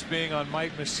focus being on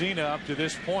Mike Mussina up to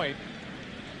this point,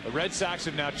 the Red Sox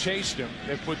have now chased him.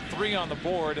 They've put 3 on the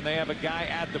board, and they have a guy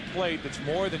at the plate that's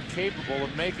more than capable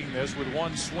of making this, with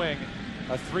one swing,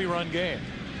 a 3-run game.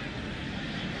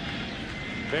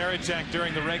 Veritek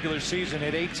during the regular season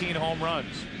hit 18 home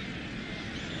runs.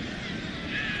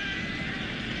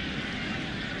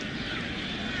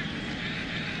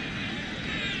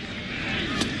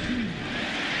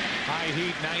 High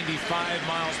Heat, 95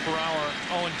 miles per hour,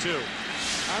 0-2.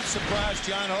 I'm surprised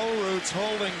John Olerud's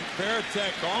holding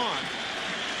Veritek on.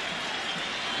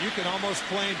 You can almost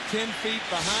play him 10 feet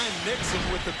behind Nixon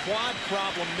with the quad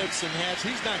problem Nixon has.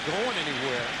 He's not going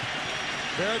anywhere.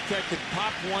 Veritek could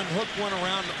pop one, hook one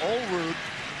around Olerud.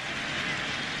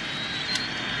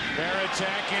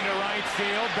 Veritek into right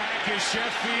field. Back is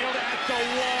Sheffield at the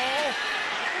wall.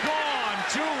 Gone.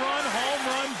 2-run home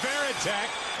run Veritek,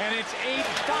 and it's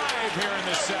 8-5 here in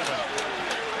the 7th.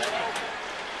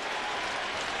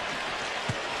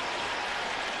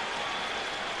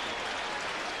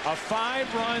 A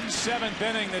 5-run 7th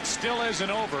inning that still isn't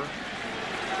over,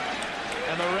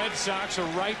 and the Red Sox are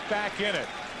right back in it.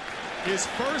 His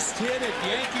first hit at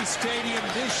Yankee Stadium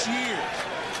this year,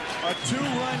 a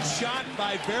 2-run shot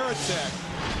by Veritek,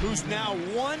 who's now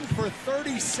 1 for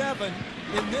 37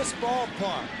 in this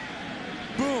ballpark.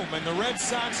 Boom, and the Red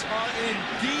Sox are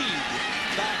indeed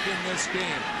back in this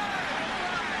game.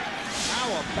 How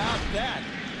about that?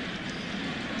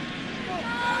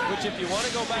 Which, if you want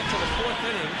to go back to the 4th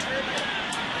inning,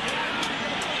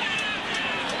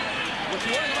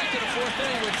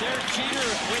 with Derek Jeter,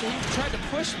 when he tried to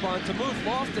push bunt to move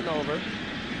Lofton over,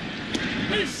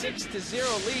 with a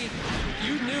 6-0 lead,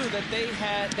 you knew that they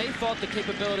thought the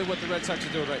capability of what the Red Sox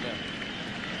are doing right now.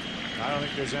 I don't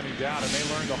think there's any doubt, and they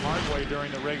learned the hard way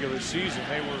during the regular season.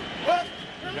 They were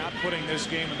not putting this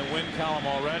game in the win column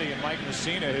already, and Mike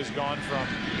Mussina has gone from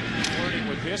flirting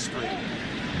with history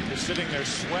to sitting there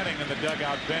sweating in the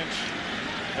dugout bench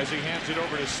as he hands it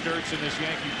over to Sturtz in this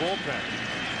Yankee bullpen.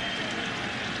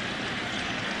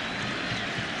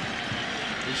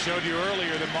 We showed you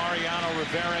earlier that Mariano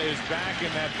Rivera is back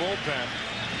in that bullpen,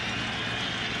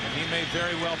 and he may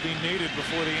very well be needed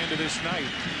before the end of this night.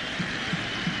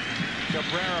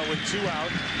 Cabrera with 2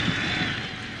 out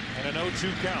and an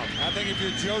 0-2 count. I think if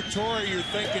you're Joe Torre, you're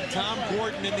thinking Tom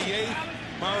Gordon in the 8th,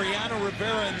 Mariano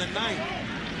Rivera in the 9th.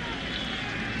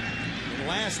 In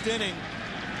last inning,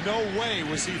 no way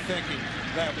was he thinking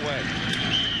that way.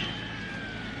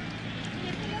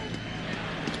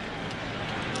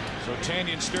 So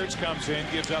Tanyan Sturtz comes in,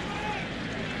 gives up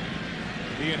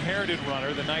the inherited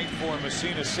runner, the night for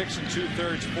Mussina, 6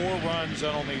 2/3, 4 runs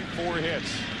on only 4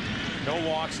 hits. No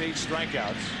walks, 8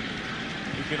 strikeouts.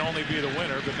 He can only be the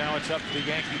winner, but now it's up to the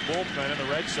Yankee bullpen, and the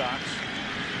Red Sox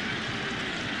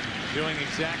doing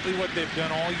exactly what they've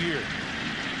done all year.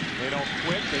 They don't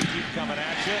quit, they keep coming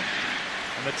at you.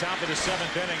 And the top of the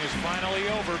 7th inning is finally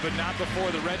over, but not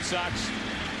before the Red Sox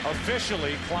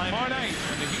officially climb tomorrow night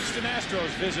when the Houston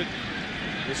Astros visit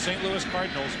the St. Louis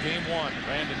Cardinals. Game 1,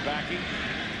 Brandon Bakke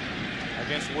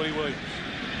against Woody Williams.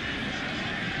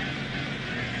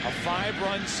 A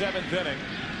 5-run 7th inning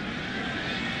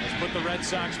has put the Red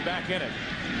Sox back in it.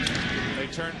 They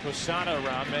turn Posada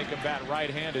around, make him bat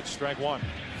right-handed, strike 1.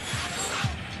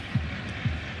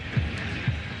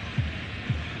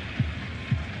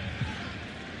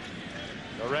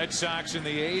 The Red Sox in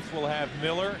the 8th will have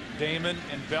Miller, Damon,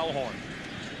 and Bellhorn.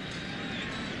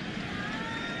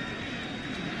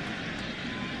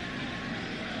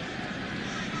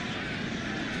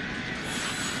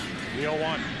 The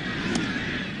 0-1.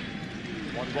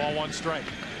 1 ball, 1 strike.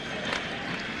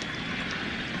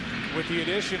 With the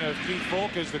addition of Keith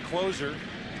Volk as the closer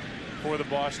for the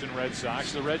Boston Red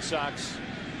Sox, the Red Sox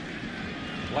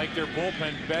like their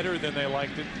bullpen better than they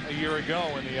liked it a year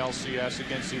ago in the LCS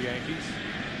against the Yankees.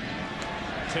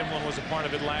 Timlin was a part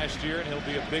of it last year, and he'll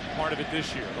be a big part of it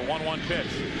this year. The 1-1 pitch.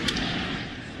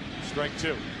 Strike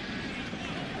 2.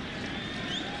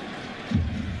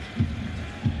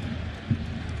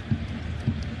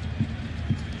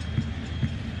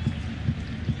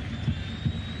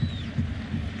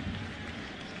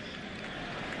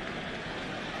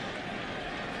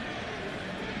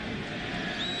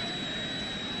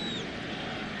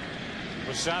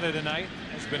 Posada tonight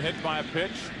has been hit by a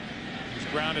pitch. He's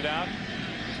grounded out.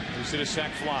 He's hit a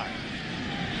sac fly.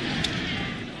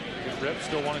 Good rip,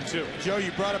 still 1-2. Joe,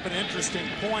 you brought up an interesting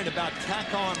point about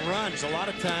tack-on runs. A lot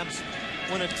of times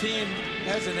when a team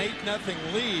has an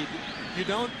 8-0 lead, you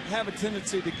don't have a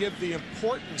tendency to give the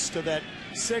importance to that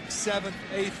 6th, 7th,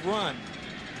 8th run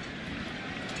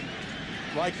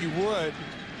like you would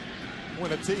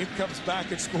when a team comes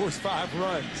back and scores 5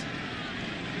 runs.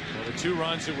 Well, the 2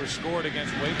 runs that were scored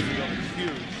against Wakefield is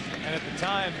huge. And at the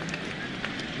time,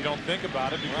 you don't think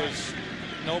about it because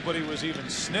nobody was even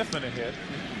sniffing a hit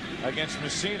against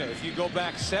Mussina. If you go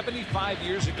back 75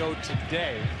 years ago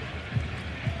today,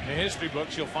 in the history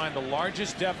books, you'll find the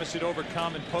largest deficit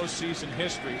overcome in postseason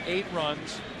history. 8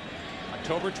 runs,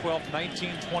 October 12th,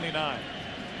 1929,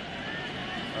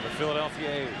 by the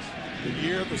Philadelphia A's. The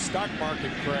year the stock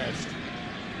market crashed.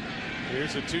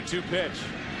 Here's a 2-2 pitch.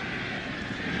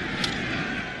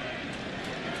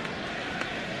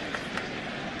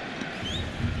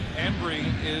 Embry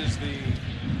is the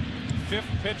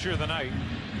 5th pitcher of the night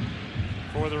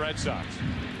for the Red Sox.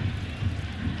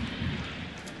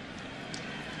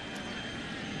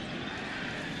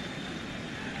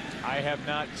 I have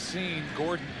not seen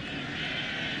Gordon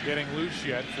getting loose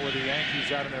yet for the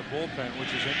Yankees out in their bullpen, which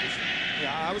is interesting.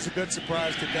 Yeah, I was a bit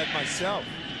surprised at that myself.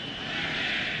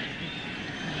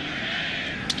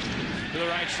 To the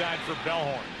right side for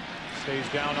Bellhorn. Stays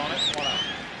down on it. 1 out.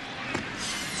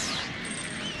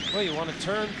 Well, you want to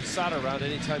turn Posada around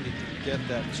anytime you get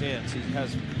that chance. He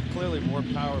has clearly more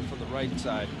power from the right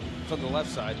side, from the left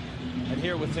side. And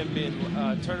here with him being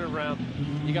turned around,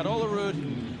 you got Olerud,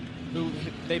 who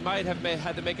they might have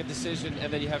had to make a decision,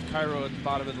 and then you have Cairo at the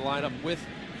bottom of the lineup with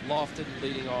Lofton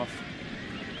leading off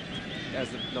as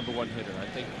the #1 hitter. I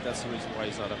think that's the reason why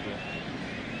he's not up here.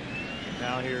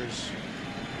 Now here's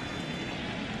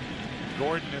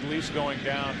Gordon at least going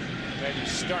down, maybe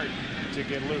start to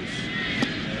get loose.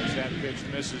 As that pitch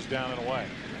misses down and away.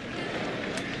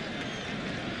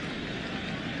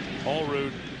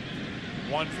 Olerud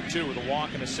 1 for 2 with a walk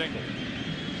and a single.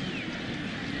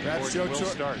 Perhaps Gordon will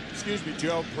start. Excuse me,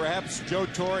 Joe. Perhaps Joe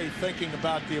Torre thinking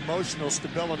about the emotional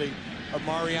stability of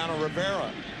Mariano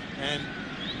Rivera and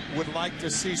would like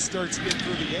to see Sturts get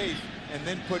through the 8th and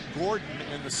then put Gordon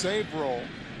in the save role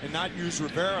and not use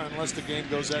Rivera unless the game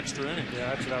goes extra innings. Yeah,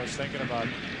 that's what I was thinking about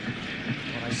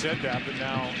when I said that, but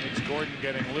now it's Gordon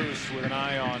getting loose with an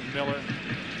eye on Miller,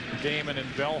 Damon, and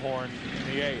Bellhorn in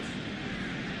the 8th.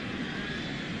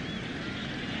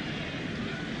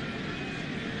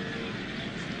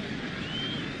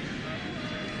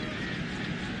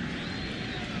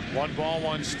 One ball,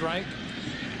 1 strike.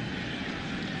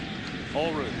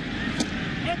 Olerud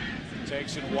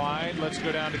takes it wide. Let's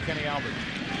go down to Kenny Albert.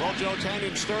 Well, Joe,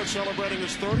 Tandem Sturts celebrating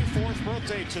his 34th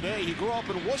birthday today. He grew up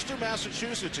in Worcester,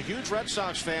 Massachusetts. A huge Red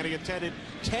Sox fan. He attended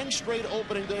 10 straight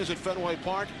opening days at Fenway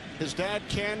Park. His dad,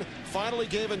 Ken, finally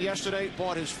gave in yesterday,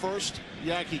 bought his first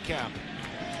Yankee cap.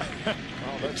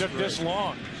 It took this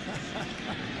long.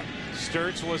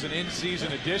 Sturts was an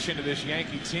in-season addition to this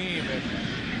Yankee team, and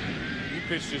he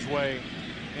pitched his way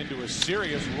into a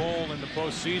serious role in the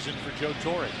postseason for Joe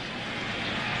Torre.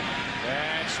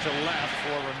 That's to left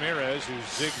for Ramirez, who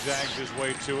zigzags his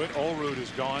way to it. Olerud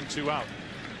is gone, 2 out.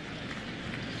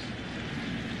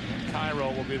 And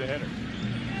Cairo will be the hitter.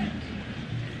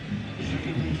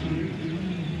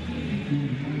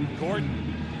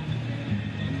 Gordon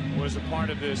was a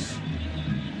part of this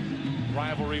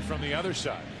rivalry from the other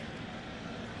side.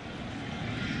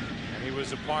 And he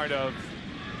was a part of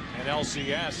an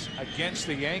LCS against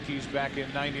the Yankees back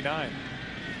in '99.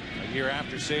 A year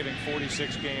after saving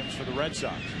 46 games for the Red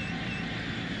Sox.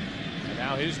 And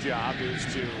now his job is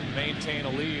to maintain a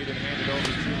lead and hand it over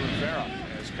to Rivera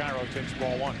as Cairo takes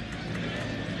ball 1.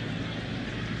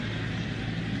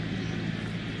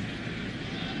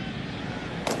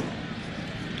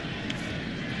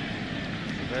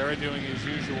 Rivera doing his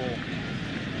usual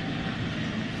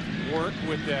work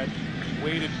with that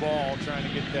weighted ball, trying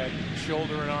to get that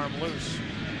shoulder and arm loose.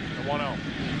 The 1-0.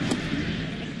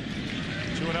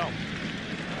 2-0.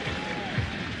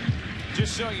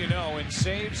 Just so you know, in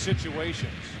save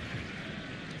situations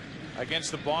against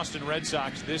the Boston Red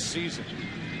Sox this season,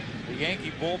 the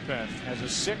Yankee bullpen has a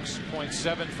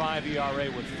 6.75 ERA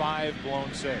with 5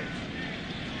 blown saves.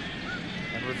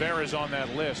 And Rivera's on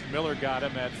that list. Miller got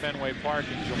him at Fenway Park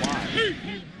in July.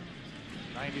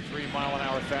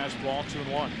 93-mile-an-hour fastball,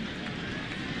 2-1.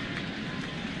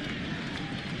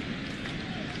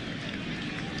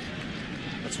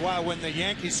 That's why when the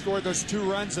Yankees scored those 2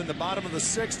 runs in the bottom of the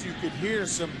 6th, you could hear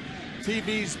some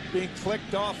TVs being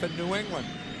clicked off in New England.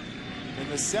 In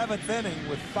the 7th inning,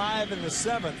 with 5 in the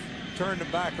 7th, turned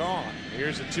them back on.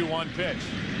 Here's a 2-1 pitch.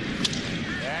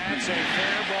 That's a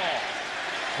fair ball.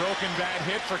 Broken bat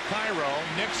hit for Cairo.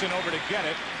 Nixon over to get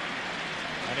it.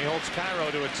 And he holds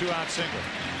Cairo to a 2-out single.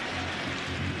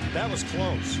 That was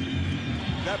close.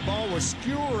 That ball was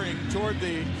skewering toward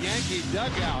the Yankee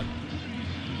dugout.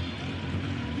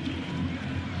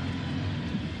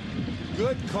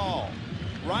 Good call.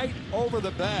 Right over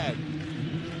the bag.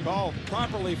 Called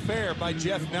properly fair by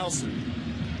Jeff Nelson.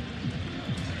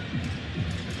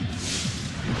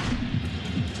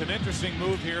 It's an interesting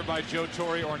move here by Joe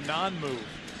Torre, or non-move.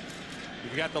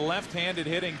 You've got the left-handed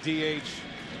hitting DH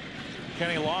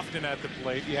Kenny Lofton at the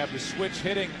plate. You have the switch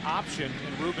hitting option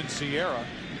in Ruben Sierra.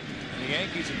 And the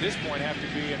Yankees at this point have to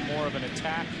be in more of an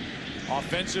attack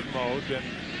offensive mode than,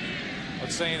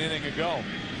 let's say, an inning ago.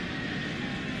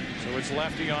 So it's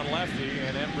lefty on lefty,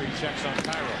 and Embry checks on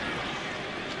Cairo.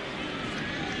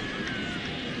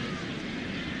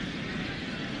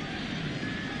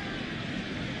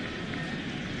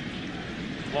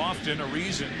 Lofton, a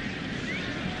reason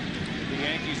the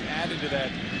Yankees added to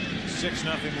that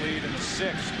 6-0 lead in the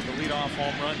 6th with a leadoff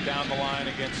home run down the line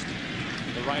against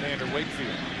the right-hander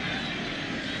Wakefield.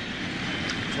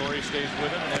 Torrey stays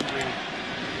with him, and Embry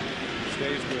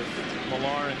stays with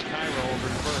Millar and Cairo over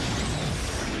to first.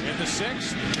 In the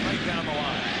 6th, right down the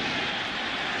line.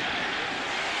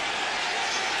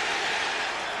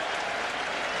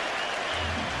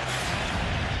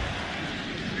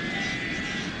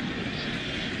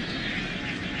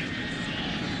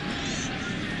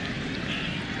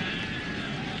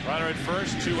 Runner at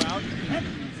first, 2 out,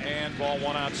 and ball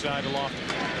 1 outside to Lofton.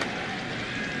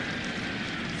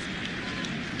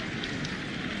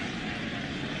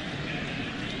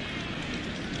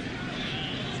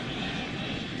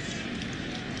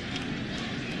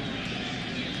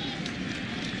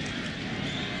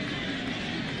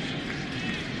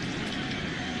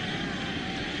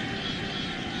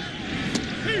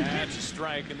 That's a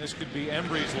strike, and this could be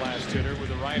Embry's last hitter with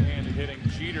a right-handed hitting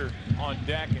Jeter on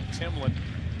deck, and Timlin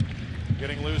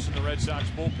getting loose in the Red Sox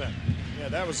bullpen. Yeah,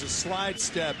 that was a slide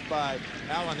step by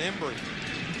Alan Embry.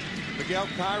 Miguel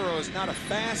Cairo is not a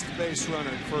fast base runner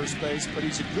at first base, but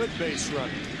he's a good base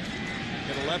runner.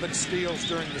 Got 11 steals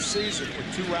during the season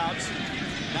with 2 outs.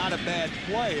 Not a bad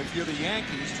play if you're the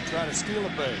Yankees to try to steal a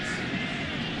base.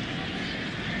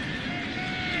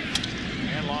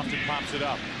 And Lofton pops it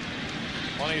up.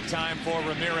 Plenty of time for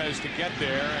Ramirez to get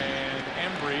there, and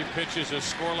Embry pitches a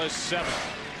scoreless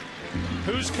 7th.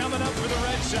 Who's coming up for the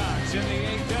Red Sox in the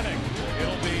 8th inning?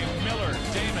 It'll be Miller,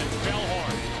 Damon,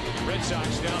 Bellhorn. Red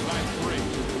Sox down by 3.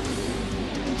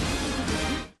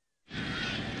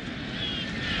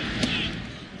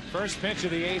 First pitch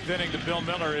of the 8th inning to Bill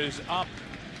Miller is up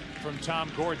from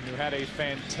Tom Gordon, who had a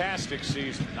fantastic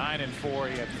season. 9-4.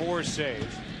 He had 4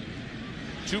 saves,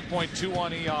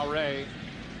 2.21 ERA,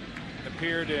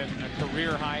 appeared in a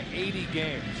career high 80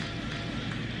 games.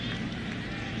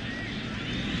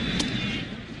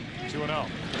 2-0.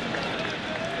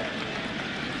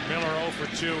 Miller 0 for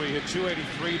 2. He hit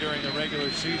 .283 during the regular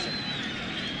season.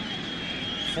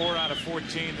 4 out of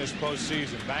 14 this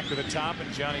postseason. Back to the top,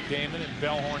 and Johnny Damon and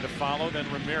Bellhorn to follow, then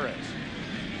Ramirez.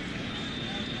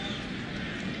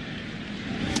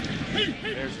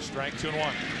 There's a strike,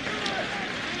 2-1.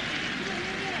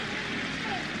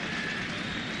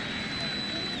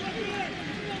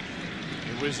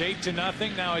 It was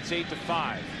 8-0. Now it's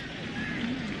 8-5.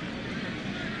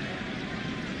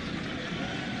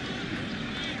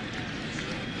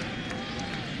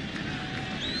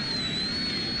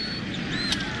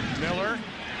 Miller,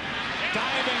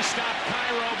 diving stop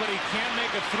Cairo, but he can't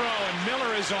make a throw, and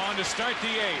Miller is on to start the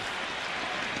 8th.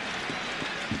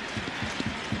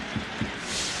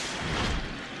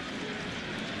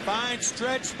 Fine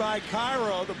stretch by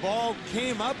Cairo. The ball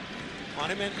came up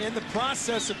on him, and in the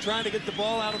process of trying to get the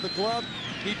ball out of the glove,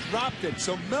 he dropped it.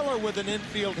 So Miller with an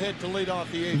infield hit to lead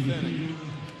off the 8th inning.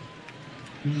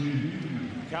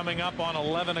 Coming up on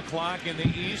 11 o'clock in the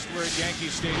East, we're at Yankee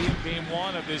Stadium, game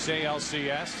 1 of this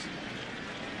ALCS.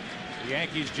 The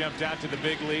Yankees jumped out to the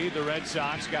big lead. The Red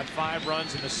Sox got 5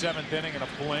 runs in the 7th inning and a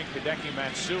blink. Hideki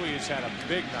Matsui has had a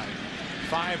big night.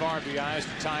 5 RBIs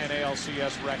to tie an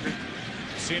ALCS record.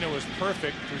 Mussina was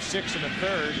perfect through 6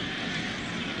 1/3,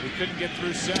 but he couldn't get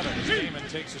through 7 as Damon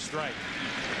takes a strike.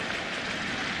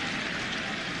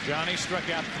 Johnny struck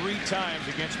out 3 times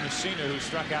against Mussina, who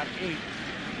struck out 8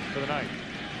 for the night.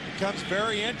 Becomes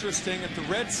very interesting if the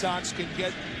Red Sox can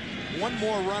get one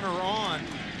more runner on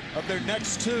of their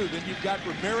next 2. Then you've got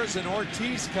Ramirez and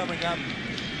Ortiz coming up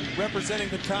representing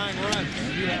the tying run.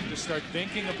 You have to start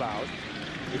thinking about,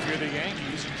 if you're the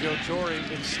Yankees, Joe Torre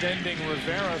extending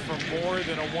Rivera for more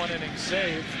than a 1-inning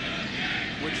save,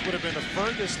 which would have been the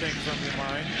furthest thing from your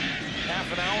mind half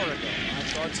an hour ago. My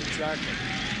thoughts exactly.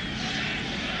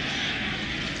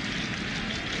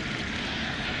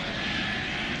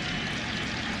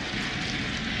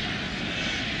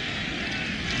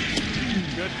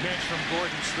 Good pitch from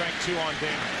Gordon, strike 2 on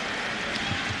Damon.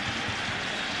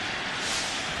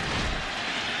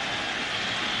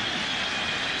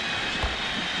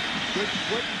 Good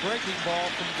quick breaking ball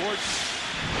from Gordon.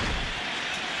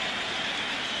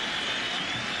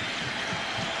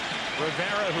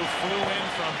 Rivera, who flew in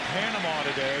from Panama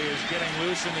today, is getting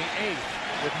loose in the 8th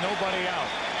with nobody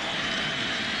out.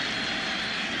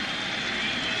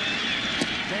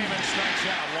 Damon strikes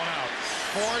out, 1 out.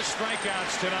 4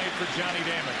 strikeouts tonight for Johnny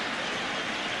Damon.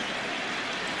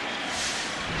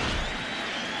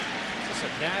 Just a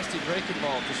nasty breaking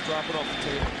ball, just drop it off the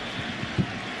table.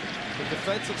 The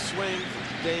defensive swing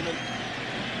from Damon.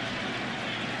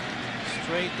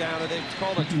 Straight down, and they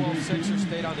called a 12-6er,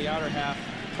 stayed on the outer half.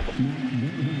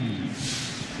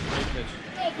 Great pitch.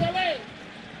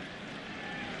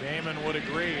 Damon would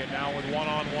agree, and now with 1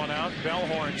 on 1 out,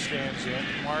 Bellhorn stands in.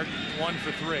 Mark 1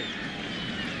 for 3.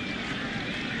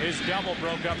 His double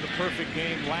broke up the perfect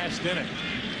game last inning.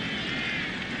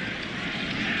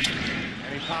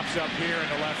 And he pops up here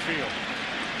into left field.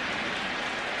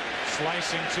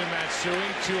 Slicing to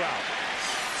Matsui, 2 out.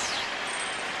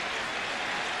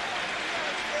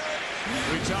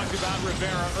 We talked about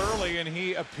Rivera early, and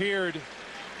he appeared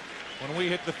when we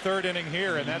hit the 3rd inning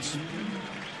here, and that's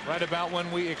right about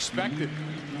when we expected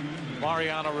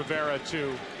Mariano Rivera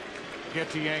to get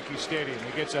to Yankee Stadium.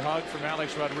 He gets a hug from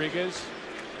Alex Rodriguez.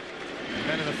 And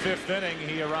then in the 5th inning,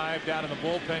 he arrived out in the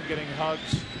bullpen getting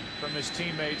hugs from his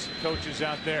teammates and coaches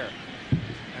out there.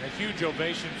 And a huge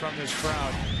ovation from this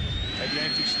crowd at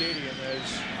Yankee Stadium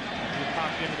as he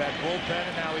popped into that bullpen,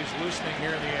 and now he's loosening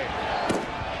here in the 8th.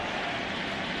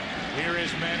 Here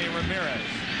is Manny Ramirez.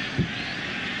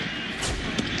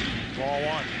 Ball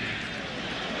 1.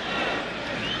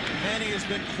 Manny has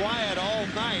been quiet all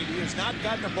night. He has not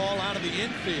gotten the ball out of the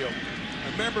infield.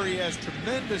 Remember, he has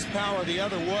tremendous power the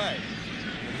other way.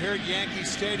 And here at Yankee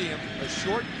Stadium, a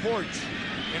short porch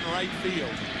in right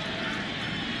field.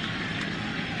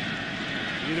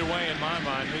 Either way, in my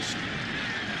mind, this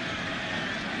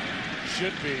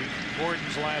should be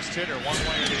Gordon's last hitter, one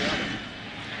way or the other.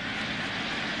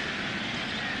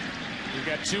 You've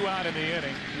got 2 out in the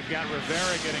inning. You've got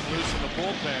Rivera getting loose in the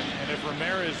bullpen, and if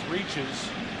Ramirez reaches,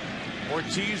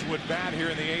 Ortiz would bat here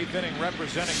in the 8th inning,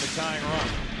 representing the tying run.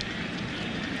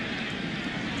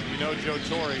 You know Joe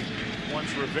Torre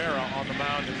wants Rivera on the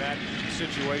mound in that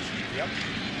situation. Yep.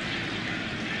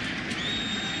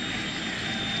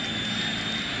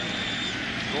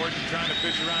 Gordon trying to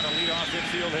pitch around a leadoff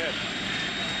infield hit.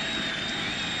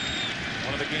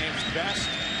 One of the game's best,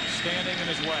 standing in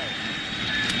his way.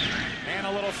 And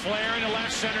a little flare into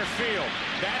left center field.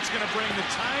 That's going to bring the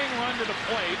tying run to the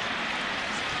plate.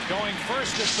 Going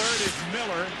first to third is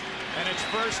Miller, and it's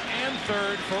first and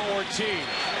third for Ortiz.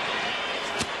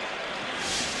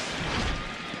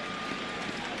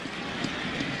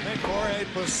 I think Jorge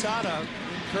Posada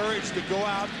encouraged to go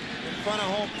out in front of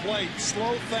home plate,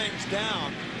 slow things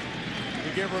down to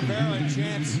give Rivera a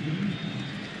chance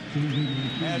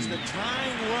as the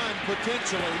tying run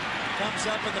potentially comes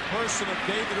up in the person of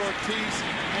David Ortiz,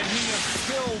 and he has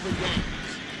killed the game.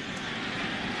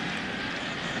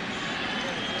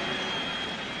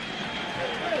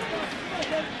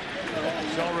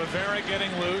 So Rivera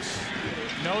getting loose.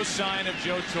 No sign of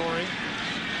Joe Torre.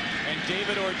 And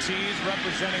David Ortiz,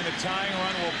 representing the tying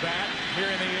run, will bat here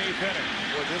in the 8th inning.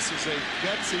 Well, this is a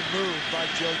gutsy move by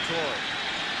Joe Torre.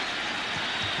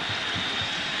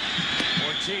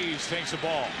 Ortiz takes the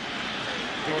ball.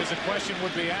 Because the question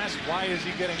would be asked, why is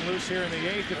he getting loose here in the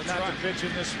 8th if not to pitch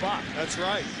in this spot? That's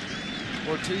right.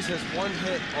 Ortiz has 1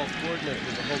 hit off Gordon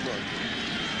with a home run.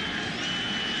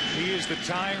 He is the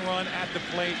tying run at the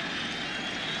plate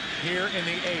here in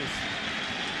the 8th.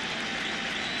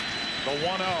 The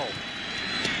 1-0.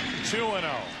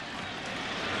 2-0.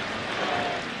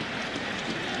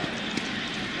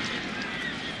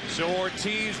 So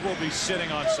Ortiz will be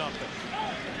sitting on something.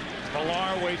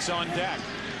 Millar waits on deck.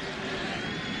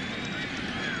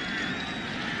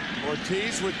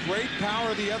 Ortiz with great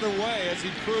power the other way, as he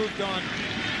proved on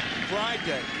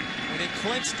Friday when he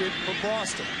clinched it for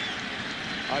Boston.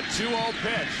 A 2-0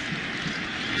 pitch.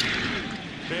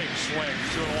 Big swing,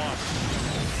 2-1.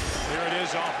 Here it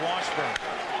is off Washburn.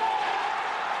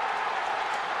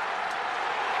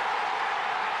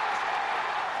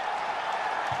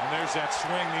 And there's that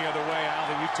swing the other way, Al,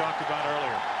 that you talked about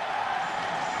earlier.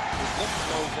 It looked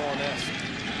no-ball-esque.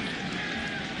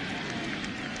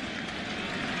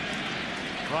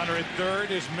 Runner at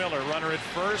third is Miller. Runner at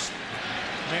first,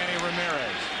 Manny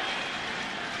Ramirez.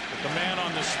 But the man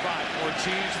on the spot,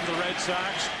 Ortiz for the Red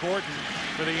Sox, Gordon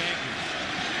for the Yankees.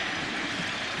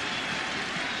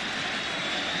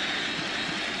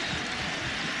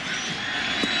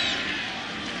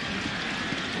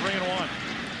 Three and one.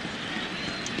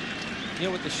 You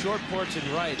know, with the short porch and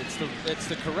right, it's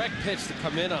the correct pitch to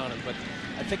come in on him. But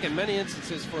I think in many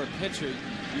instances for a pitcher,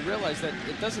 you realize that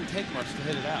it doesn't take much to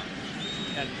hit it out.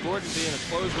 And Gordon, being a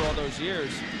closer all those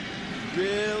years,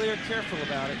 really are careful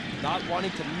about it, not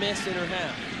wanting to miss inner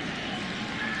half.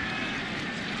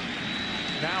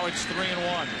 Now it's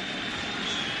 3-1.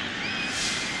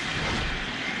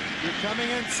 You're coming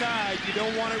inside. You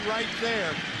don't want it right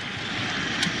there.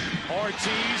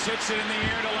 Ortiz hits it in the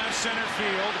air to left center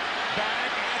field.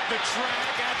 Back at the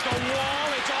track, at the wall.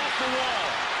 It's off the wall.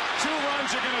 2 runs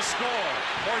are going to score.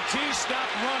 Ortiz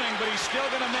stopped running, but he's still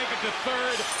going to make it to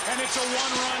third, and it's a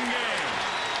 1-run game.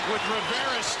 With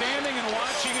Rivera standing and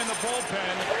watching in the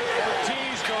bullpen,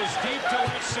 Ortiz goes deep to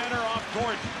left center off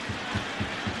Gordon.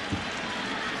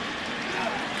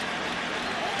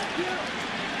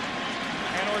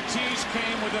 And Ortiz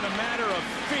came within a matter of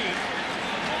feet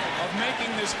of making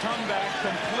this comeback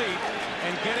complete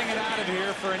and getting it out of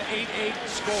here for an 8-8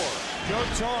 score. Joe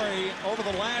Torre, over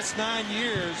the last 9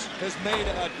 years, has made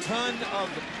a ton of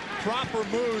proper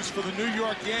moves for the New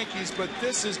York Yankees, but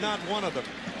this is not one of them.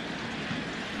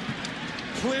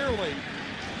 Clearly.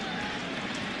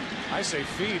 I say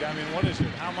feed. I mean, what is it?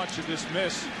 How much did this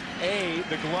miss? A,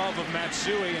 the glove of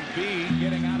Matsui, and B,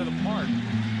 getting out of the park.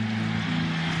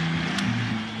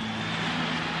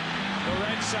 The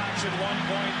Red Sox at one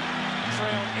point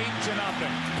trail 8-0.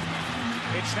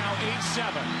 It's now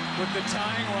 8-7 with the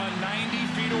tying run 90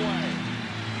 feet away.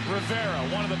 Rivera,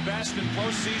 one of the best in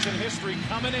postseason history,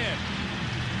 coming in.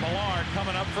 Millar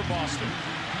coming up for Boston.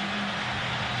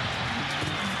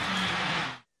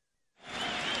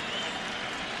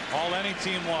 All any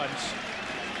team wants.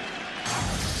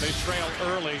 They trail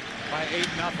early by 8-0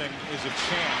 is a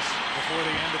chance before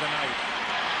the end of the night.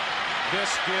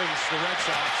 This gives the Red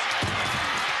Sox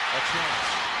a chance.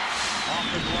 Off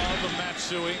the glove of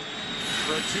Matsui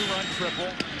for a 2-run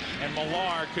triple, and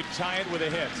Millar could tie it with a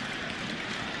hit.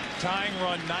 Tying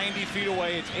run 90 feet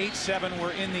away. It's 8-7.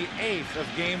 We're in the 8th of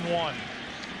game 1.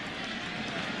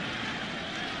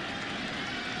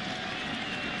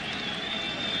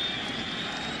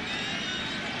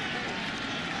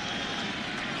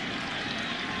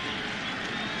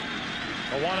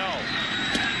 A 1-0.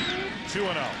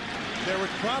 2-0. There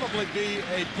would probably be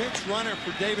a pinch runner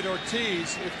for David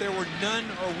Ortiz if there were none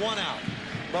or one out.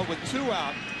 But with 2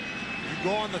 out, you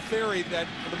go on the theory that,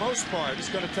 for the most part, it's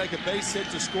going to take a base hit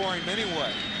to score him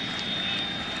anyway.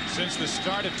 Since the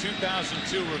start of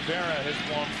 2002, Rivera has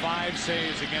blown 5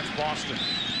 saves against Boston.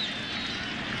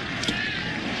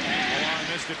 Millar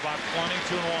missed it by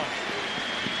 22-1.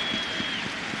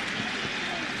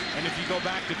 And if you go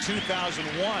back to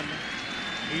 2001,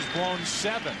 he's blown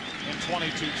 7 in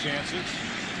 22 chances,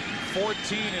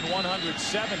 14 in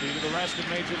 170 to the rest of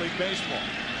Major League Baseball.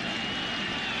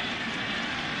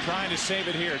 Trying to save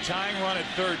it here. Tying run at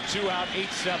third, 2 out,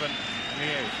 8-7 in the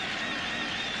 8th.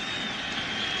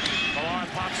 Millar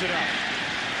pops it up.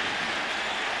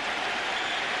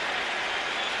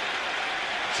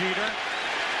 Jeter.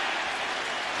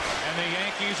 And the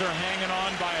Yankees are hanging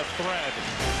on by a thread.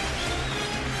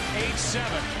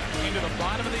 8-7 into the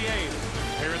bottom of the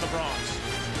 8th here in the Bronx.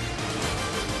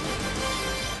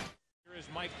 Here is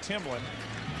Mike Timlin,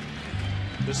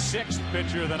 the 6th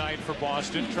pitcher of the night for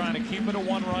Boston, trying to keep it a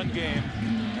 1-run game.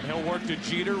 And he'll work to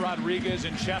Jeter, Rodriguez,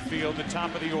 and Sheffield, the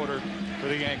top of the order for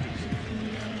the Yankees.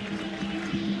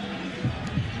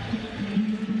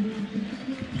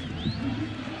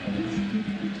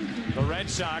 The Red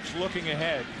Sox looking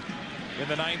ahead in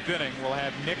the 9th inning will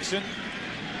have Nixon,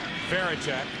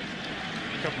 Varitek,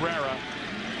 Cabrera.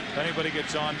 If anybody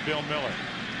gets on, Bill Miller.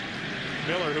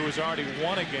 Miller, who has already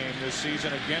won a game this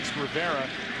season against Rivera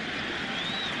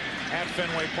at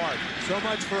Fenway Park. So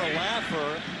much for a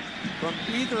laugher from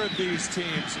either of these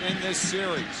teams in this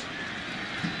series.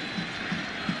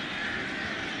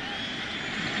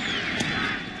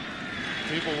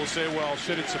 People will say, well,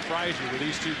 should it surprise you with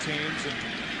these two teams and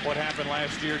what happened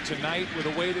last year? Tonight, with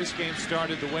the way this game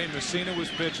started, the way Mussina was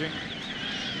pitching,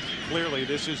 clearly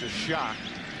this is a shock.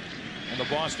 And the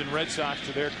Boston Red Sox,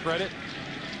 to their credit,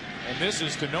 and this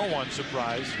is to no one's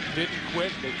surprise, didn't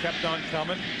quit. They kept on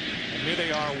coming. And here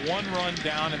they are, 1 run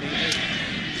down in the 8th.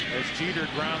 As Jeter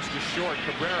grounds to short,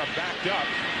 Cabrera backed up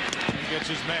and gets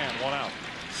his man, 1 out.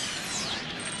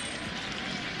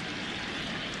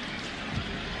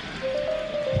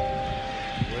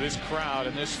 With this crowd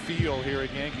and this feel here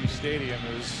at Yankee Stadium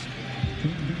is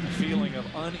a feeling of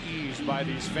unease by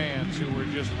these fans who were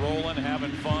just rolling,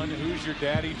 having fun, who's your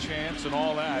daddy chants and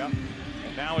all that.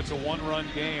 And now it's a 1-run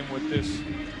game with this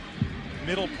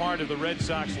middle part of the Red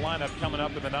Sox lineup coming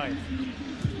up in the 9th.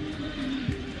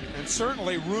 And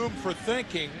certainly room for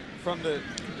thinking from the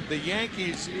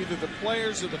Yankees, either the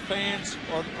players or the fans,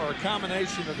 or a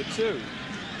combination of the two,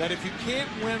 that if you can't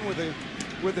win with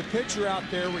a pitcher out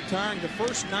there retiring the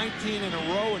first 19 in a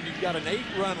row and you've got an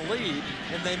 8-run lead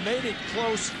and they made it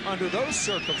close under those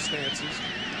circumstances,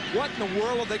 what in the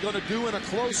world are they going to do in a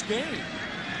close game?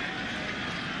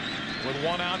 With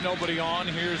 1 out, nobody on,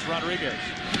 here's Rodriguez.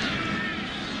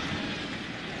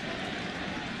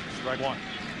 Strike 1.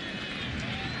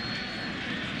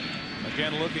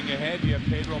 Again, looking ahead, you have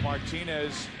Pedro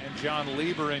Martinez and John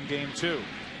Lieber in game 2.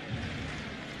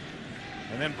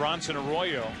 And then Bronson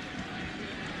Arroyo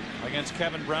against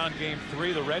Kevin Brown game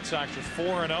 3. The Red Sox are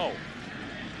 4-0.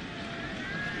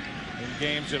 in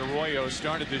games that Arroyo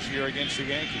started this year against the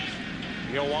Yankees.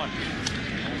 The 0-1.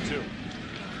 0-2.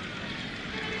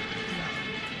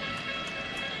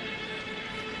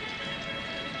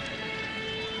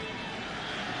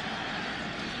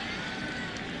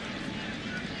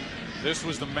 This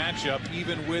was the matchup,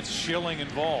 even with Schilling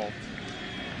involved.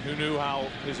 Who knew how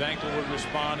his ankle would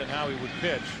respond and how he would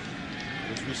pitch?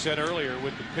 As we said earlier,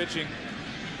 with the pitching,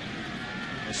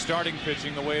 the starting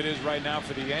pitching the way it is right now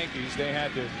for the Yankees, they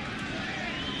had to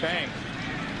bank,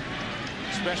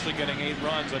 especially getting 8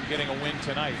 runs on getting a win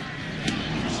tonight.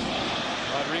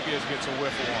 Rodriguez gets a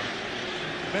whiff of one.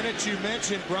 The minute you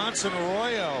mentioned Bronson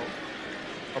Arroyo,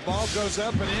 a ball goes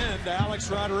up and in to Alex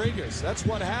Rodriguez. That's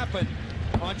what happened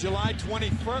on July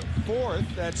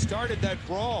 24th that started that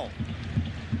brawl.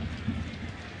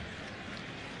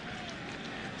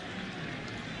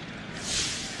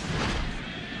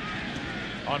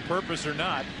 On purpose or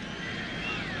not,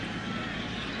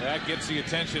 that gets the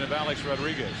attention of Alex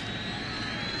Rodriguez.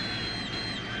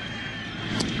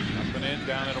 Up and in,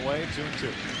 down and away, 2-2.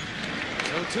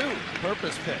 0-2.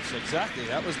 Purpose pitch. Exactly.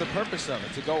 That was the purpose of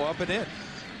it, to go up and in.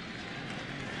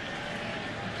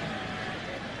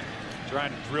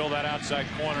 Trying to drill that outside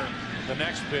corner the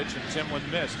next pitch, and Timlin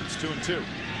missed. It's 2-2.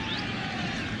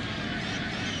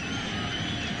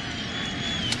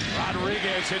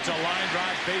 Rodriguez hits a line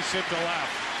drive, base hit to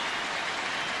left.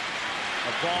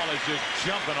 The ball is just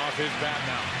jumping off his bat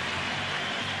now.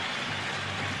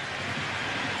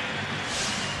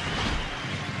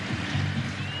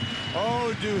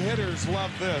 Oh, do hitters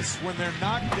love this when they're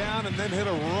knocked down and then hit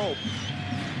a rope.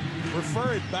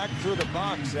 Refer it back through the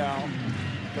box, Al,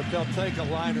 but they'll take a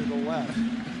line to the left.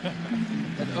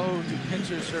 And oh, do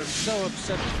pitchers are so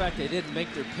upset the fact they didn't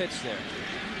make their pitch there.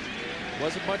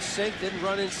 Wasn't much sink, didn't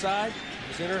run inside. It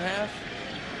was inner half.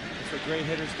 That's what great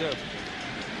hitters do.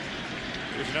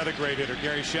 Here's another great hitter,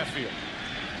 Gary Sheffield.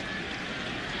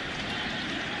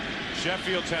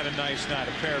 Sheffield's had a nice night.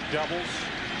 A pair of doubles,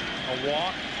 a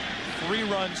walk, 3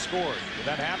 runs scored. But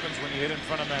that happens when you hit in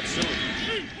front of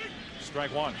Matsui.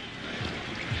 Strike 1.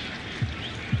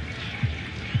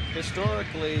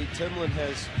 Historically, Timlin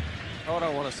has, I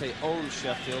don't want to say owned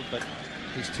Sheffield, but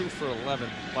he's 2 for 11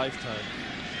 lifetime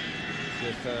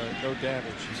with no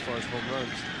damage as far as home runs.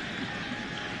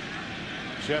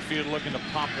 Sheffield looking to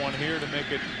pop one here to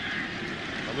make it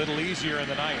a little easier in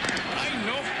the night. I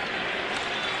know.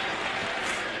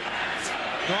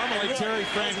 Normally, Terry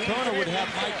Francona would have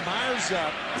Mike Myers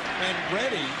up and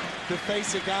ready to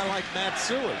face a guy like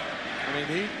Matsui. I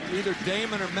mean, either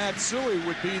Damon or Matsui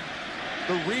would be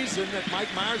the reason that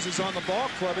Mike Myers is on the ball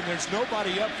club, and there's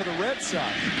nobody up for the Red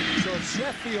Sox. So if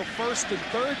Sheffield first and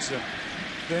thirds him,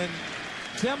 then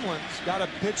Timlin's got to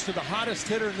pitch to the hottest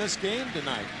hitter in this game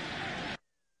tonight.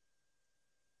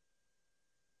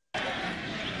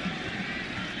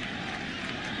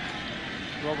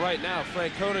 Well, right now,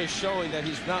 Francona is showing that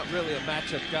he's not really a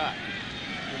matchup guy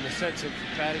in the sense of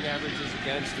batting averages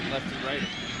against and left and right.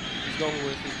 He's going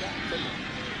with his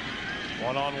guy.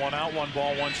 1 on, 1 out, 1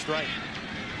 ball, 1 strike.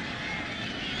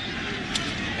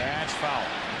 That's foul.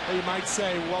 Well, you might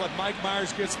say, well, if Mike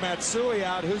Myers gets Matsui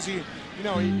out, who's he? You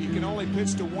know, he can only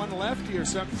pitch to one lefty or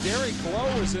something. Derek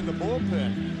Lowe was in the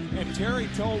bullpen, and Terry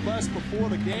told us before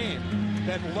the game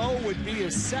that Lowe would be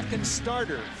his second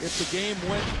starter if the game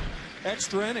went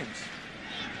extra innings.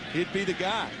 He'd be the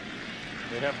guy.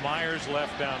 They have Myers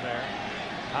left down there.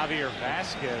 Javier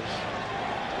Vasquez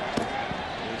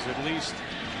is at least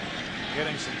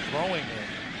getting some throwing in,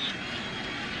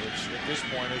 which at this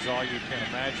point is all you can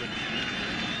imagine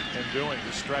him doing,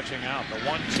 just stretching out. The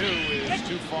 1-2 is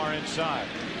too far inside.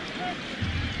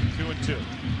 2-2.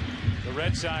 The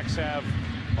Red Sox have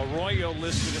Arroyo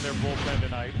listed in their bullpen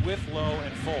tonight with Lowe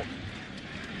and Folk.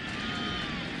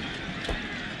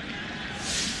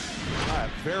 A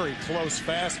very close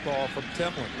fastball from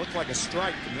Timlin. Looked like a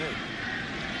strike to me.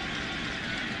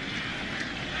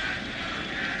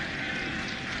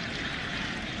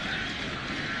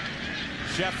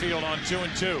 Sheffield on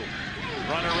 2-2.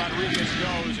 Runner Rodriguez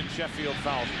goes, and Sheffield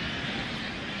fouls.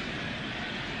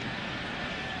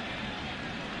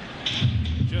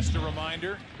 Just a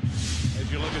reminder,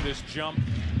 as you look at this jump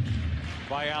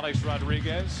by Alex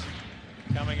Rodriguez.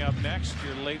 Coming up next,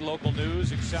 your late local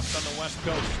news, except on the West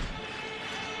Coast.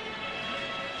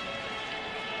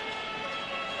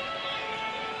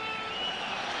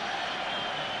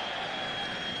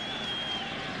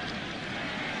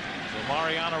 So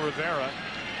Mariano Rivera,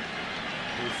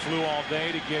 who flew all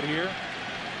day to get here,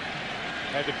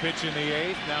 had to pitch in the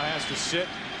 8th, now has to sit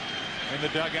in the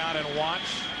dugout and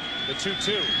watch the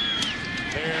 2-2.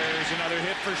 There's another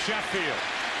hit for Sheffield.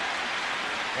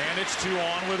 And it's 2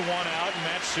 on with 1 out, and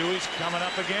Matsui's coming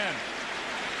up again.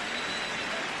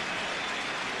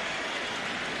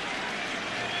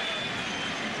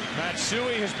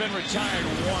 Matsui has been retired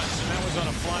once, and that was on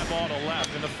a fly ball to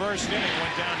left. In the first inning,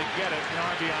 went down to get it, an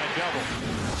RBI double.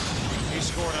 He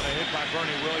scored on a hit by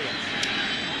Bernie Williams.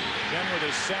 Then with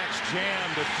his sacks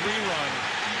jammed, a 3-run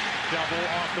double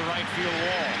off the right field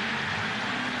wall.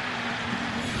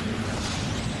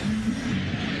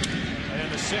 And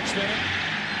in the 6th inning,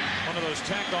 one of those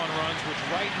tack-on runs, which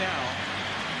right now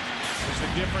is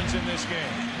the difference in this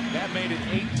game. That made it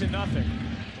 8-0.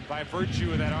 By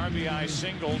virtue of that RBI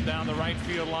single down the right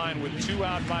field line with 2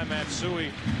 out by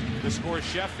Matsui to score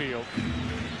Sheffield.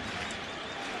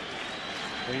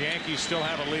 The Yankees still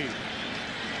have a lead.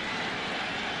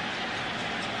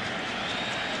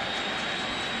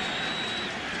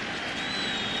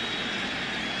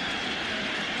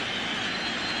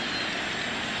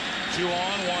 Two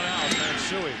on, 1 out.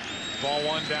 Matsui. Ball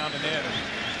 1 down and in.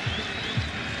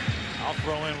 I'll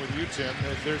throw in with you, Tim.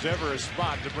 If there's ever a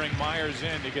spot to bring Myers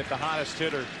in to get the hottest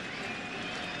hitter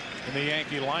in the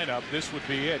Yankee lineup, this would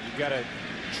be it. You've got to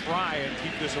try and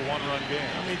keep this a 1-run game.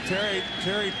 I mean,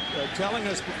 Terry telling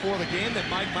us before the game that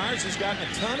Mike Myers has gotten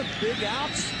a ton of big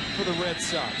outs for the Red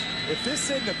Sox. If this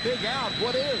isn't a big out,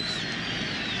 what is?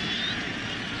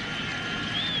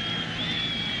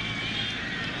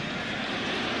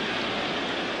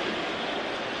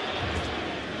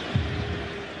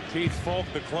 Keith Folk,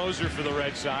 the closer for the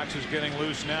Red Sox, is getting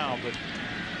loose now, but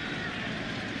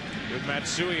with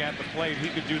Matsui at the plate, he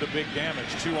could do the big damage.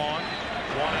 2 on, 1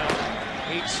 out,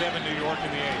 8-7 New York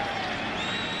in the 8th.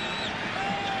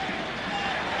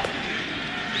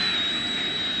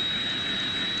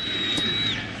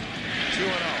 Two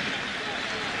and 0.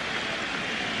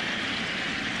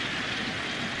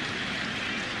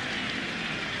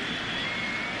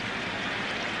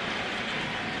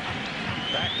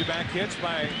 Back-to-back hits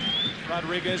by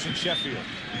Rodriguez and Sheffield.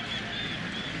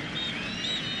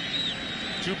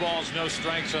 2 balls, no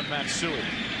strikes on Matsui.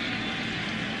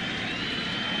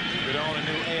 Could own a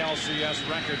new ALCS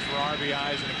record for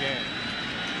RBIs in a game.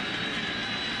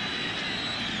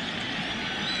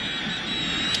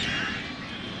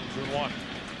 Two and 1.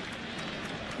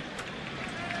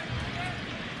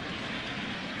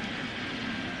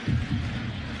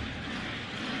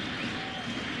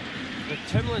 With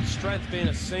Timlin's strength being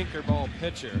a sinker ball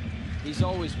pitcher, he's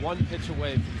always 1 pitch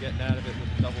away from getting out of it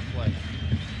with a double play.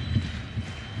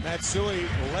 Matsui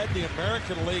led the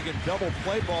American League in double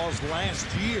play balls last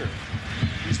year.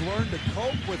 He's learned to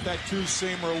cope with that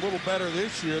 2-seamer a little better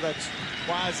this year. That's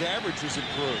why his average has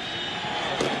improved.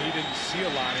 And he didn't see a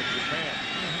lot in Japan.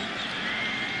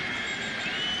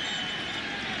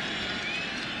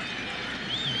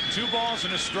 2 balls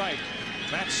and a strike.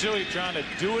 Matsui trying to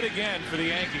do it again for the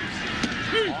Yankees.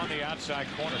 On the outside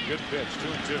corner. Good pitch.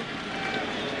 2-2.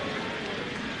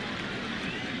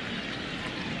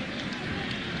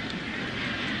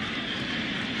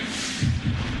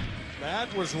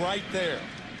 That was right there.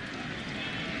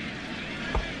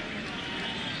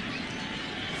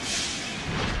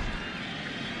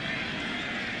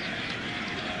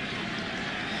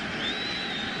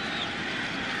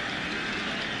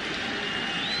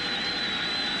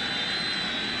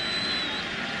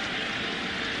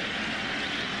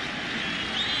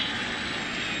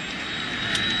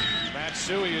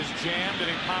 Matsui is jammed and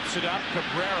he pops it up.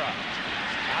 Cabrera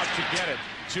out to get it.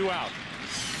 2 out.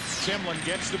 Timlin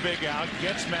gets the big out,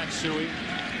 gets Matsui,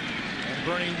 and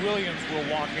Bernie Williams will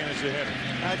walk in as a hitter.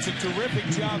 That's a terrific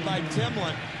job by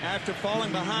Timlin after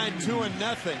falling behind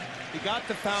 2-0. He got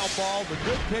the foul ball, the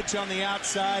good pitch on the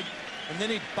outside, and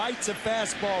then he bites a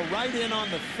fastball right in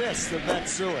on the fist of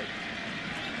Matsui.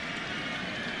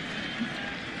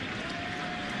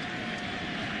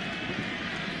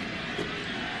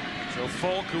 So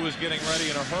Folk, who was getting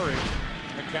ready in a hurry,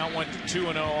 the count went to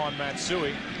 2-0 on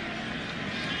Matsui.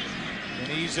 And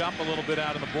ease up a little bit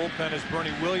out of the bullpen as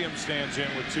Bernie Williams stands in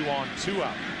with 2 on, 2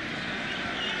 out.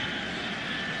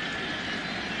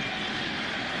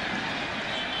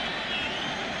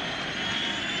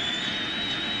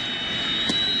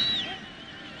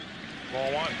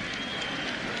 Ball 1.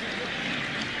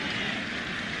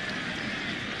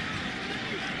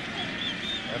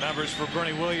 The numbers for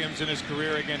Bernie Williams in his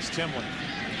career against Timlin.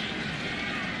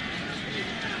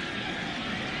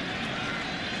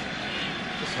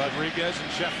 Rodriguez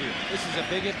and Sheffield. This is a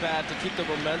big at-bat to keep the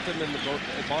momentum in the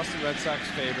Boston Red Sox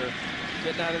favor.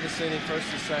 Getting out of this inning, first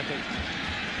and second.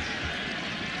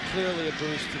 Clearly a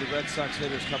boost to the Red Sox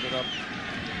hitters coming up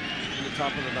in the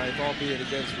top of the 9th, albeit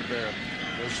against Rivera.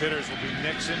 Those hitters will be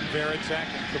Nixon, Varitek,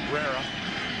 and Cabrera.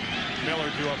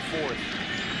 Miller due up 4th.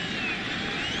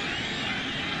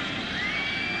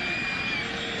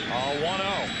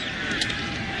 1-0.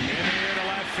 In the air to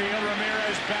left field.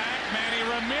 Ramirez back. Manny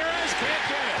Ramirez can't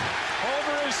get it.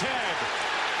 Over his head.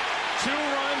 2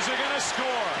 runs are going to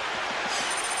score.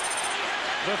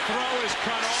 The throw is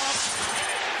cut off.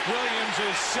 Williams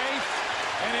is safe,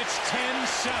 and it's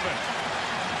 10-7.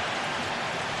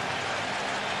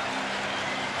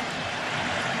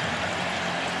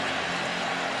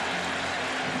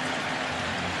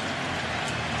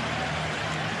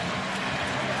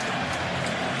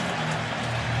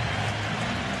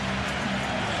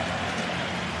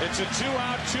 It's a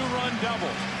 2-out, 2-run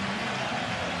double.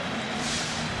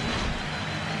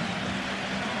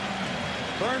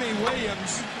 Bernie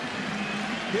Williams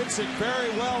hits it very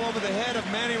well over the head of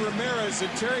Manny Ramirez,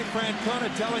 and Terry Francona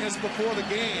telling us before the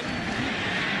game,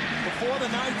 before the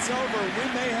night's over, we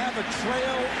may have a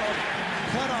trail of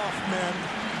cutoff men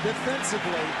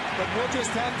defensively, but we'll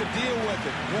just have to deal with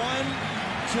it. 1,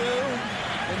 2,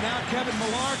 and now Kevin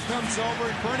Millar comes over,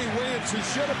 and Bernie Williams, who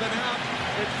should have been out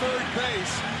at third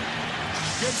base,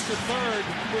 gets to third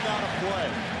without a play.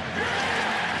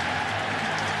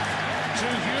 2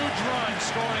 huge runs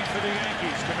scoring for the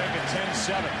Yankees to make it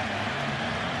 10-7.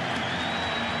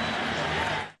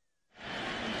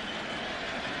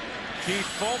 Keith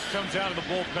Fulk comes out of the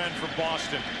bullpen for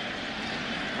Boston.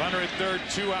 Runner at third,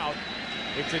 2 out.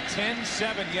 It's a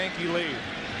 10-7 Yankee lead.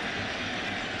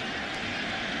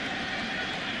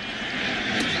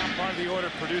 Top part of the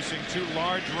order producing 2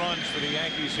 large runs for the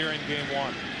Yankees here in game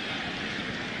 1.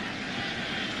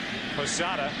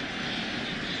 Posada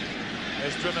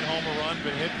has driven home a run,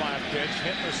 been hit by a pitch,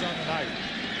 hitless on the night.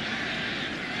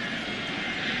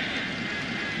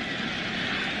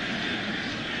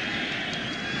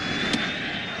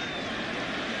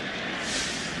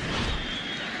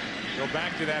 Go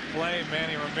back to that play,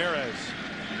 Manny Ramirez.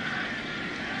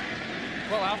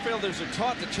 Well, outfielders are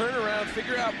taught to turn around,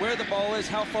 figure out where the ball is,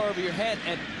 how far over your head,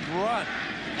 and run,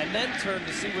 and then turn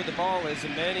to see where the ball is.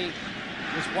 And Manny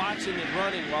was watching and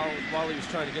running while he was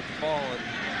trying to get the ball, and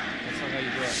that's not how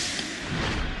you do it.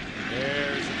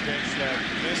 There's a pitch that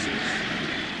misses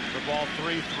for ball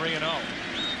 3, 3-0.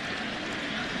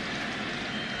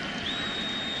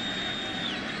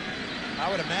 I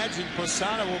would imagine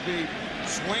Posada will be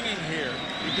swinging here.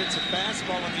 He gets a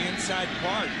fastball on the inside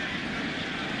part.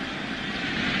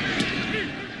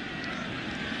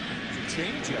 It's a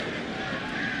changeup.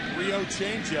 Rio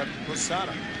changeup,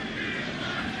 Posada.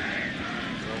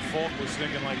 So Fulk was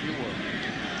thinking like you were.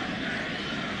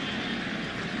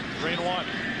 3-1.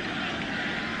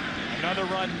 Another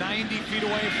run 90 feet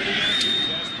away for the Yankees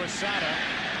as Posada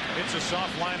hits a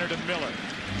soft liner to Miller.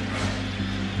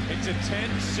 It's a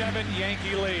 10-7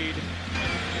 Yankee lead.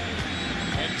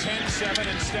 And 10-7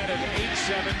 instead of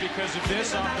 8-7 because of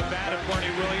this off the bat of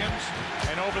Bernie Williams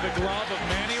and over the glove of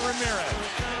Manny Ramirez.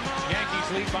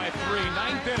 Yankees lead by 3,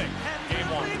 9th inning, game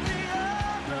 1.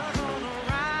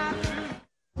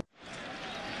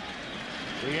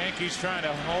 The Yankees trying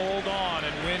to hold on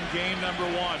and win game number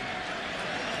 1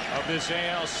 of this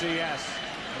ALCS.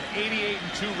 An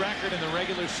 88-2 record in the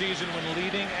regular season when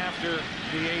leading after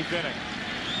the 8th inning.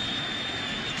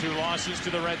 2 losses to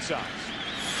the Red Sox.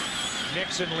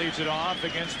 Nixon leads it off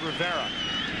against Rivera.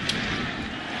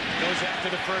 Goes after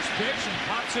the first pitch and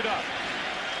pops it up.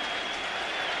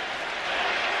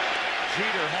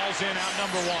 Jeter hauls in out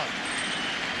number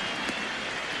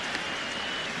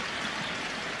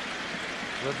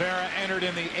 1. Rivera entered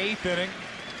in the 8th inning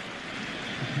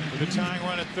with a tying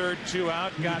run at third, 2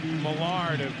 out. Got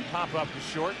Millar to pop up to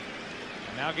short.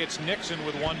 Now gets Nixon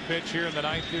with 1 pitch here in the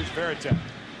 9th. Here's Veritek.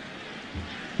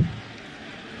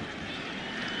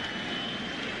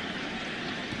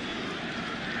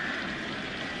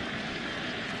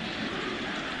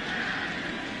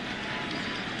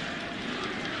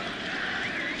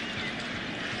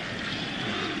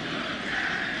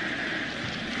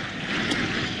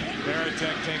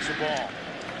 Veritek takes the ball.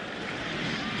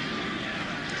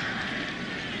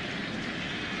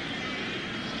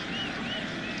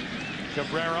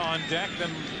 Cabrera on deck,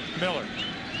 then Miller.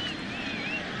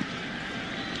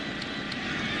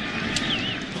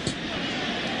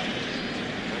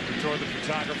 Over toward the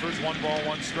photographers, 1 ball,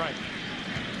 1 strike.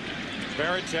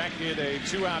 Veritek hit a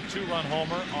 2-out, 2-run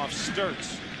homer off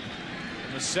Sturtz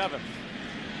in the 7th.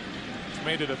 It's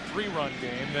made it a 3-run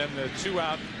game. Then the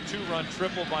 2-out, 2-run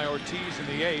triple by Ortiz in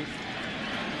the 8th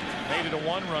made it a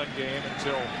 1-run game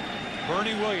until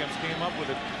Bernie Williams came up with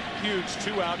a huge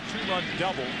 2-out, 2-run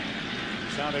double.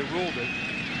 That's how they ruled it.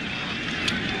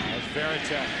 As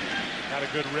Veritek had a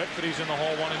good rip, but he's in the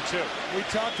hole 1 and 2. We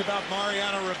talked about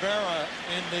Mariano Rivera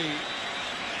in the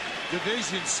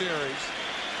division series.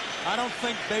 I don't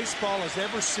think baseball has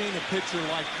ever seen a pitcher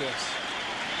like this.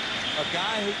 A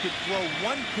guy who could throw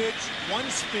one pitch, one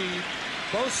speed,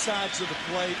 both sides of the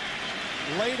plate,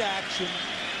 late action,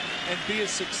 and be as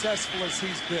successful as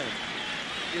he's been.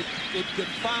 It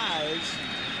defies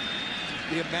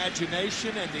the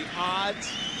imagination and the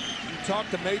odds. You talk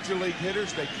to major league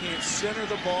hitters, they can't center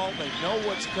the ball. They know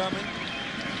what's coming.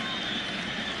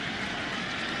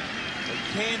 They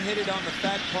can hit it on the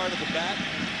back part of the bat.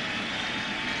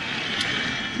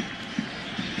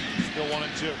 Still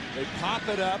 1-2. They pop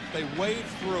it up. They wade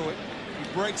through it. He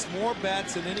breaks more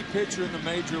bats than any pitcher in the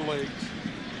major leagues.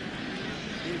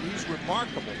 He's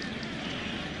remarkable.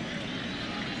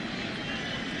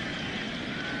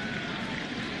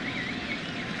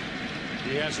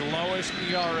 He has the lowest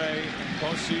ERA in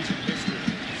postseason history,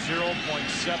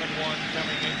 0.71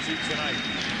 coming into tonight.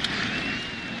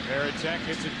 Varitek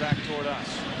hits it back toward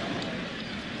us.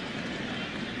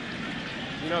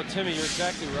 You know, Timmy, you're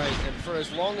exactly right. And for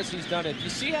as long as he's done it, you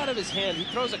see out of his hand, he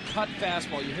throws a cut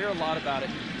fastball. You hear a lot about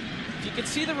it. If you can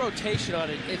see the rotation on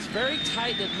it, it's very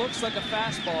tight and it looks like a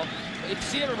fastball. If you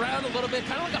see it around a little bit,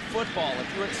 kind of like a football.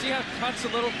 If you were to see how it cuts a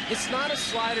little, it's not a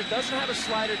slider, doesn't have a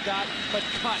slider dot, but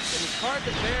cuts. And it's hard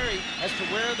to vary as to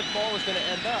where the ball is going to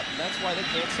end up. And that's why they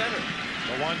can't center it.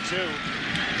 The 1-2.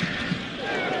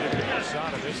 Hideki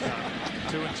Matsui this time.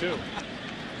 2-2.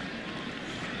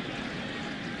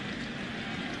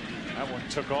 That one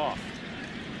took off.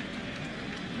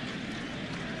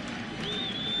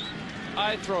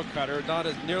 I throw a cutter, not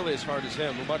as nearly as hard as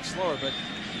him, much slower, but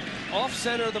off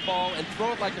center of the ball and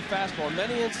throw it like a fastball. In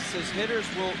many instances,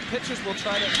 pitchers will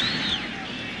try to.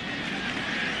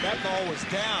 That ball was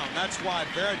down. That's why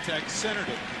Varitek centered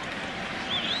it.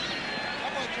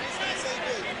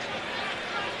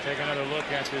 Take another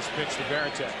look at this pitch to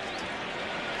Varitek.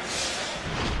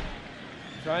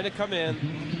 Trying to come in.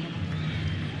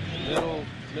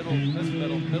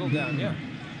 Middle down, yeah.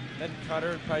 That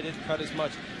cutter probably didn't cut as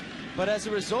much. But as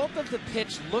a result of the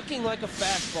pitch looking like a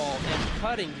fastball and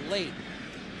cutting late,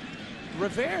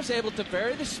 Rivera's able to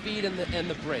vary the speed and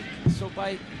the break. So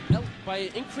by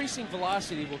increasing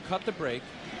velocity, we'll cut the break,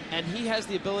 and he has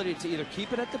the ability to either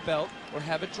keep it at the belt or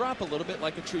have it drop a little bit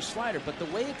like a true slider. But the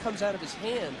way it comes out of his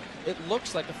hand, it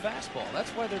looks like a fastball.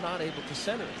 That's why they're not able to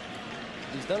center it.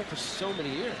 He's done it for so many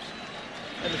years.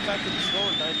 And the fact that he's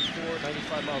throwing 94,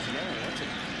 95 miles an hour, that's a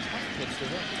tough pitch to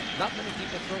hit. Not many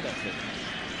people throw that pitch.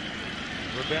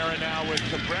 Rivera now with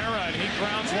Cabrera, and he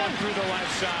grounds one through the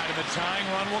left side, and the tying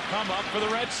run will come up for the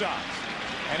Red Sox.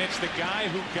 And it's the guy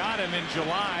who got him in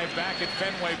July back at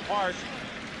Fenway Park,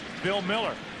 Bill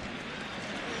Miller.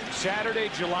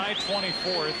 Saturday, July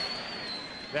 24th,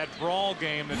 that brawl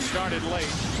game that started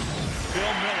late,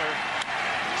 Bill Miller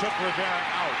took Rivera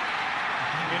out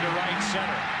into right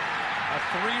center. A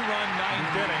 3-run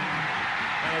ninth inning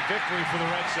and a victory for the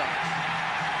Red Sox.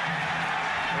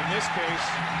 In this case,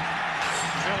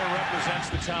 Miller represents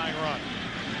the tying run.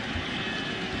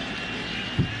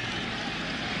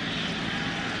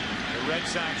 The Red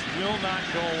Sox will not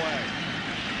go away.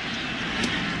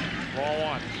 Ball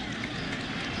one.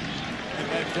 And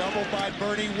that double by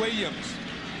Bernie Williams.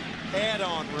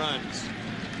 Add-on runs.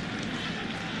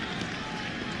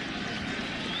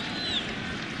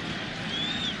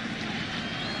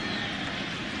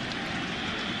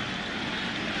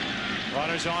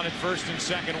 Runners on at first and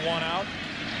second, one out.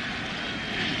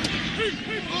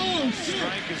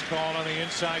 Strike is called on the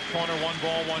inside corner. 1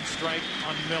 ball, 1 strike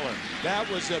on Miller. That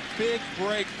was a big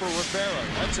break for Rivera.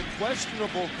 That's a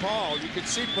questionable call. You could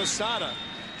see Posada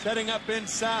setting up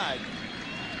inside.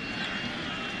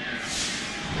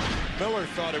 Miller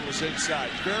thought it was inside.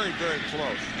 Very, very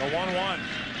close. The 1-1.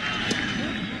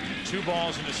 2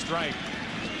 balls and a strike.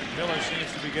 Miller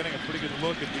seems to be getting a pretty good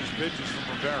look at these pitches from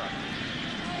Rivera.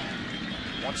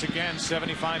 Once again,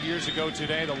 75 years ago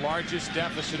today, the largest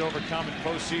deficit overcome in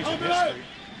postseason history.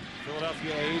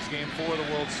 Philadelphia A's, Game 4 of the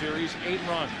World Series, 8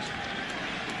 runs,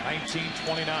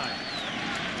 1929.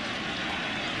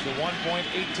 It's a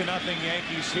 1.8-0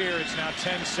 Yankees here. It's now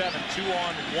 10-7, 2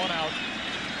 on, 1 out,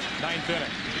 9th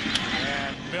inning.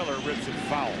 And Miller rips it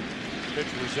foul.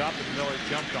 Pitch was up and Miller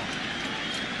jumped on it.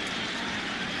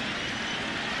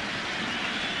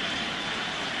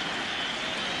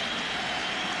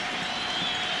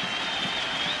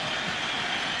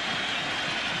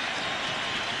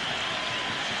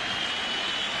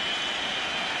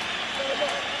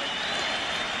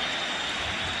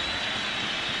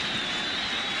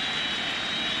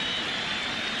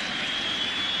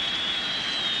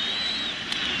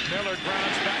 Miller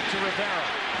grounds back to Rivera.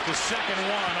 The second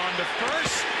one on to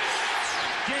first.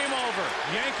 Game over.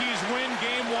 Yankees win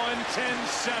game 1,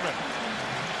 10-7.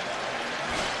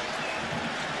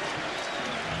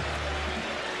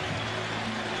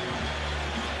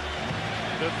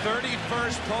 The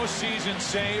 31st postseason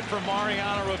save for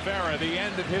Mariano Rivera, the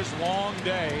end of his long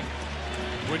day,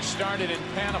 which started in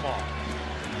Panama.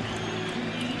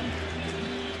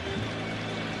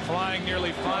 Flying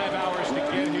nearly 5 hours to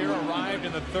get here, arrived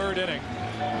in the 3rd inning.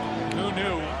 Who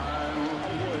knew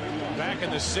back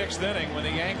in the 6th inning when the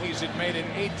Yankees had made it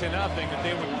 8-0 that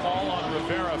they would call on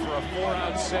Rivera for a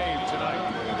 4-out save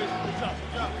tonight.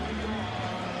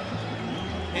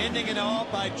 Ending it all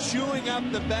by chewing up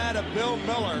the bat of Bill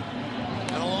Miller,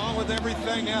 and along with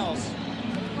everything else,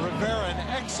 Rivera, an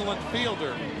excellent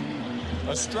fielder.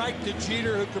 A strike to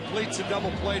Jeter, who completes a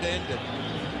double play to end it.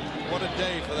 What a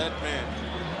day for that man.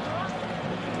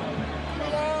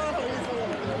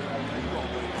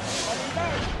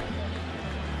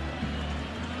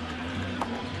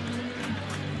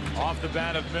 Off the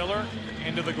bat of Miller,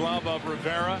 into the glove of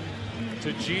Rivera,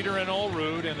 to Jeter and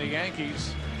Olrud, and the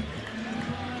Yankees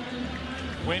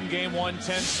win game 1,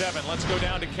 10-7. Let's go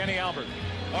down to Kenny Albert.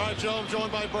 All right, Joe, I'm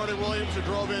joined by Bernie Williams, who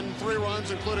drove in 3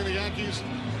 runs, including the Yankees'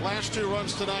 last 2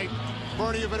 runs tonight.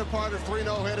 Bernie, you've been a part of 3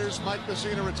 no-hitters. Mike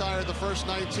Mussina retired the first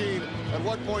 19. At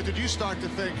what point did you start to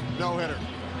think no-hitter?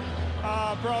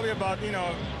 Probably about,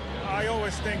 I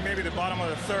always think maybe the bottom of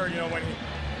the 3rd, when he,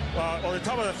 or the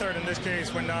top of the 3rd in this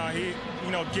case, when he,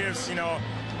 gives,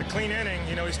 the clean inning,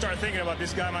 you start thinking about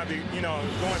this guy might be,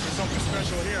 going for something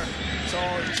special here. So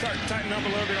you start tightening up a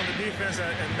little bit on the defense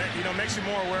and makes you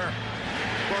more aware.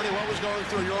 Bernie, what was going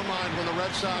through your mind when the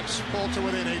Red Sox pulled to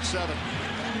within 8-7?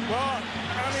 Well,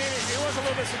 it was a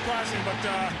little bit surprising, but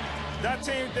that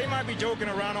team, they might be joking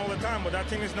around all the time, but that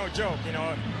team is no joke.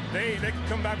 They can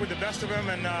come back with the best of them,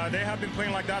 and they have been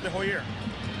playing like that the whole year.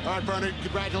 All right, Bernie,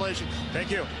 congratulations. Thank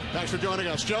you. Thanks for joining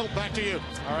us. Joe, back to you.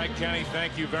 All right, Kenny,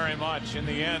 thank you very much. In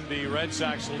the end, the Red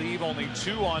Sox leave only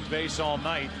 2 on base all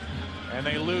night, and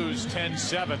they lose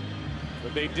 10-7.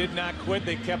 But they did not quit.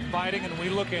 They kept fighting, and we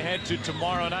look ahead to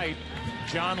tomorrow night.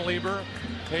 John Lieber,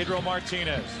 Pedro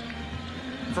Martinez.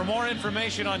 For more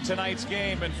information on tonight's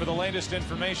game and for the latest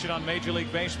information on Major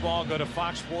League Baseball, go to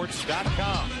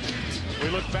foxsports.com. We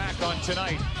look back on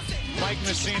tonight. Mike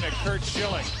Mussina, Curt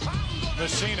Schilling.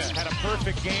 Mussina had a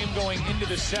perfect game going into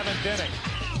the 7th inning.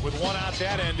 With 1 out,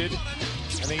 that ended,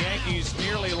 and the Yankees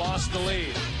nearly lost the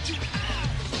lead.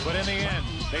 But in the end,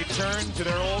 they turned to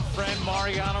their old friend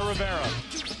Mariano Rivera.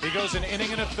 He goes an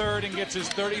inning and a 3rd and gets his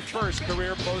 31st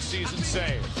career postseason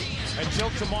save. Until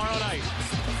tomorrow night,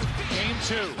 game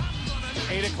 2,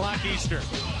 8 o'clock Eastern.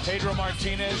 Pedro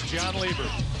Martinez, John Lieber.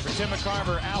 For Tim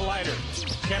McCarver, Al Leiter,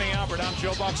 Kenny Albert, I'm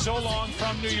Joe Buck. So long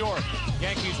from New York.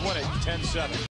 Yankees win it 10-7.